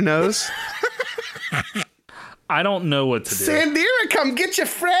boink on your nose. I don't know what to do. Sandira, come get your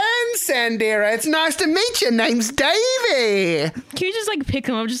friend, Sandira. It's nice to meet you. Name's Davey. can you just like pick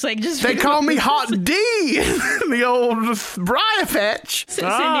him up? Just They pick him call up? me Hot D, the old Briar Patch.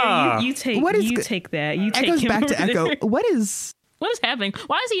 Cindy, you take. What is you go- take that. You take Echo's him back to over Echo. there. What is? What is happening?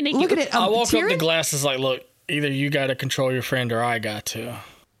 Why is he naked? Look at it. I walk up Tyrion? to Glasses like, look, either you got to control your friend or I got to.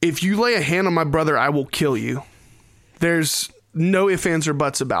 If you lay a hand on my brother, I will kill you. There's no ifs, ands, or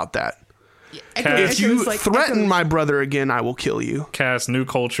buts about that. If you threaten my brother again, I will kill you. Cass, new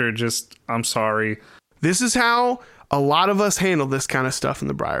culture, I'm sorry. This is how a lot of us handle this kind of stuff in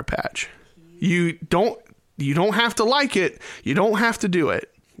the Briar Patch. You don't have to like it. You don't have to do it.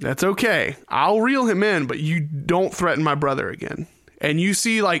 That's okay. I'll reel him in, but you don't threaten my brother again. And you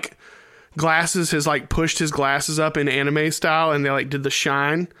see, like, Glasses has, like, pushed his glasses up in anime style, and they, like, did the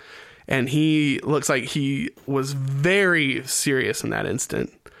shine. And he looks like he was very serious in that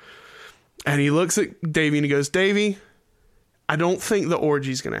instant. And he looks at Davey and he goes, "Davey, I don't think the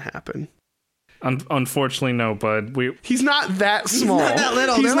orgy's going to happen." Unfortunately, no, bud. He's not that small. Not that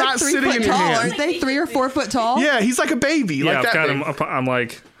little. He's They're not like 3 sitting foot in your tall, hand. aren't they? 3 or 4 foot tall. Yeah, he's like a baby. Yeah, like I've that got big. him up. I'm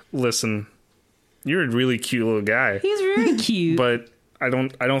like, listen, you're a really cute little guy, He's very cute. but I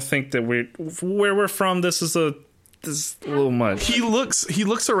don't think that where we're from. This is a little much. He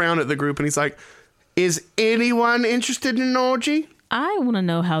looks around at the group and he's like, "Is anyone interested in an orgy?" I want to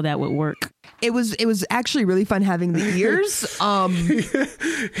know how that would work. It was actually really fun having the ears.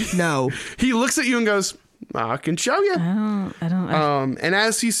 No. He looks at you and goes, "I can show you." I don't. And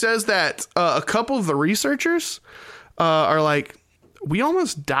as he says that, a couple of the researchers are like, "We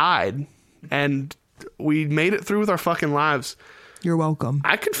almost died, and we made it through with our fucking lives. You're welcome.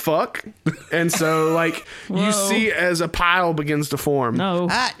 I could fuck." And so, like, you see as a pile begins to form. No.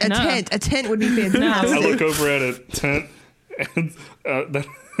 A No. tent. A tent would be fantastic. I look over at a tent and then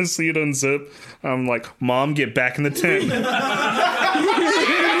I see it unzip. I'm like, "Mom, get back in the tent."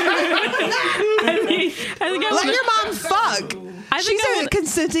 I think I Let wanna- your mom fuck. I think She's I a wanna-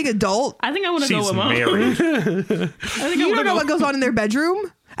 consenting adult. I think I want to go She's with mom. married. I think You I don't know what go. goes on in their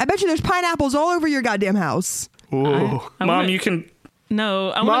bedroom? I bet you there's pineapples all over your goddamn house. Ooh. I Mom, wanna- you can. No,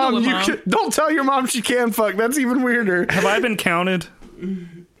 I want to go Mom, with you mom. can, don't tell your mom she can fuck. That's even weirder. Have I been counted?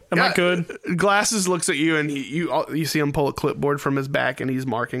 Am I good? Glasses looks at you and you see him pull a clipboard from his back and he's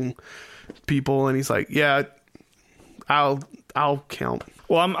marking people and he's like, "Yeah, I'll count."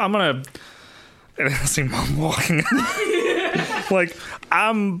 Well, I'm gonna. and I see Mom walking. Like,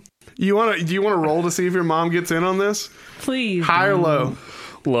 do you want to roll to see if your mom gets in on this? Please. High or low?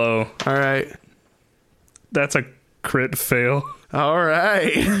 Low. All right. That's a crit fail. All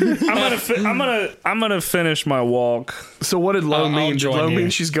right. I'm gonna finish my walk. So what did low mean? Did low mean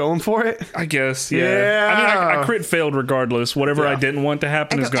she's going for it? I guess. Yeah. I mean, I crit failed regardless. Whatever I didn't want to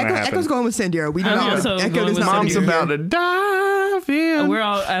happen is going to happen. Echo's going with Sandira. We do not. Echo does not. Mom's about to dive in. We're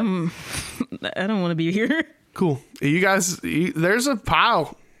all. I don't want to be here. Cool. You guys. There's a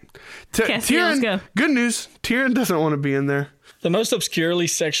pile. Cassian, let's go. Good news. Tyrion doesn't want to be in there. The most obscurely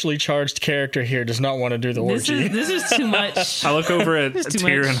sexually charged character here does not want to do the orgy. This is too much. I look over at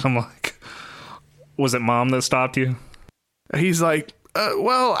Tyr and I'm like, was it Mom that stopped you? He's like,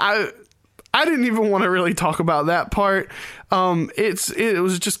 well, I didn't even want to really talk about that part. It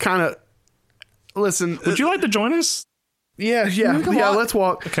was just kind of, listen. Would you like to join us? Yeah, let's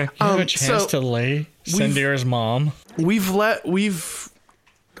walk. Okay. You have a chance to lay Sandira's mom. We've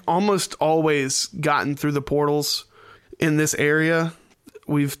almost always gotten through the portals in this area.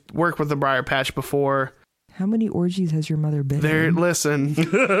 We've worked with the Briar Patch before. How many orgies has your mother been in? Listen,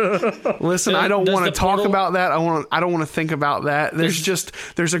 I don't want to talk about that. I don't want to think about that.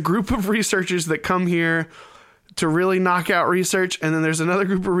 There's a group of researchers that come here to really knock out research, and then there's another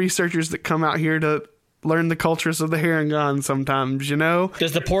group of researchers that come out here to learn the cultures of the Harengon sometimes, you know?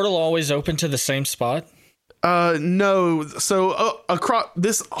 Does the portal always open to the same spot? No. So across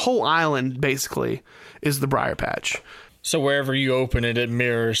this whole island basically is the Briar Patch. So wherever you open it, it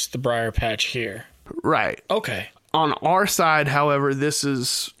mirrors the Briar Patch here. Right. Okay. On our side, however, this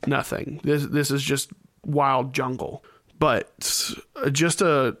is nothing. This is just wild jungle. But just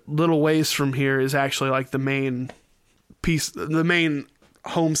a little ways from here is actually like the main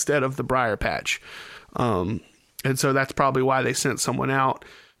homestead of the Briar Patch. And so that's probably why they sent someone out.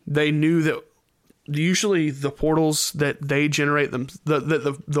 They knew that usually the portals that they generate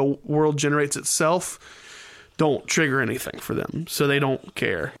the world generates itself don't trigger anything for them, so they don't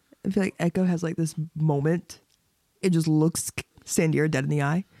care. I feel like Echo has like this moment. It just looks Sandira dead in the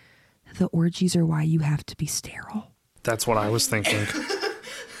eye. The orgies are why you have to be sterile. That's what I was thinking.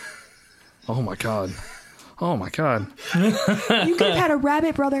 Oh my god. You could have had a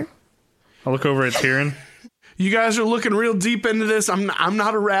rabbit, brother. I look over at Tyrion. You guys are looking real deep into this. I'm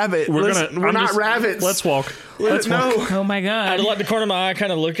not a rabbit. We're not rabbits. Let's walk. Let's walk. Oh my god! I'd let the corner of my eye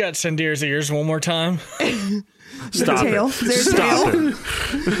kind of look at Sandira's ears one more time. Stop it. Stop it.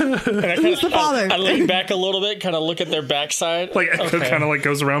 Who's the father? I lean back a little bit, kind of look at their backside. Like Echo kind of like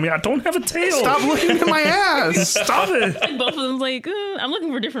goes around me. I don't have a tail. Stop looking at my ass. Stop it. Like both of them's like, I'm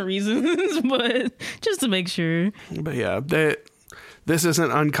looking for different reasons, but just to make sure. But yeah, this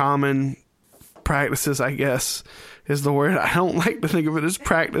isn't uncommon practices, I guess, is the word. I don't like to think of it as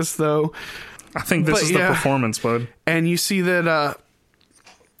practice, though. I think this is the performance, bud. And you see that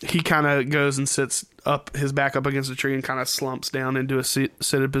he kind of goes and sits up, his back up against a tree, and kind of slumps down into a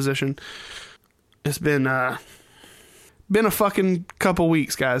seated position. It's been a fucking couple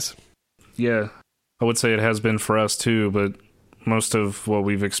weeks, guys. Yeah, I would say it has been for us too, but most of what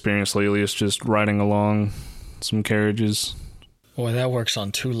we've experienced lately is just riding along some carriages. Boy, that works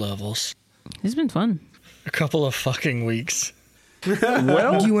on 2 levels. It's been fun. A couple of fucking weeks.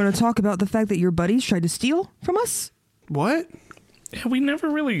 Well, do you want to talk about the fact that your buddies tried to steal from us? What? Yeah, we never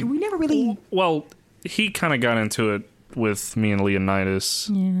really. Well, he kind of got into it with me and Leonidas.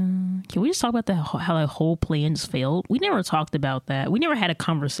 Yeah. Can we just talk about how the whole plan just failed? We never talked about that. We never had a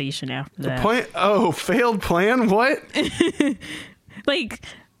conversation after that. The plan? Oh, failed plan? What? Like,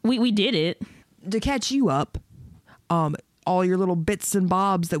 we did it. To catch you up, all your little bits and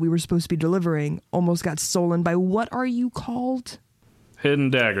bobs that we were supposed to be delivering almost got stolen by, what are you called?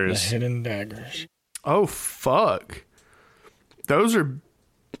 Hidden daggers. The hidden daggers. Oh, fuck. Those are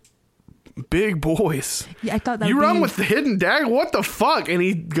big boys. Yeah, I thought that you run with the hidden dagger? What the fuck? And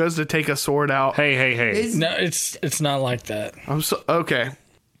he goes to take a sword out. Hey. No, it's not like that. Okay.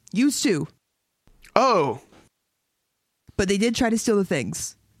 Used to. Oh. But they did try to steal the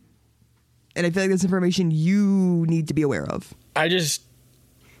things. And I feel like that's information you need to be aware of.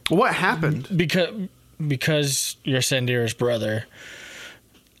 What happened? Because you're Sandira's brother,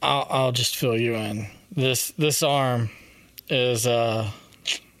 I'll just fill you in. This arm is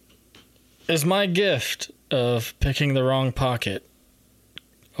my gift of picking the wrong pocket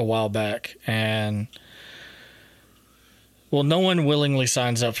a while back, and no one willingly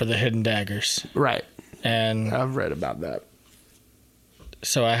signs up for the hidden daggers. Right. And I've read about that.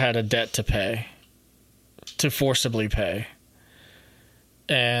 So I had a debt to pay, to forcibly pay.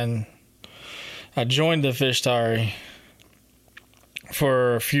 And I joined the Fishtari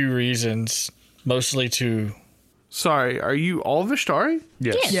for a few reasons. mostly to... Sorry, are you all Vishtari?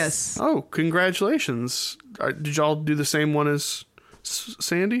 Yes. Yes. Oh, congratulations. Did y'all do the same one as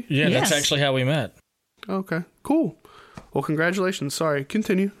Sandy? Yeah, Yes. that's actually how we met. Okay, cool. Well, congratulations. Sorry,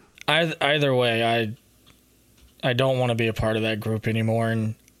 continue. Either way, I don't want to be a part of that group anymore,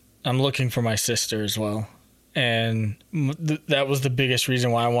 and I'm looking for my sister as well. And that was the biggest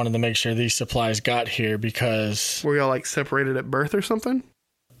reason why I wanted to make sure these supplies got here, because... Were y'all like separated at birth or something?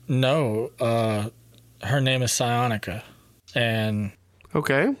 No, her name is Psionica, and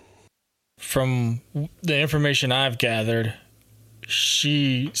Okay. from the information I've gathered,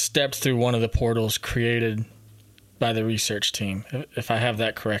 she stepped through one of the portals created by the research team, if I have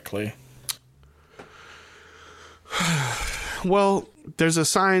that correctly. Well, there's a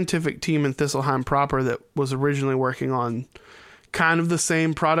scientific team in Thistleheim proper that was originally working on kind of the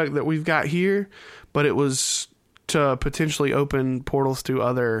same product that we've got here, but it was to potentially open portals to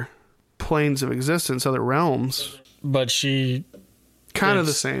other planes of existence, other realms. But she... Kind of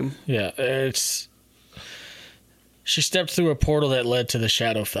the same. Yeah, she stepped through a portal that led to the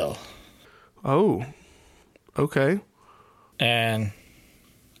Shadowfell. Oh, okay. And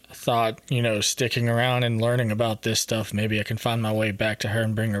I thought, sticking around and learning about this stuff, maybe I can find my way back to her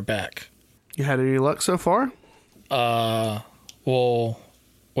and bring her back. You had any luck so far? Well,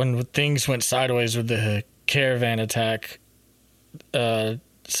 when things went sideways with the caravan attack,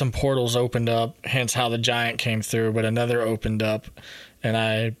 some portals opened up, hence how the giant came through, but another opened up, and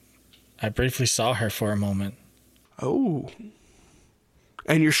I briefly saw her for a moment. Oh.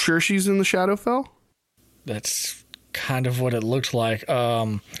 And you're sure she's in the Shadowfell? That's kind of what it looked like.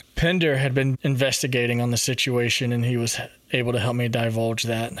 Pender had been investigating on the situation, and he was able to help me divulge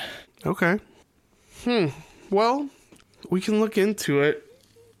that. Okay. Well, we can look into it.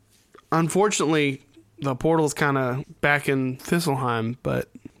 Unfortunately, the portal's kind of back in Thistleheim, but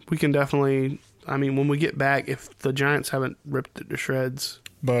we can definitely... I mean, when we get back, if the giants haven't ripped it to shreds...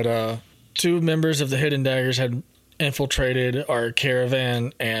 But, 2 members of the Hidden Daggers had infiltrated our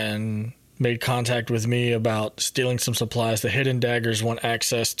caravan and made contact with me about stealing some supplies. The Hidden Daggers want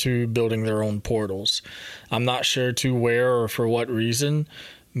access to building their own portals. I'm not sure to where or for what reason.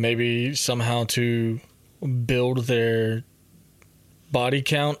 Maybe somehow to build their body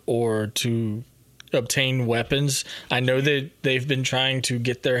count or to obtain weapons. I know that they've been trying to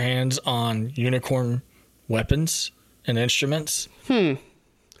get their hands on unicorn weapons and instruments.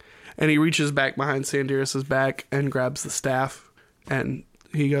 And he reaches back behind Sandiris's back and grabs the staff. And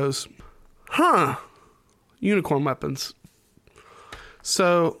he goes, unicorn weapons.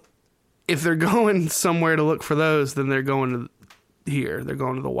 So if they're going somewhere to look for those, then they're going to here. They're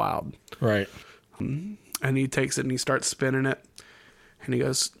going to the wild. Right. And he takes it and he starts spinning it. And he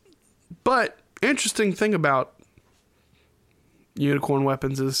goes, but interesting thing about unicorn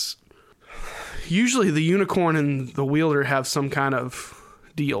weapons is usually the unicorn and the wielder have some kind of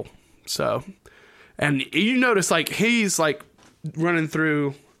deal. So, and you notice like he's like running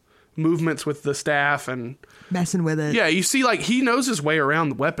through movements with the staff and Messing with it. yeah, you see like he knows his way around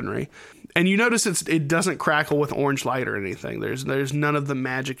the weaponry. And you notice it doesn't crackle with orange light or anything. There's none of the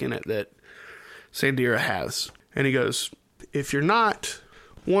magic in it that Sandira has. And he goes, if you're not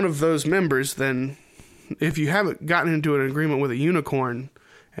one of those members, then if you haven't gotten into an agreement with a unicorn,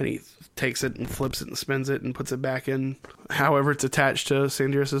 and he takes it and flips it and spins it and puts it back in however it's attached to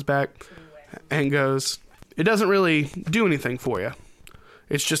Sandiris's back, and goes, it doesn't really do anything for you.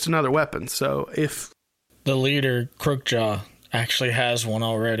 It's just another weapon. So if The leader, Crookjaw, actually has one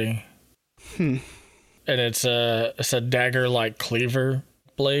already. And it's a dagger-like cleaver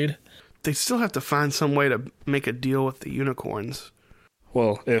blade. they still have to find some way to make a deal with the unicorns.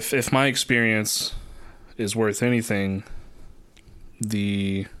 Well, if my experience is worth anything,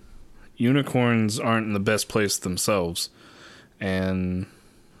 the unicorns aren't in the best place themselves. And,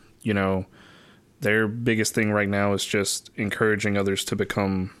 you know, their biggest thing right now is just encouraging others to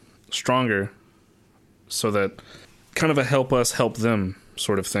become stronger so that kind of a help us, help them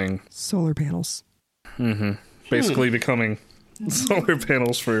sort of thing. Solar panels. Mm-hmm. Basically becoming solar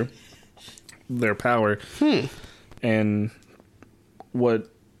panels for their power. And what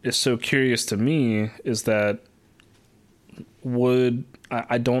is so curious to me is that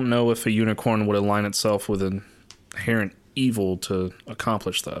I don't know if a unicorn would align itself with an inherent evil to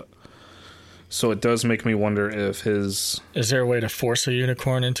accomplish that. So it does make me wonder if his... Is there a way to force a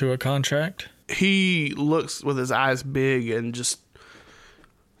unicorn into a contract? He looks with his eyes big and just...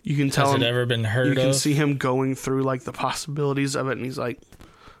 You can tell Has him... it ever been heard You can of? see him going through, like, the possibilities of it, and he's like,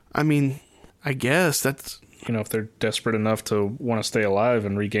 I mean, I guess that's... You know, if they're desperate enough to want to stay alive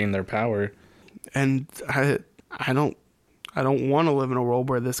and regain their power. And I don't want to live in a world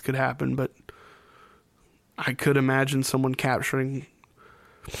where this could happen, but I could imagine someone capturing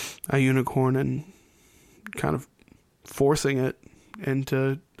a unicorn and kind of forcing it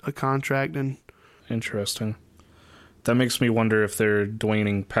into a contract. And Interesting. That makes me wonder if their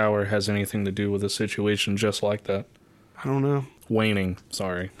waning power has anything to do with a situation just like that. I don't know. Waning,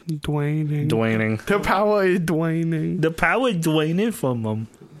 sorry. Dwaning. The power is dwaning. The power is waning from them.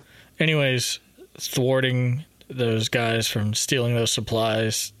 Anyways, thwarting those guys from stealing those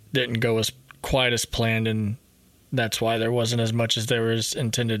supplies didn't go as quite as planned, and that's why there wasn't as much as there was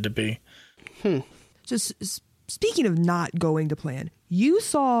intended to be. Just speaking of not going to plan, you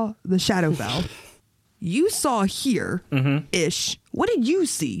saw the Shadowfell. You saw here ish. What did you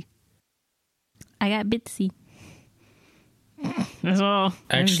see? I got bitsy. That's all.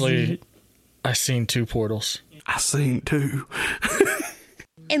 Actually, I seen 2 portals. I seen 2.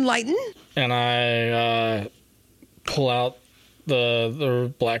 Enlighten? And I pull out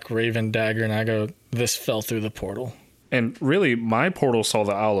the black raven dagger, and I go, this fell through the portal. And really, my portal saw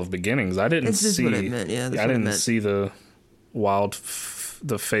the Isle of Beginnings. I didn't This is see. what it meant, yeah, that's I what it didn't meant. see the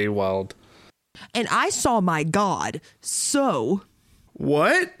the Feywild. And I saw my god. So,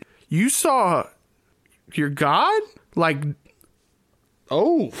 What? You saw your god? Like,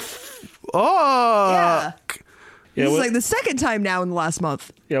 oh. yeah. Yeah, This is what, like the second time now in the last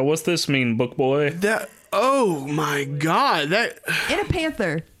month. yeah. What's this mean, book boy? That, oh my god. That, In a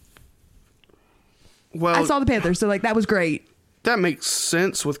panther. well, I saw the panther, so like that was great. that makes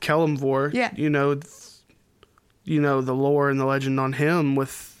sense with Kellamvor. Yeah. You know, the lore and the legend on him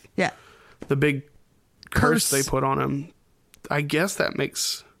with Yeah. the big curse Curse. they put on him. I guess that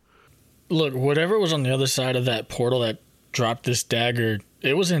makes... Look, whatever was on the other side of that portal that dropped this dagger,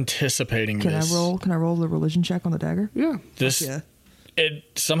 it was anticipating Can this. I roll the religion check on the dagger? Yeah. This Yeah. it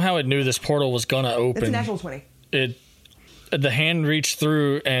somehow it knew this portal was gonna It's a open. natural 20. The hand reached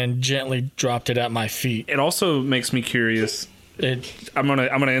through and gently dropped it at my feet. It also makes me curious. I'm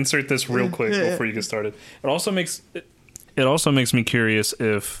gonna insert this real quick before you get started. It also makes me curious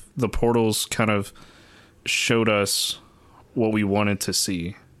if the portals kind of showed us what we wanted to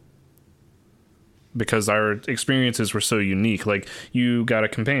see, because our experiences were so unique. Like, you got a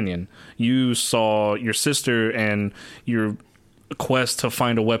companion, you saw your sister, and your quest to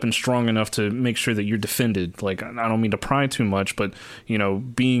find a weapon strong enough to make sure that you're defended. Like, I don't mean to pry too much, but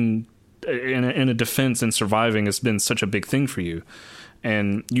being in a defense and surviving has been such a big thing for you.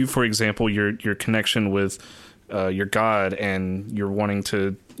 And you, for example, your connection with your god, and you're wanting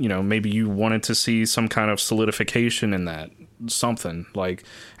to, maybe you wanted to see some kind of solidification in that, something like,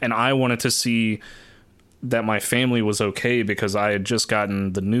 and I wanted to see that my family was okay because I had just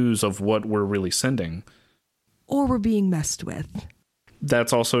gotten the news of what we're really sending. Or we're being messed with.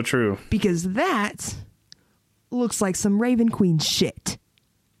 That's also true. Because that looks like some Raven Queen shit.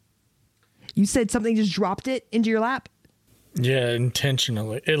 You said something just dropped it into your lap? Yeah,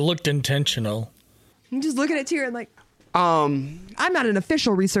 intentionally. It looked intentional. I'm just looking at Tyrion and like, I'm not an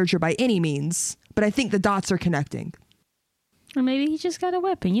official researcher by any means, but I think the dots are connecting. Or maybe he just got a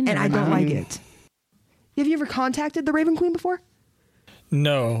weapon. And I don't like it. Have you ever contacted the Raven Queen before?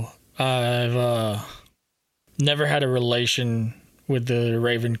 No, I've never had a relation with the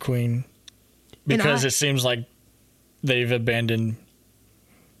Raven Queen because it seems like they've abandoned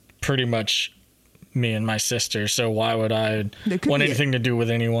pretty much me and my sister. So why would I want anything to do with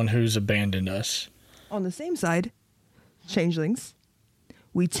anyone who's abandoned us? On the same side, changelings,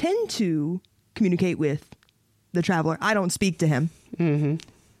 we tend to communicate with the traveler. I don't speak to him. Mm-hmm.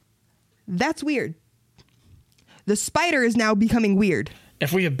 That's weird. The spider is now becoming weird.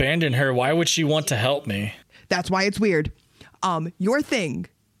 If we abandon her, why would she want to help me? That's why it's weird. Your thing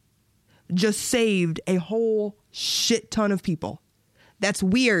just saved a whole shit ton of people. That's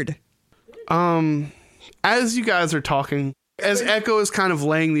weird. As you guys are talking, as Echo is kind of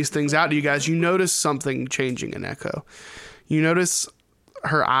laying these things out to you guys, you notice something changing in Echo. You notice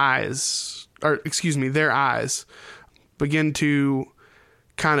their eyes begin to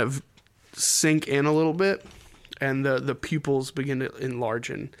kind of sink in a little bit, and the pupils begin to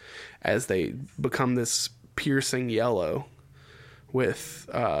enlarge as they become this piercing yellow with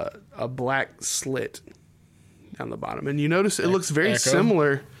a black slit down the bottom. And you notice it looks very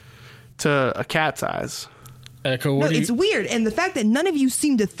similar to a cat's eyes. Echo, No, it's weird. And the fact that none of you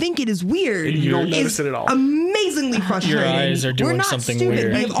seem to think it is weird You don't is notice it at all. amazingly frustrating. Your eyes are doing We're not something stupid.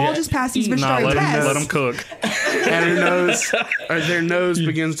 weird. We have all just passed these Vishari tests. Let them cook. And their nose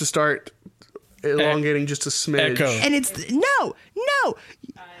begins to start elongating just a smidge. Echo. And it's no.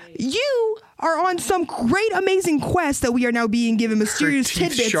 You are on some great, amazing quest that we are now being given mysterious teeth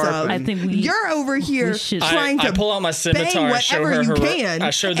tidbits sharpened. of. I think You're over here should- trying to I pull out my scimitar, bang show whatever her you her. can. I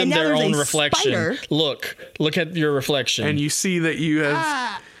show them and now their there's own a reflection. spider. Look at your reflection. And you see that you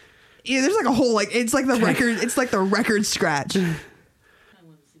have. Yeah, there's like a whole it's like the record. It's like the record scratch.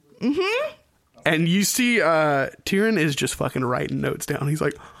 And you see Tyrion is just fucking writing notes down. He's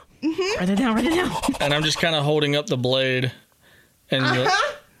like, Write it down. And I'm just kind of holding up the blade. And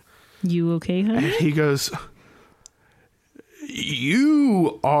You okay, honey? he goes,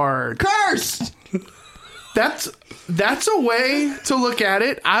 you are. Cursed. That's a way to look at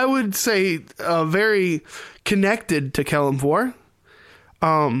it. I would say very connected to Kellamvor.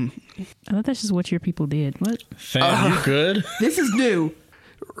 I thought that's just what your people did. What? fam, you good? This is new.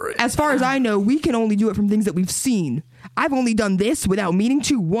 As far as I know, we can only do it from things that we've seen. I've only done this without meaning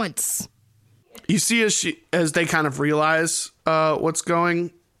to once. You see as they kind of realize what's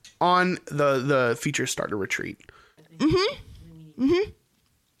going on, the features start to retreat.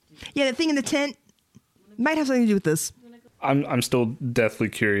 Yeah, the thing in the tent might have something to do with this. I'm still deathly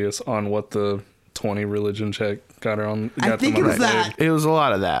curious on what the 20 religion check got her on. I think it was that. It was a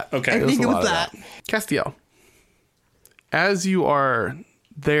lot of that. Okay. I think it a lot was of that. Castiel, as you are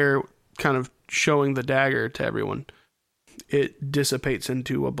there kind of showing the dagger to everyone, it dissipates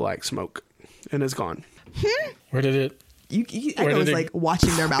into a black smoke and is gone. Where did it? I Where know did it's it- like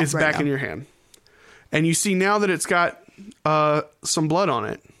watching their mouths It's right back now. in your hand. And you see now that it's got some blood on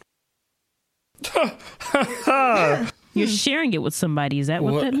it. You're sharing it with somebody. Is that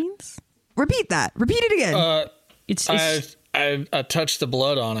what What? that means? Repeat that. Repeat it again. It's I touched the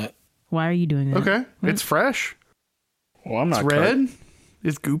blood on it. why are you doing that? Okay. It's fresh. Well, I'm not It's red.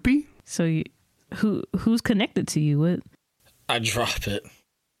 It's goopy. So who's connected to you? What? I drop it.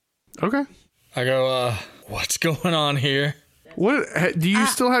 Okay. I go, what's going on here? What do you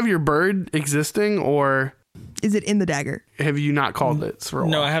still have your bird existing, or Is it in the dagger? have you not called it for a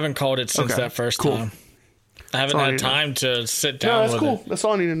while? No, I haven't called it since Okay, that first cool. time. I haven't all I had need to know. time to sit No, down that's with cool. it. That's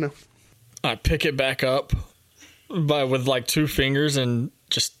all I need to know. I pick it back up with like 2 fingers and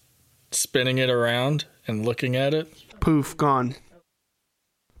just spinning it around and looking at it. Poof, gone.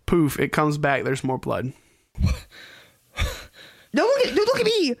 Poof, it comes back. There's more blood. Don't look at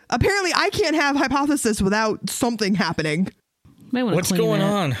me. Apparently, I can't have hypothesis without something happening. Might wanna What's clean going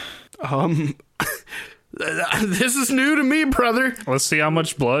that. on? This is new to me, brother. Let's see how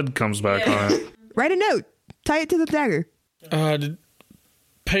much blood comes back on it. Write a note. Tie it to the dagger.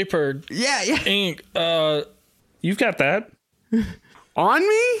 Paper, Yeah. ink, You've got that. On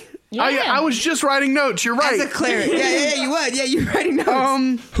me? Yeah. I was just writing notes. You're right. As a cleric. Yeah, you would. Yeah, you're writing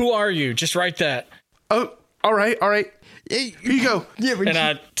notes. who are you? Just write that. Oh, all right. Hey, Here you go. yeah, And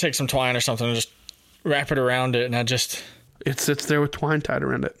I take some twine or something and just wrap it around it, and I just... It sits there with twine tied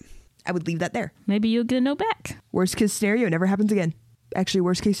around it. I would leave that there. Maybe you'll get a note back. Worst case scenario, it never happens again. Actually,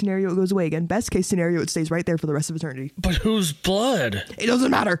 worst case scenario, it goes away again. Best case scenario, it stays right there for the rest of eternity. But whose blood? It doesn't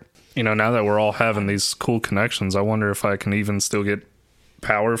matter. You know, now that we're all having these cool connections, I wonder if I can even still get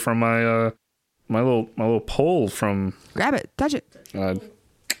power from my my little pole from. Grab it. Touch it.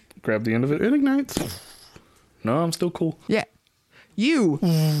 Grab the end of it. It ignites. No, I'm still cool. Yeah. You.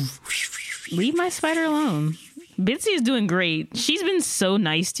 Leave my spider alone. Bitsy is doing great. She's been so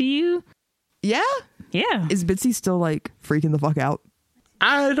nice to you. Yeah? Yeah. Is Bitsy still like freaking the fuck out?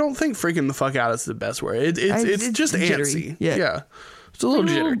 I don't think freaking the fuck out is the best word. It's just jittery. antsy. Yeah. It's a little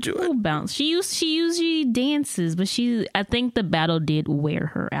jitter to Little it. bounce. She usually dances, but I think the battle did wear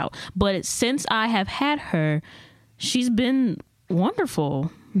her out. But since I have had her, she's been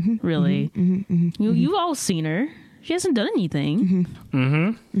wonderful. Really. You've all seen her. She hasn't done anything.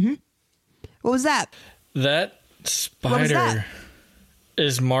 What was that? That was spider that?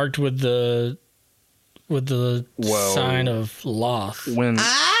 is marked with the Whoa. sign of Loth. When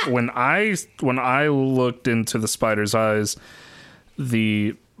I looked into the spider's eyes,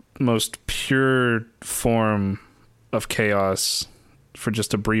 the most pure form of chaos for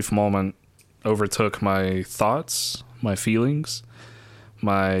just a brief moment overtook my thoughts, my feelings,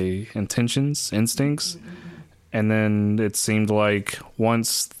 my intentions, instincts, and then it seemed like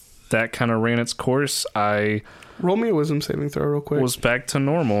once that kind of ran its course, I Roll me a wisdom saving throw real quick. was back to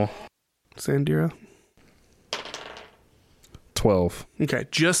normal. Sandira. 12. Okay,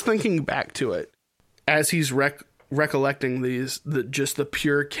 just thinking back to it, as he's recollecting just the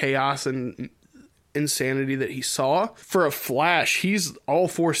pure chaos and insanity that he saw, for a flash, he's all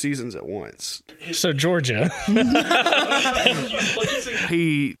 4 seasons at once. So Georgia.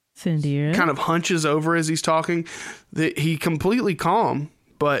 He Sandira. kind of hunches over as he's talking. He completely calm,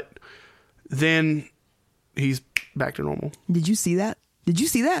 but Then he's back to normal. Did you see that? Did you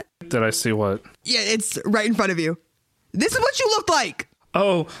see that? Did I see what? Yeah, it's right in front of you. This is what you look like.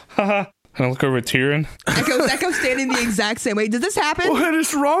 Oh, haha. And I look over at Tyrion. Echo's standing the exact same way. Did this happen? What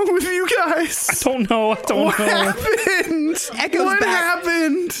is wrong with you guys? I don't know. What happened? Echo's what back.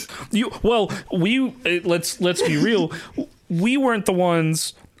 happened? Let's be real. We weren't the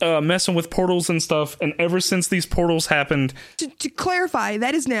ones messing with portals and stuff, and ever since these portals happened, To clarify,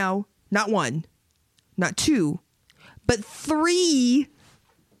 that is now not 1, not 2, but 3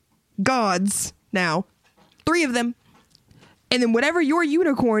 gods now. 3 of them. And then whatever your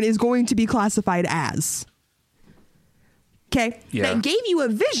unicorn is going to be classified as. Okay? Yeah. That gave you a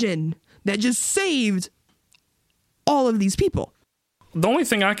vision that just saved all of these people. the only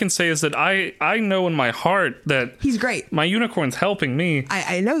thing I can say is that I know in my heart that He's great. my unicorn's helping me.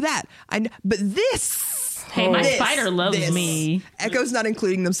 I know that. But this... Hey, my this, spider loves me. Echo's not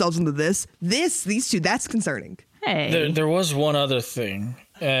including themselves into this. These two, that's concerning. Hey. There was one other thing,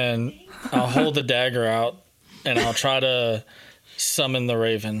 and I'll hold the dagger out, and I'll try to summon the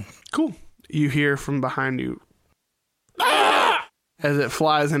raven. Cool. You hear from behind you as it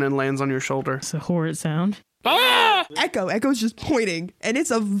flies in and lands on your shoulder. It's a horrid sound. Echo's just pointing, and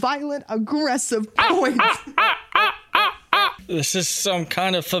it's a violent, aggressive point. This is some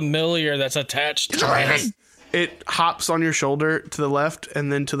kind of familiar that's attached to it. It hops on your shoulder to the left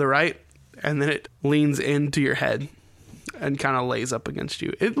and then to the right, and then it leans into your head and kind of lays up against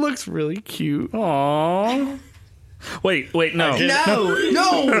you. It looks really cute. Aww. Wait, no.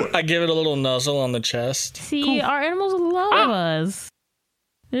 No! I give it a little nuzzle on the chest. See, our animals love us.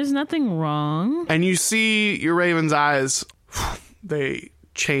 There's nothing wrong. And you see your raven's eyes, they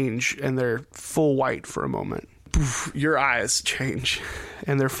change and they're full white for a moment. Your eyes change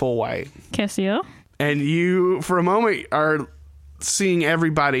and they're full white. Cassio? And you, for a moment, are seeing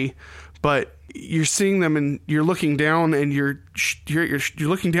everybody, but you're seeing them and you're looking down and you're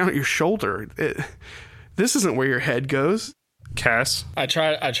looking down at your shoulder. This isn't where your head goes. Cass. I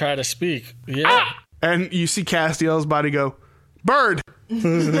try to speak. Yeah. And you see Castiel's body go, bird!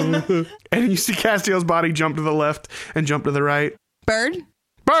 And you see Castiel's body jump to the left and jump to the right. Bird?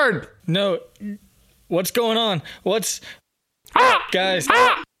 Bird! No. What's going on? Guys,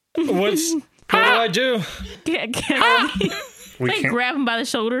 what do I do? We They can't. grab him by the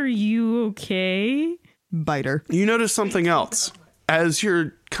shoulder. You okay? Biter. You notice something else. As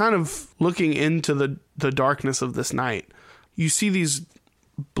you're kind of looking into the darkness of this night, you see these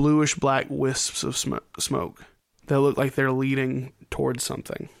bluish black wisps of smoke that look like they're leading towards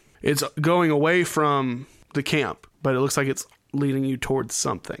something. It's going away from the camp, but it looks like it's leading you towards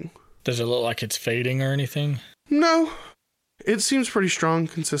something. Does it look like it's fading or anything? No, it seems pretty strong,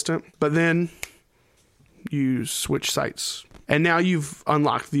 consistent, but then you switch sights. And now you've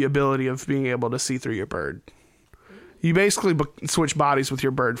unlocked the ability of being able to see through your bird. You basically switch bodies with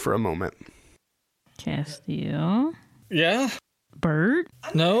your bird for a moment. Cassio? Yeah? Bird?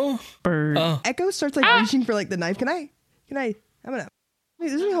 No? Bird. Oh. Echo starts reaching for the knife. Can I? I'm gonna.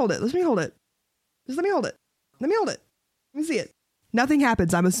 Let me hold it. Let me hold it. Just let me hold it. Let me see it. Nothing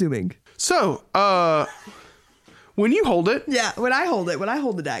happens, I'm assuming. So, when you hold it, Yeah, when I hold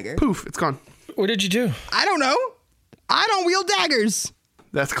the dagger. poof, it's gone. What did you do? I don't know. I don't wield daggers.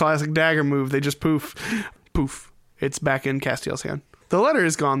 That's a classic dagger move. They just poof. Poof. It's back in Castiel's hand. The letter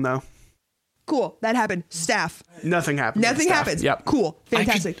is gone, though. Cool. That happened. Staff. Nothing happens. Nothing happens. Yep. Cool.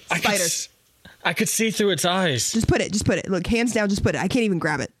 Fantastic. Spider. I could see through its eyes. Just put it. Look, hands down, just put it. I can't even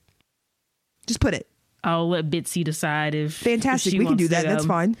grab it. Just put it. I'll let Bitsy decide if Fantastic. if she We can wants do that. to, That's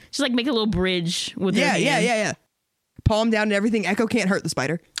fine. Just make a little bridge with her hand. Yeah. Palm down and everything. Echo can't hurt the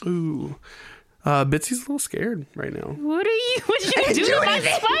spider. Ooh. Bitsy's a little scared right now. What did you didn't do do to my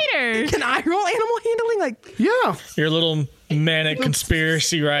anything. spider? Can I roll animal handling? Yeah. Your little manic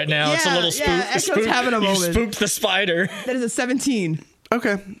conspiracy right now. It's a Yeah, little spook. yeah, Echo's having a you moment. spooked the spider. That is a 17.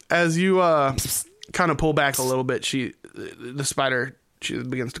 Okay. As you kind of pull back a little bit, the spider, she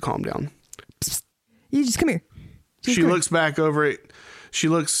begins to calm down. You just come here. She looks back over it. She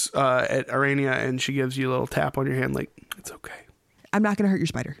looks at Arania and she gives you a little tap on your hand like, it's okay. I'm not going to hurt your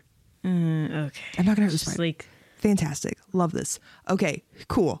spider. Okay. I'm not going to hurt your Just spider. Fantastic. Love this. Okay,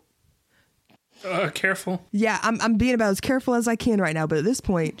 cool. Careful. Yeah, I'm being about as careful as I can right now, but at this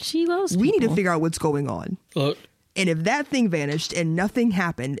point, she loves we need to people. figure out what's going on. Look, And if that thing vanished and nothing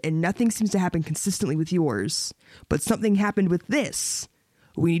happened and nothing seems to happen consistently with yours, but something happened with this,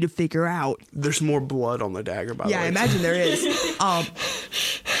 we need to figure out. There's more blood on the dagger, by the Yeah, way. I imagine there is.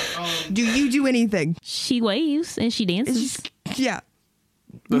 Do you do anything? She waves and she dances. Yeah.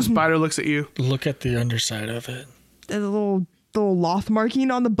 The spider looks at you. look at the underside of it. There's a little little loth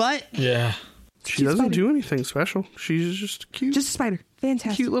marking on the butt. Yeah. She doesn't do anything special. She's just cute. Just a spider.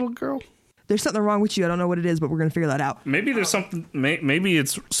 Fantastic. Cute little girl. There's something wrong with you. I don't know what it is, but we're going to figure that out. Maybe there's something. Maybe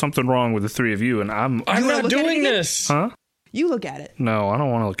it's something wrong with the three of you, and I'm I'm wanna not look at it doing again? this. Huh? You look at it. No, I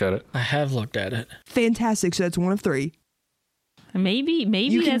don't want to look at it. I have looked at it. Fantastic. So that's one of 3. Maybe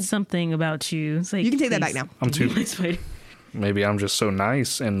You can- that's something about you. It's like, You can take that back now. I'm too. Maybe I'm just so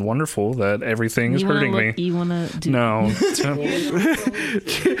nice and wonderful that everything is hurting me. You want to do No.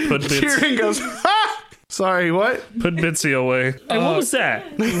 Put Tyrion goes, ha! Sorry, what? Put Bitsy away. Hey, what was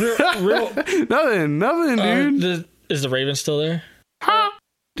that? Nothing, dude. Is the Raven still there?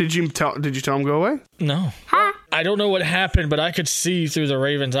 Did you tell him go away? No. I don't know what happened, but I could see through the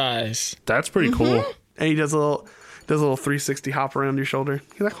Raven's eyes. That's pretty cool. And he does a little 360 hop around your shoulder.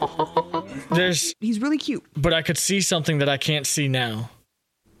 He's like, He's really cute. But I could see something that I can't see now.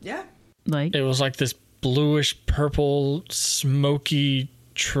 Yeah. like It was like this bluish purple smoky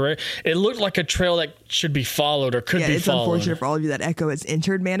trail. It looked like a trail that should be followed or could Yeah, be it's followed. unfortunate for all of you that Echo has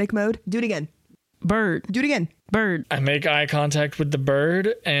entered manic mode. Do it again. bird, Do it again. bird. I make eye contact with the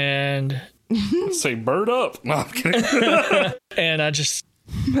bird and Say bird up. No, I'm kidding. and I just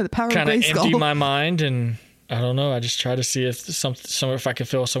By the power of kind of Grayskull. empty my mind, and I don't know. I just try to see if if I can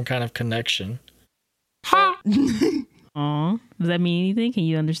feel some kind of connection. Aw, does that mean anything? Can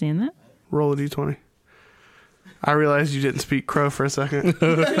you understand that? roll a d20. I realized you didn't speak crow for a second.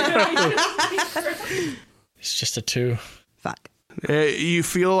 It's just a 2. Fuck. You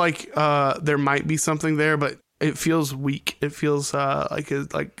feel like there might be something there, but it feels weak. It feels like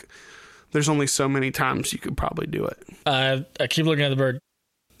there's only so many times you could probably do it. I keep looking at the bird.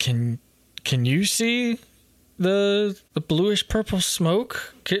 Can you see the bluish purple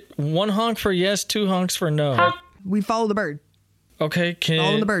smoke? 1 honk for yes, 2 honks for no. We follow the bird. Okay,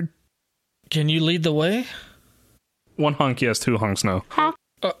 Follow the bird. can you lead the way? 1 honk yes, 2 honks no.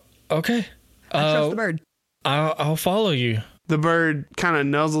 Okay. I trust the bird. I'll follow you. The bird kind of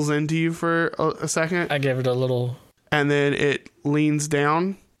nuzzles into you for a second, I give it a little. and then it leans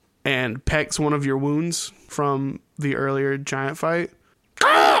down and pecks one of your wounds from the earlier giant fight.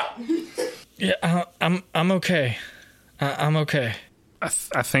 Yeah, I'm okay. I'm okay. I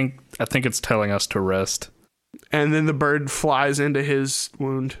think it's telling us to rest. And then the bird flies into his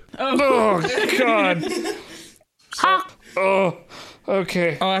wound. Oh God. Oh.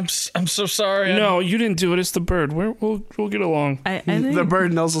 Okay. Oh, I'm so sorry. No, you didn't do it. It's the bird. We'll get along. I think The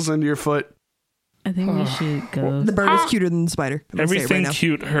bird nuzzles into your foot. I think we should go. The bird is cuter than the spider. I'm gonna say it Everything right now.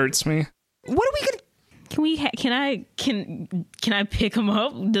 cute hurts me. What are we gonna? Can I pick him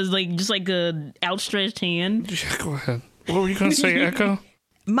up? Does just like a outstretched hand? Yeah, go ahead. What were you gonna say, Echo?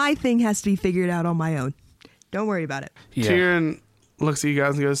 My thing has to be figured out on my own. Don't worry about it. Tyrion looks at you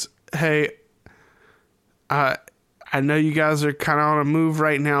guys and goes, "Hey, I know you guys are kind of on a move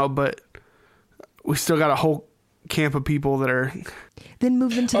right now, but we still got a whole camp of people that are. Then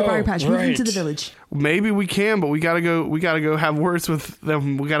move them to the briar patch. Move them to right. the village. Maybe we can, but we gotta go. We gotta go have words with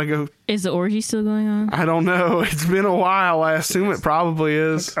them. We gotta go. Is the orgy still going on? I don't know. It's been a while. I assume it probably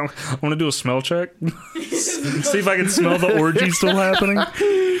is. I'm gonna do a smell check. See if I can smell the orgy still happening.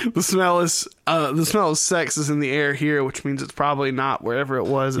 The smell of sex is in the air here, which means it's probably not wherever it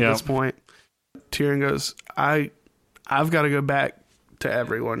was at Yeah. this point. Tyrion goes, I've got to go back to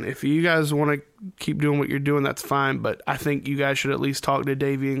everyone. If you guys want to keep doing what you're doing, that's fine. But I think you guys should at least talk to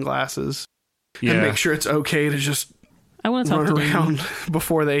Davy and Glasses and make sure it's okay to just I want to talk run to Davey. around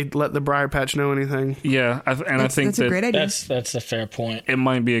before they let the Briar Patch know anything. Yeah, I think That's a great idea. That's a fair point. it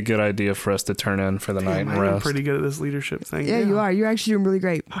might be a good idea for us to turn in for the night and I'm rest. pretty good at this leadership thing. Yeah, you are. You're actually doing really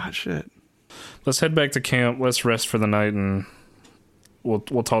great. Ah, shit. Let's head back to camp. Let's rest for the night, and we'll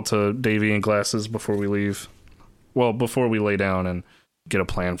talk to Davy and Glasses before we leave. Well, before we lay down and get a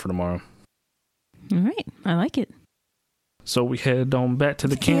plan for tomorrow. All right, I like it. So we head on back to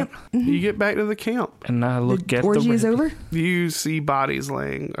the camp, You get back to the camp. and I look at Orgy the is over. You see bodies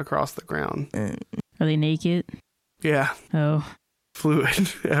laying across the ground. Are they naked? Yeah, Oh,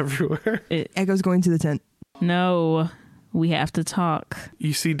 fluid everywhere. Echo's going to the tent. no. We have to talk.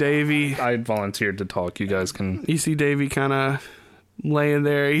 You see Davy. I volunteered to talk. You guys can. You see Davy kind of laying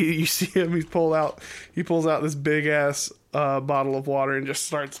there. You see him. He pulls out this big ass bottle of water and just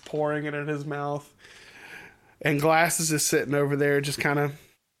starts pouring it in his mouth. And Glasses is sitting over there, just kind of,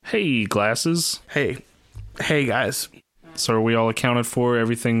 Hey, Glasses. hey guys. So are we all accounted for?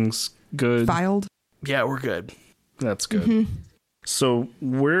 Everything's good. Filed. Yeah, we're good. That's good. So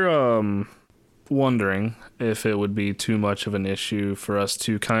we're wondering if it would be too much of an issue for us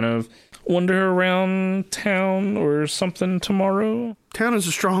to kind of wander around town or something tomorrow. Town is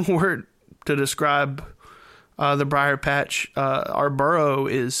a strong word to describe the Briar Patch. Our burrow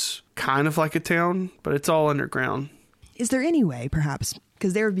is kind of like a town, but it's all underground. Is there any way, perhaps,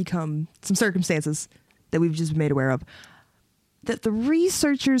 because there have become some circumstances that we've just been made aware of, that the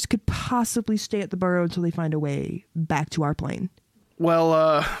researchers could possibly stay at the burrow until they find a way back to our plane?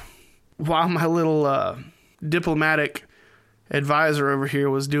 Well, while my little diplomatic advisor over here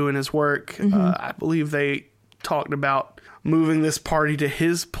was doing his work, I believe they talked about moving this party to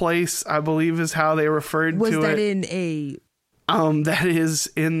his place, I believe is how they referred to it. Was that in a... That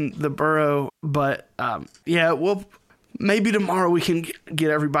is in the burrow, but yeah, well, maybe tomorrow we can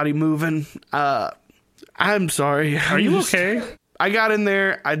get everybody moving. I'm sorry. Are you okay? I got in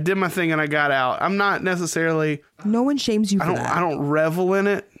there, I did my thing, and I got out. I'm not necessarily... No one shames you for that. I don't revel in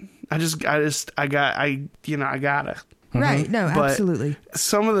it. I gotta. Right, no, But absolutely.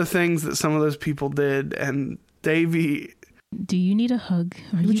 some of the things that some of those people did, and Davey... Do you need a hug?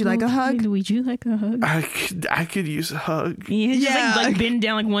 Would you like a hug? Would you like a hug? I could use a hug. Yeah, just like bend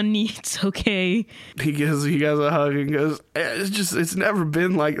down like one knee. It's okay. He gives you guys a hug and goes, it's never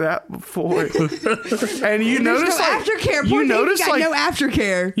been like that before. And you notice no aftercare. Poor Davey got no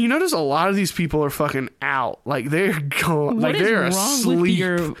aftercare. You notice a lot of these people are fucking out. Like they're gone. What Like they're is wrong asleep.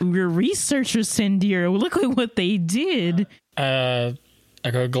 with your researchers, Sandira? Look at what they did. I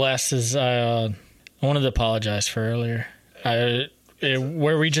go, Glasses. I wanted to apologize for earlier.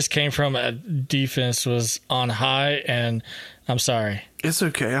 Where we just came from, defense was on high, and I'm sorry. It's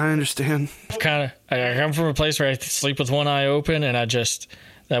okay. I understand. I come from a place where I sleep with one eye open, and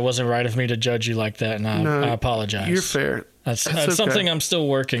that wasn't right of me to judge you like that, and I apologize. You're fair. That's okay. something I'm still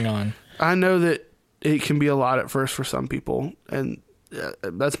working on. I know that it can be a lot at first for some people, and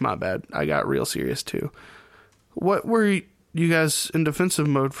that's my bad. I got real serious too. What were you guys in defensive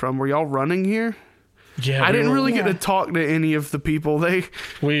mode from? Were y'all running here? Yeah, I didn't really get to talk to any of the people. They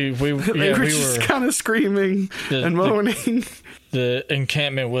were just kind of screaming and moaning. The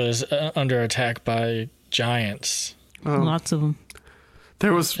encampment was under attack by giants. Lots of them.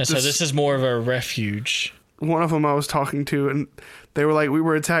 There was, and so this is more of a refuge. One of them I was talking to, and they were like, "We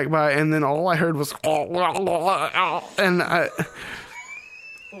were attacked by," and then all I heard was, and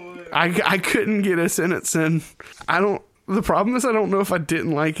I couldn't get a sentence in. The problem is I don't know if I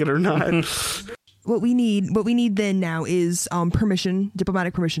didn't like it or not. What we need then now is permission,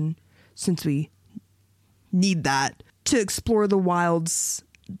 diplomatic permission, since we need that, to explore the wilds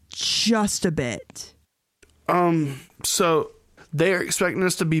just a bit. So they're expecting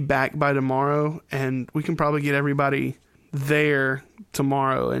us to be back by tomorrow, and we can probably get everybody there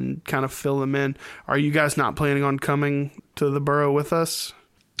tomorrow and kind of fill them in. Are you guys not planning on coming to the burrow with us?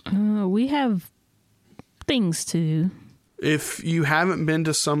 We have things to do. If you haven't been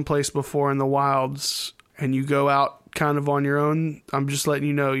to some place before in the wilds and you go out kind of on your own, I'm just letting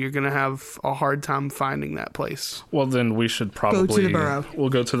you know you're going to have a hard time finding that place. Well, then we should probably go to the burrow. We'll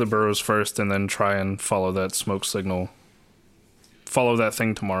go to the burrows first and then try and follow that smoke signal. Follow that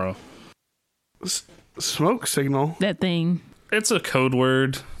thing tomorrow. Smoke signal? That thing. It's a code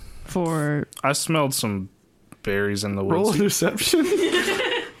word for... I smelled some berries in the woods. Roll a deception.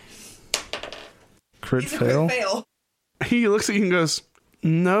 Crit fail. He looks at you and goes,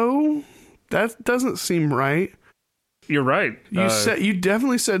 "No, that doesn't seem right." You're right. You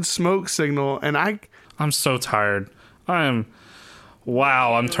definitely said smoke signal, and I'm so tired. I'm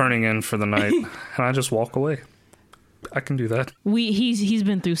turning in for the night, and I just walk away. I can do that. He's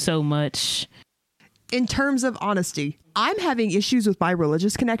been through so much. In terms of honesty, I'm having issues with my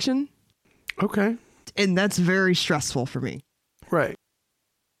religious connection. Okay. And that's very stressful for me. Right.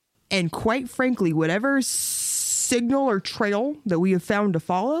 And quite frankly, whatever signal or trail that we have found to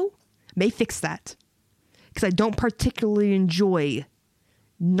follow may fix that. Because I don't particularly enjoy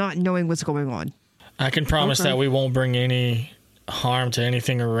not knowing what's going on. I can promise that we won't bring any harm to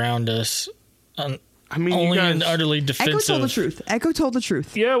anything around us. Only in utterly defensive. Echo told the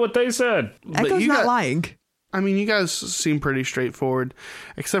truth. Yeah, what they said. Echo's not lying. I mean, you guys seem pretty straightforward,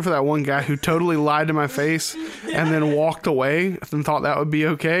 except for that one guy who totally lied to my face and then walked away and thought that would be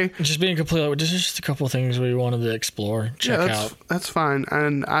okay. Just being completely, there's just a couple of things we wanted to explore, check out. That's fine.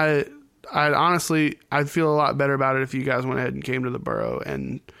 And I'd honestly, I'd feel a lot better about it if you guys went ahead and came to the burrow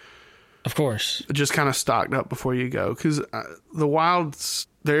and, of course, just kind of stocked up before you go, because the wilds,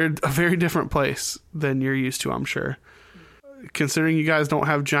 they're a very different place than you're used to, I'm sure. Considering you guys don't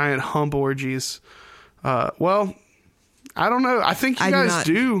have giant hump orgies. Well, I don't know. I think you guys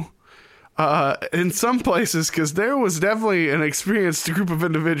do in some places, because there was definitely an experienced group of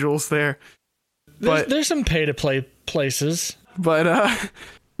individuals there. There's some pay-to-play places. But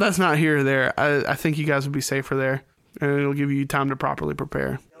that's not here or there. I think you guys would be safer there. and it'll give you time to properly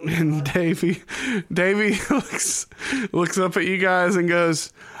prepare. And Davy looks up at you guys and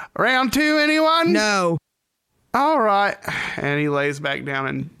goes, round 2, anyone? No. All right. And he lays back down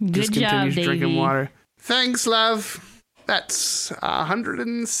and just continues drinking water. Thanks, love. That's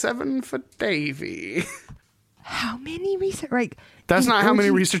 107 for Davy. How many research? Like, That's not how many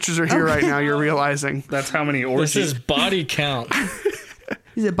researchers are here right now, you're realizing. That's how many orgies. This is body count.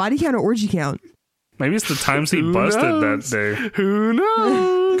 Is it body count or orgy count? Maybe it's the times he busted knows? that day. Who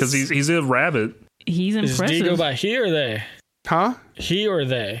knows? Because he's a rabbit. He's Does D impressive. go by he or they? Huh? He or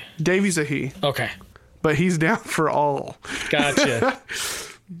they? Davy's a he, Okay. but he's down for all. Gotcha.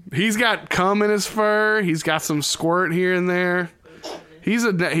 He's got cum in his fur. He's got some squirt here and there. He's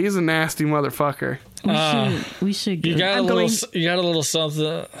a nasty motherfucker. We should go. You got a little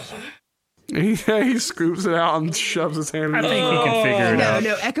something. He scoops it out and shoves his hand in I it. think he can figure it out.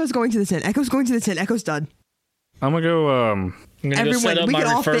 No, Echo's going to the tent. Echo's done. I'm gonna go. I'm gonna go set Everyone, up we my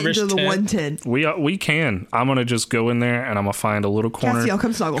can all fit refurbished into the tent. one tent. We can. I'm gonna just go in there and I'm gonna find a little corner. Castiel,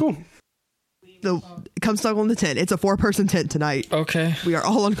 come snuggle. Cool. Come snuggle in the tent. It's a 4-person tent tonight. Okay. We are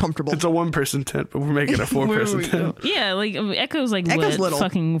all uncomfortable. It's a 1-person tent, but we're making a 4-person tent. Yeah, like Echo's like Echo's what, little.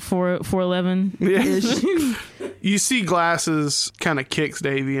 fucking 4'11". Yeah. Ish. You see Glasses kind of kicks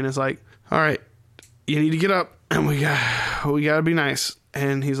Davy and is like, all right, you need to get up and we gotta be nice.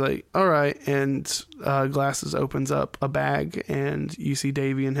 And he's like, all right. And Glasses opens up a bag and you see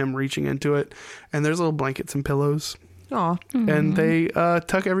Davy and him reaching into it. And there's little blankets and pillows. Aw. And they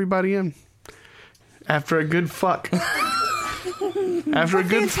tuck everybody in. After a good fuck. After a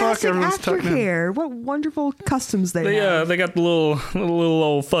good fuck, Fantastic everyone's tucked in. aftercare. What wonderful customs they have. They got the little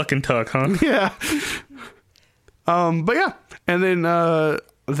old fucking tuck, huh? Yeah. But yeah. And then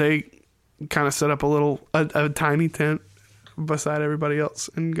they kind of set up a tiny tent beside everybody else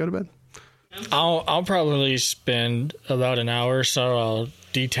and go to bed. I'll probably spend about an hour or so. I'll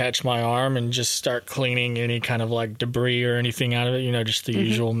detach my arm and just start cleaning any kind of like debris or anything out of it. Just the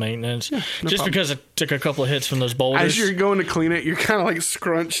usual maintenance. no just problem. because I took a couple of hits from those boulders. As you're going to clean it, you're kind of like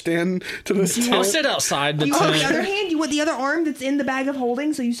scrunched in to this I'll tent. sit outside the On the tent. other hand, you want the other arm that's in the bag of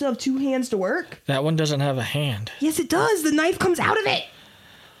holding, so you still have 2 hands to work? That one doesn't have a hand. Yes, it does. The knife comes out of it.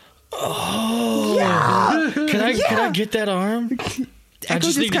 Oh. Yeah. Can I get that arm? I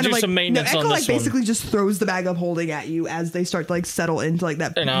just need to kinda do some maintenance Echo on like this one. basically just throws the bag of holding at you as they start to like settle into like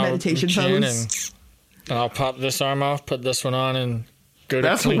that And I'll meditation reach in pose. and I'll pop this arm off, put this one on, and go to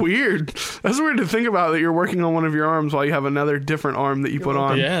That's clean. weird. That's weird to think about, that you're working on one of your arms while you have another different arm that you put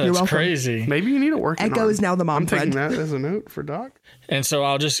on. Yeah, You're that's welcome. crazy. Maybe you need a working Echo arm. is now the mom I'm taking friend. that as a note for Doc. And so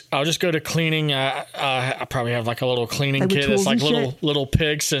I'll just go to cleaning. I probably have like a little cleaning Like with kit that's tools like and little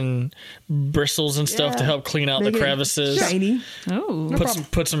picks and bristles and stuff to Yeah. help clean out Make the it crevices. shiny. Oh,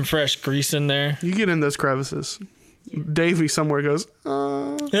 Put some fresh grease in there. You get in those crevices. Davey somewhere goes,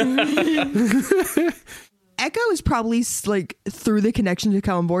 Echo is probably like through the connection to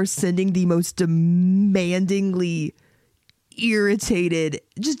Kalimdor sending the most demandingly irritated,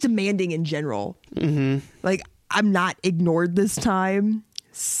 just demanding in general. Mm-hmm. Like, I'm not ignored this time.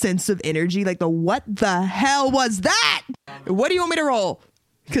 Sense of energy, like what the hell was that? What do you want me to roll?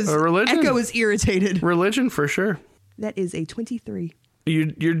 Because religion? Echo is irritated. religion for sure. That is a 23.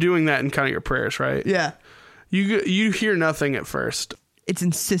 You're doing that in kind of your prayers, right? Yeah. You hear nothing at first. It's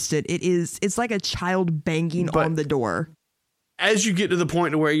insistent. It's like a child banging But- on the door. As you get to the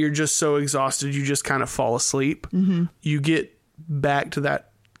point to where you're just so exhausted, you just kind of fall asleep. Mm-hmm. You get back to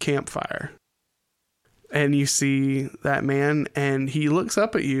that campfire. And you see that man, and he looks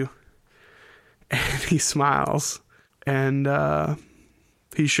up at you, and he smiles, and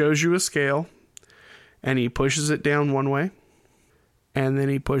he shows you a scale, and he pushes it down one way, and then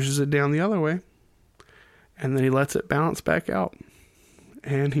he pushes it down the other way, and then he lets it bounce back out,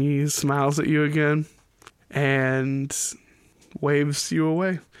 and he smiles at you again, and waves you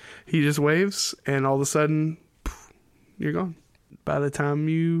away. He just waves, and all of a sudden, poof, you're gone. By the time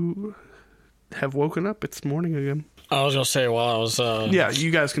you have woken up, it's morning again. I was gonna say while I was Yeah,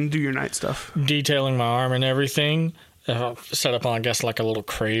 you guys can do your night stuff. detailing my arm and everything, I'll set up on I guess like a little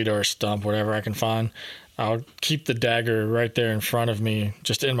crate or a stump, whatever I can find. I'll keep the dagger right there in front of me,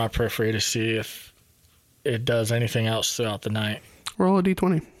 just in my periphery, to see if it does anything else throughout the night. Roll a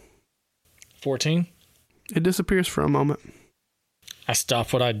d20. 14. It disappears for a moment. I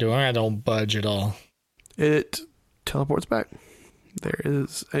stop what I'm doing. I don't budge at all. It teleports back. There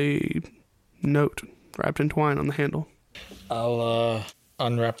is a note wrapped in twine on the handle. I'll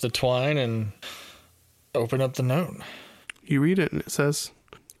unwrap the twine and open up the note. You read it, and it says,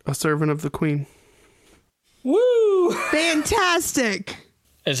 "A servant of the queen." Woo! Fantastic.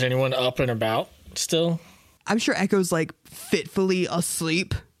 Is anyone up and about still? I'm sure Echo's like fitfully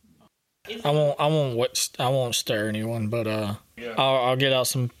asleep. I won't stir anyone, but I'll get out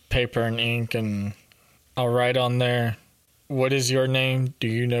some paper and ink and I'll write on there, "What is your name? Do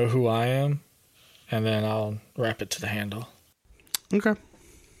you know who I am?" And then I'll wrap it to the handle. Okay.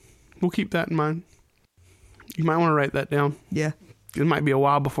 We'll keep that in mind. You might want to write that down. Yeah. It might be a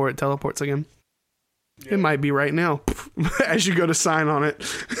while before it teleports again. Yeah. It might be right now. As you go to sign on it,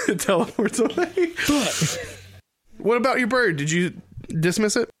 it teleports away. But what about your bird? Did you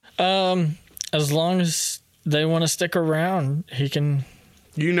dismiss it? As long as they want to stick around, he can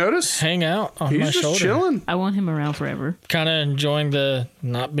You notice? hang out on my He's just shoulder. chilling. I want him around forever. Kind of enjoying the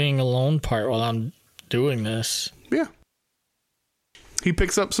not being alone part while I'm doing this. Yeah. He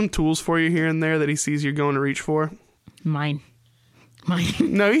picks up some tools for you here and there that he sees you're going to reach for. Mine.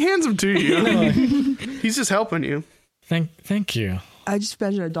 No, he hands them to you. He's just helping you. Thank you. I just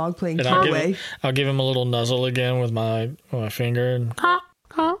imagine a dog playing And Caraway. I'll give him a little nuzzle again with my finger. And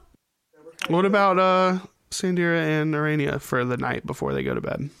What about Sandira and Arania for the night before they go to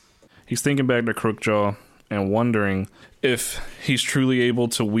bed? He's thinking back to Crookjaw and wondering if he's truly able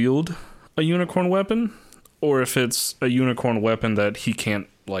to wield a unicorn weapon, or if it's a unicorn weapon that he can't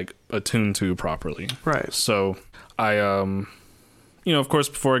like attune to properly. Right. So I, of course,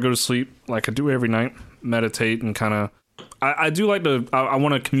 before I go to sleep, like I do every night, meditate and kind of. I do like to. I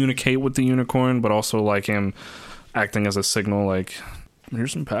want to communicate with the unicorn, but also like him acting as a signal. Like,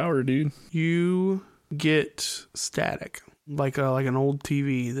 here's some power, dude. You get static, like an old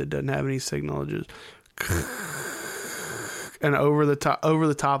TV that doesn't have any signal. It just and over the top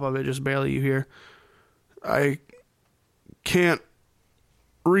of it, just barely you hear, "I can't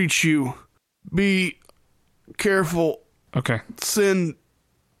reach you. Be careful. Okay. Send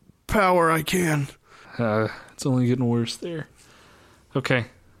power I can." It's only getting worse there. Okay.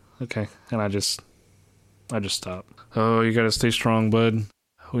 And I just stop. Oh, you gotta stay strong, bud.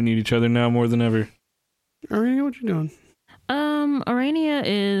 We need each other now more than ever. Arania, what you doing? Arania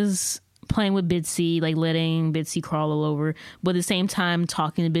is playing with Bitsy, like letting Bitsy crawl all over, but at the same time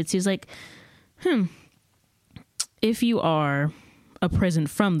talking to Bitsy is like, if you are a present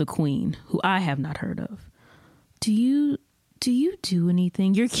from the Queen, who I have not heard of, do you do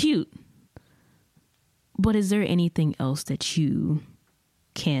anything? You're cute. But is there anything else that you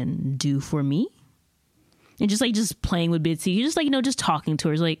can do for me? And just playing with Bitsy. You're just like, just talking to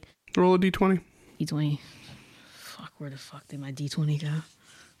her. It's like, Roll a d20. D20. Fuck, where the fuck did my D20 go?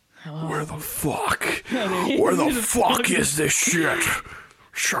 Hello? Where the fuck? Where the fuck is this shit?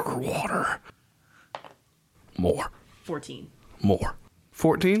 Sugar water. More. 14. More.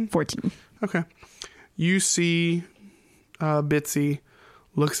 14? 14. Okay. You see Bitsy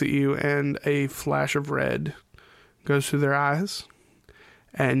looks at you and a flash of red goes through their eyes.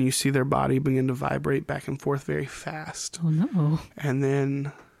 And you see their body begin to vibrate back and forth very fast. Oh, no. And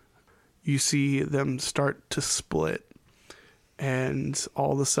then you see them start to split. And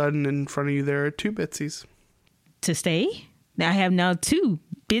all of a sudden, in front of you, there are two Bitsies. To stay? Now I have now two.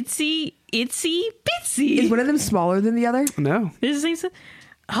 Bitsy, Itsy, Bitsy. Is one of them smaller than the other? No. This is the same.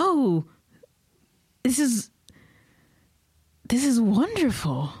 Oh, this is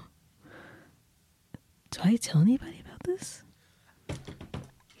wonderful. Do I tell anybody about this?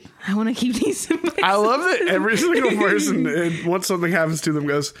 I want to keep these in my I love that every single person, once something happens to them,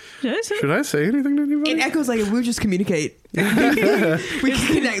 goes, should I say anything to anybody? And Echo's like, we'll just communicate. We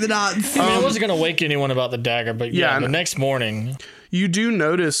can connect the dots. I wasn't going to wake anyone about the dagger, but Yeah, the next morning. You do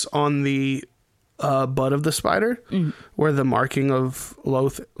notice on the butt of the spider, where the marking of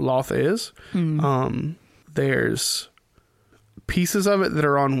Loth is, there's pieces of it that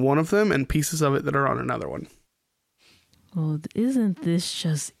are on one of them and pieces of it that are on another one. Well, isn't this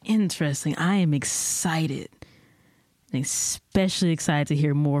just interesting? I am excited. Especially excited to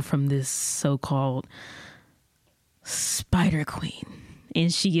hear more from this so-called Spider Queen.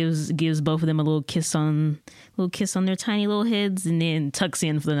 And she gives both of them a little kiss on their tiny little heads and then tucks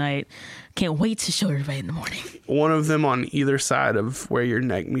in for the night. Can't wait to show everybody in the morning. One of them on either side of where your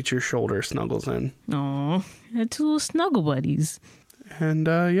neck meets your shoulder snuggles in. Aw, two little snuggle buddies. And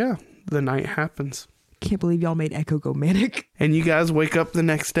the night happens. Can't believe y'all made Echo go manic. And you guys wake up the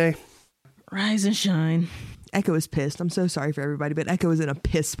next day. Rise and shine. Echo is pissed. I'm so sorry for everybody, but Echo is in a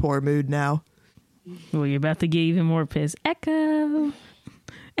piss poor mood now. Well, you're about to get even more pissed. Echo.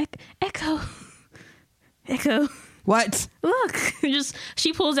 Echo. What? Look.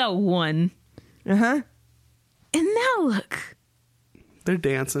 She pulls out one. Uh-huh. And now look. They're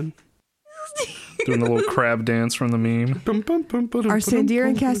dancing. Doing the little crab dance from the meme. Are Sandira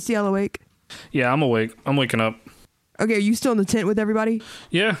and Castiel awake? Yeah, I'm awake. I'm waking up. Okay, are you still in the tent with everybody?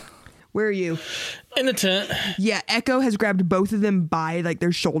 Yeah. Where are you? In the tent. Yeah, Echo has grabbed both of them by like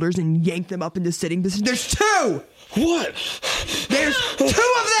their shoulders and yanked them up into sitting position. There's two! What? There's two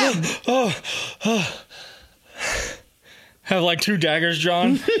of them! Have like 2 daggers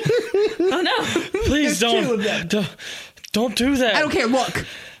drawn? Oh no. Please There's two of them. don't do that. I don't care, look.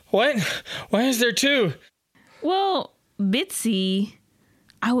 What? Why is there 2? Well, Bitsy,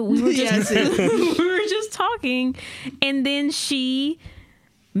 we were just we were just talking, and then she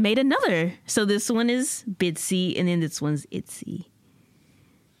made another. So this one is Bitsy, and then this one's Itsy.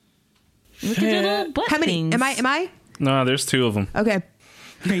 Look at their little butt How many? things. Am I? No, there's 2 of them. Okay.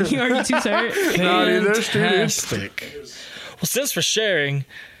 Are you too tired? No, dude, there's 2 dudes. Fantastic. Well, since we're sharing,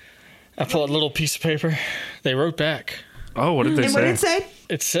 I pull out a little piece of paper. They wrote back. Oh, what did they And say? what did it say?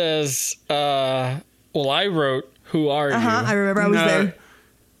 It says, well, I wrote, "Who are you?" I remember I was there.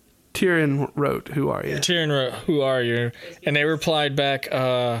 Tyrion wrote, "Who are you?" Tyrion wrote, "Who are you?" And they replied back,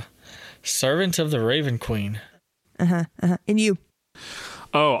 "Servant of the Raven Queen." And you?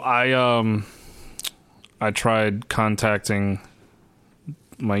 Oh, I tried contacting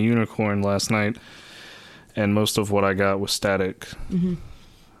my unicorn last night, and most of what I got was static. Mm-hmm.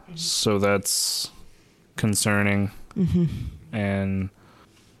 So that's concerning, and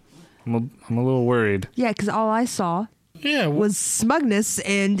I'm a little worried. Yeah, because all I saw Yeah, was smugness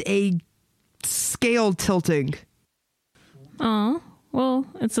and a scale tilting. Oh, well,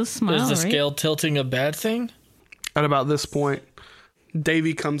 it's a smile, is the right? scale tilting a bad thing? At about this point,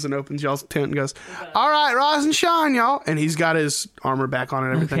 Davey comes and opens y'all's tent and goes, "All right, rise and shine, y'all." And he's got his armor back on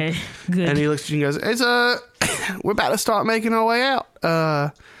and everything. Okay, good. And he looks at you and goes, "It's we're about to start making our way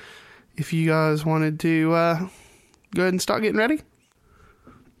out. If you guys wanted to go ahead and start getting ready."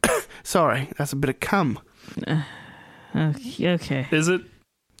 Sorry, that's a bit of cum. Okay. Is it?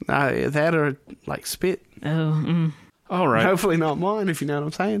 That or like spit. Oh, All right. Hopefully not mine, if you know what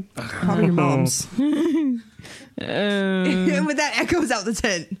I'm saying. Probably your mom's. Oh. With that echoes out the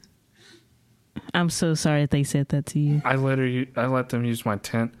tent. I'm so sorry that they said that to you. I let them use my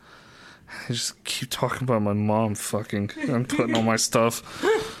tent. I just keep talking about my mom fucking and putting all my stuff.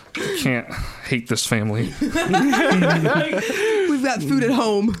 I can't hate this family. We've got food at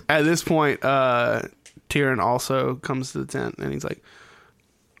home. At this point, Tyrion also comes to the tent and he's like,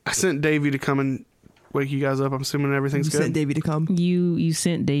 "I sent Davey to come and wake you guys up. I'm assuming everything's You good." sent Davey to come. You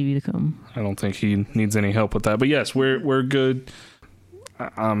sent Davey to come. I don't think he needs any help with that. But yes, we're good.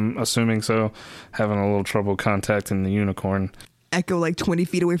 I'm assuming so. Having a little trouble contacting the unicorn. Echo like 20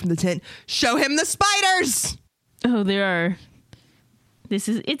 feet away from the tent. Show him the spiders! Oh, there are. This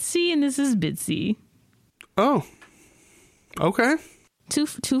is Itsy and this is Bitsy. Oh, okay. Two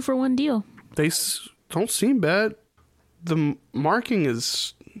for one deal. They don't seem bad. The marking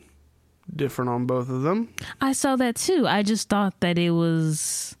is different on both of them. I saw that too. I just thought that it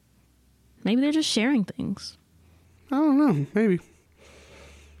was maybe they're just sharing things. I don't know. Maybe.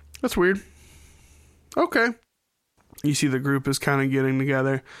 That's weird. Okay. You see the group is kind of getting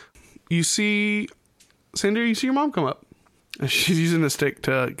together. You see, Cinder, you see your mom come up. And she's using a stick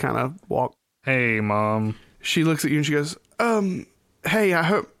to kind of walk. Hey, Mom. She looks at you and she goes, "Hey,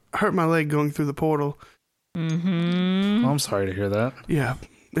 I hurt my leg going through the portal." Mm-hmm. I'm sorry to hear that. "Yeah,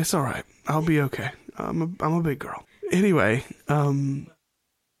 it's all right. I'll be okay. I'm a big girl." Anyway,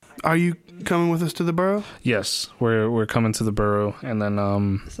 are you coming with us to the burrow? Yes, we're coming to the burrow, and then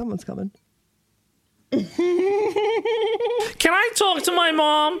Someone's coming. Can I talk to my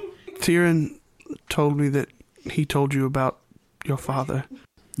mom? Tyrion told me that he told you about your father.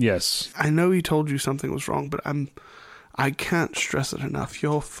 Yes. I know he told you something was wrong, but I can't stress it enough.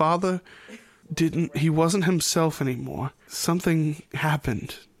 Your father he wasn't himself anymore. Something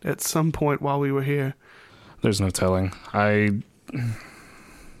happened at some point while we were here. There's no telling. I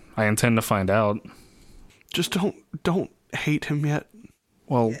intend to find out. Just don't hate him yet.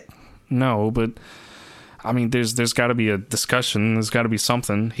 Well, no, but I mean, there's got to be a discussion. There's got to be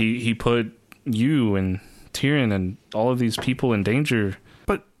something. He put you and Tyrion and all of these people in danger.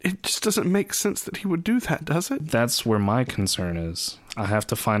 But it just doesn't make sense that he would do that, does it? That's where my concern is. I have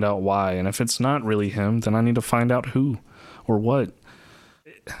to find out why, and if it's not really him, then I need to find out who or what.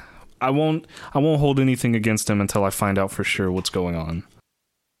 I won't hold anything against him until I find out for sure what's going on.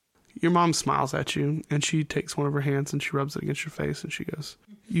 Your mom smiles at you, and she takes one of her hands and she rubs it against your face, and she goes,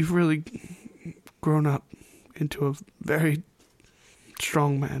 "You've really grown up into a very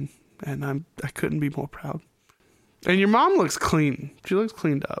strong man, and I couldn't be more proud." And your mom looks clean. She looks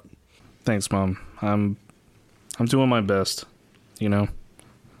cleaned up. Thanks, Mom. I'm doing my best. You know,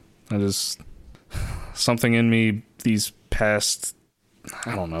 I just something in me these past,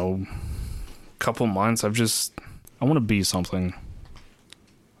 I don't know, couple months. I want to be something.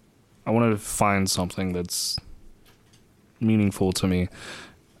 I want to find something that's meaningful to me.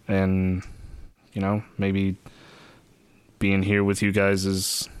 And, you know, maybe being here with you guys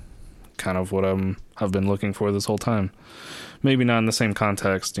is kind of what I've been looking for this whole time. Maybe not in the same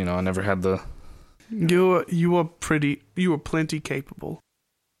context, you know, I never had the... You were plenty capable.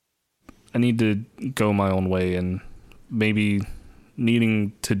 I need to go my own way, and maybe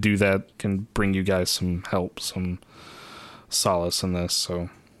needing to do that can bring you guys some help, some solace in this. So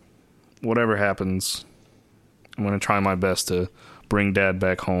whatever happens, I'm going to try my best to bring Dad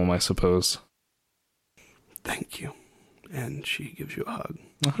back home, I suppose. Thank you. And she gives you a hug.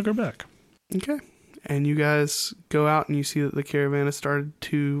 I'll hug her back. Okay. And you guys go out and you see that the caravan has started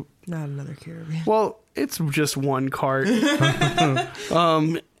to... Not another caravan. Well, it's just one cart.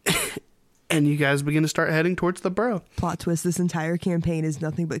 And you guys begin to start heading towards the burrow. Plot twist, this entire campaign is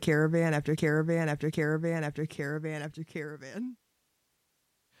nothing but caravan after caravan after caravan after caravan after caravan.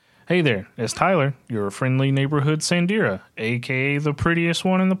 Hey there, it's Tyler, your friendly neighborhood Sandira, aka the prettiest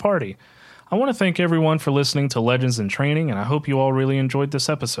one in the party. I want to thank everyone for listening to Legends in Training, and I hope you all really enjoyed this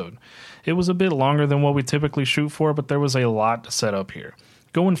episode. It was a bit longer than what we typically shoot for, but there was a lot to set up here.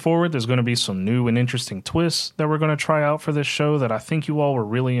 Going forward, there's going to be some new and interesting twists that we're going to try out for this show that I think you all will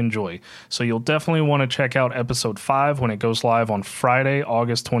really enjoy. So you'll definitely want to check out episode 5 when it goes live on Friday,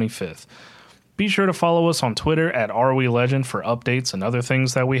 August 25th. Be sure to follow us on Twitter at RWeLegend for updates and other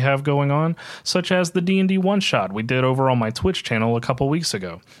things that we have going on, such as the D&D one-shot we did over on my Twitch channel a couple weeks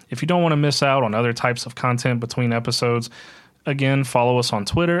ago. If you don't want to miss out on other types of content between episodes, again, follow us on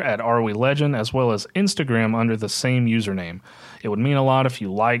Twitter at RWeLegend as well as Instagram under the same username. It would mean a lot if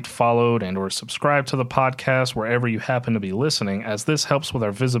you liked, followed, and or subscribed to the podcast wherever you happen to be listening, as this helps with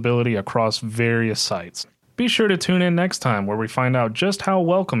our visibility across various sites. Be sure to tune in next time where we find out just how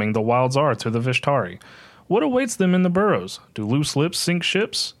welcoming the wilds are to the Vishtari. What awaits them in the burrows? Do loose lips sink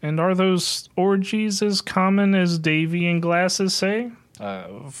ships? And are those orgies as common as Davy and Glasses say?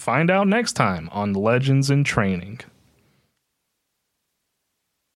 Find out next time on Legends in Training.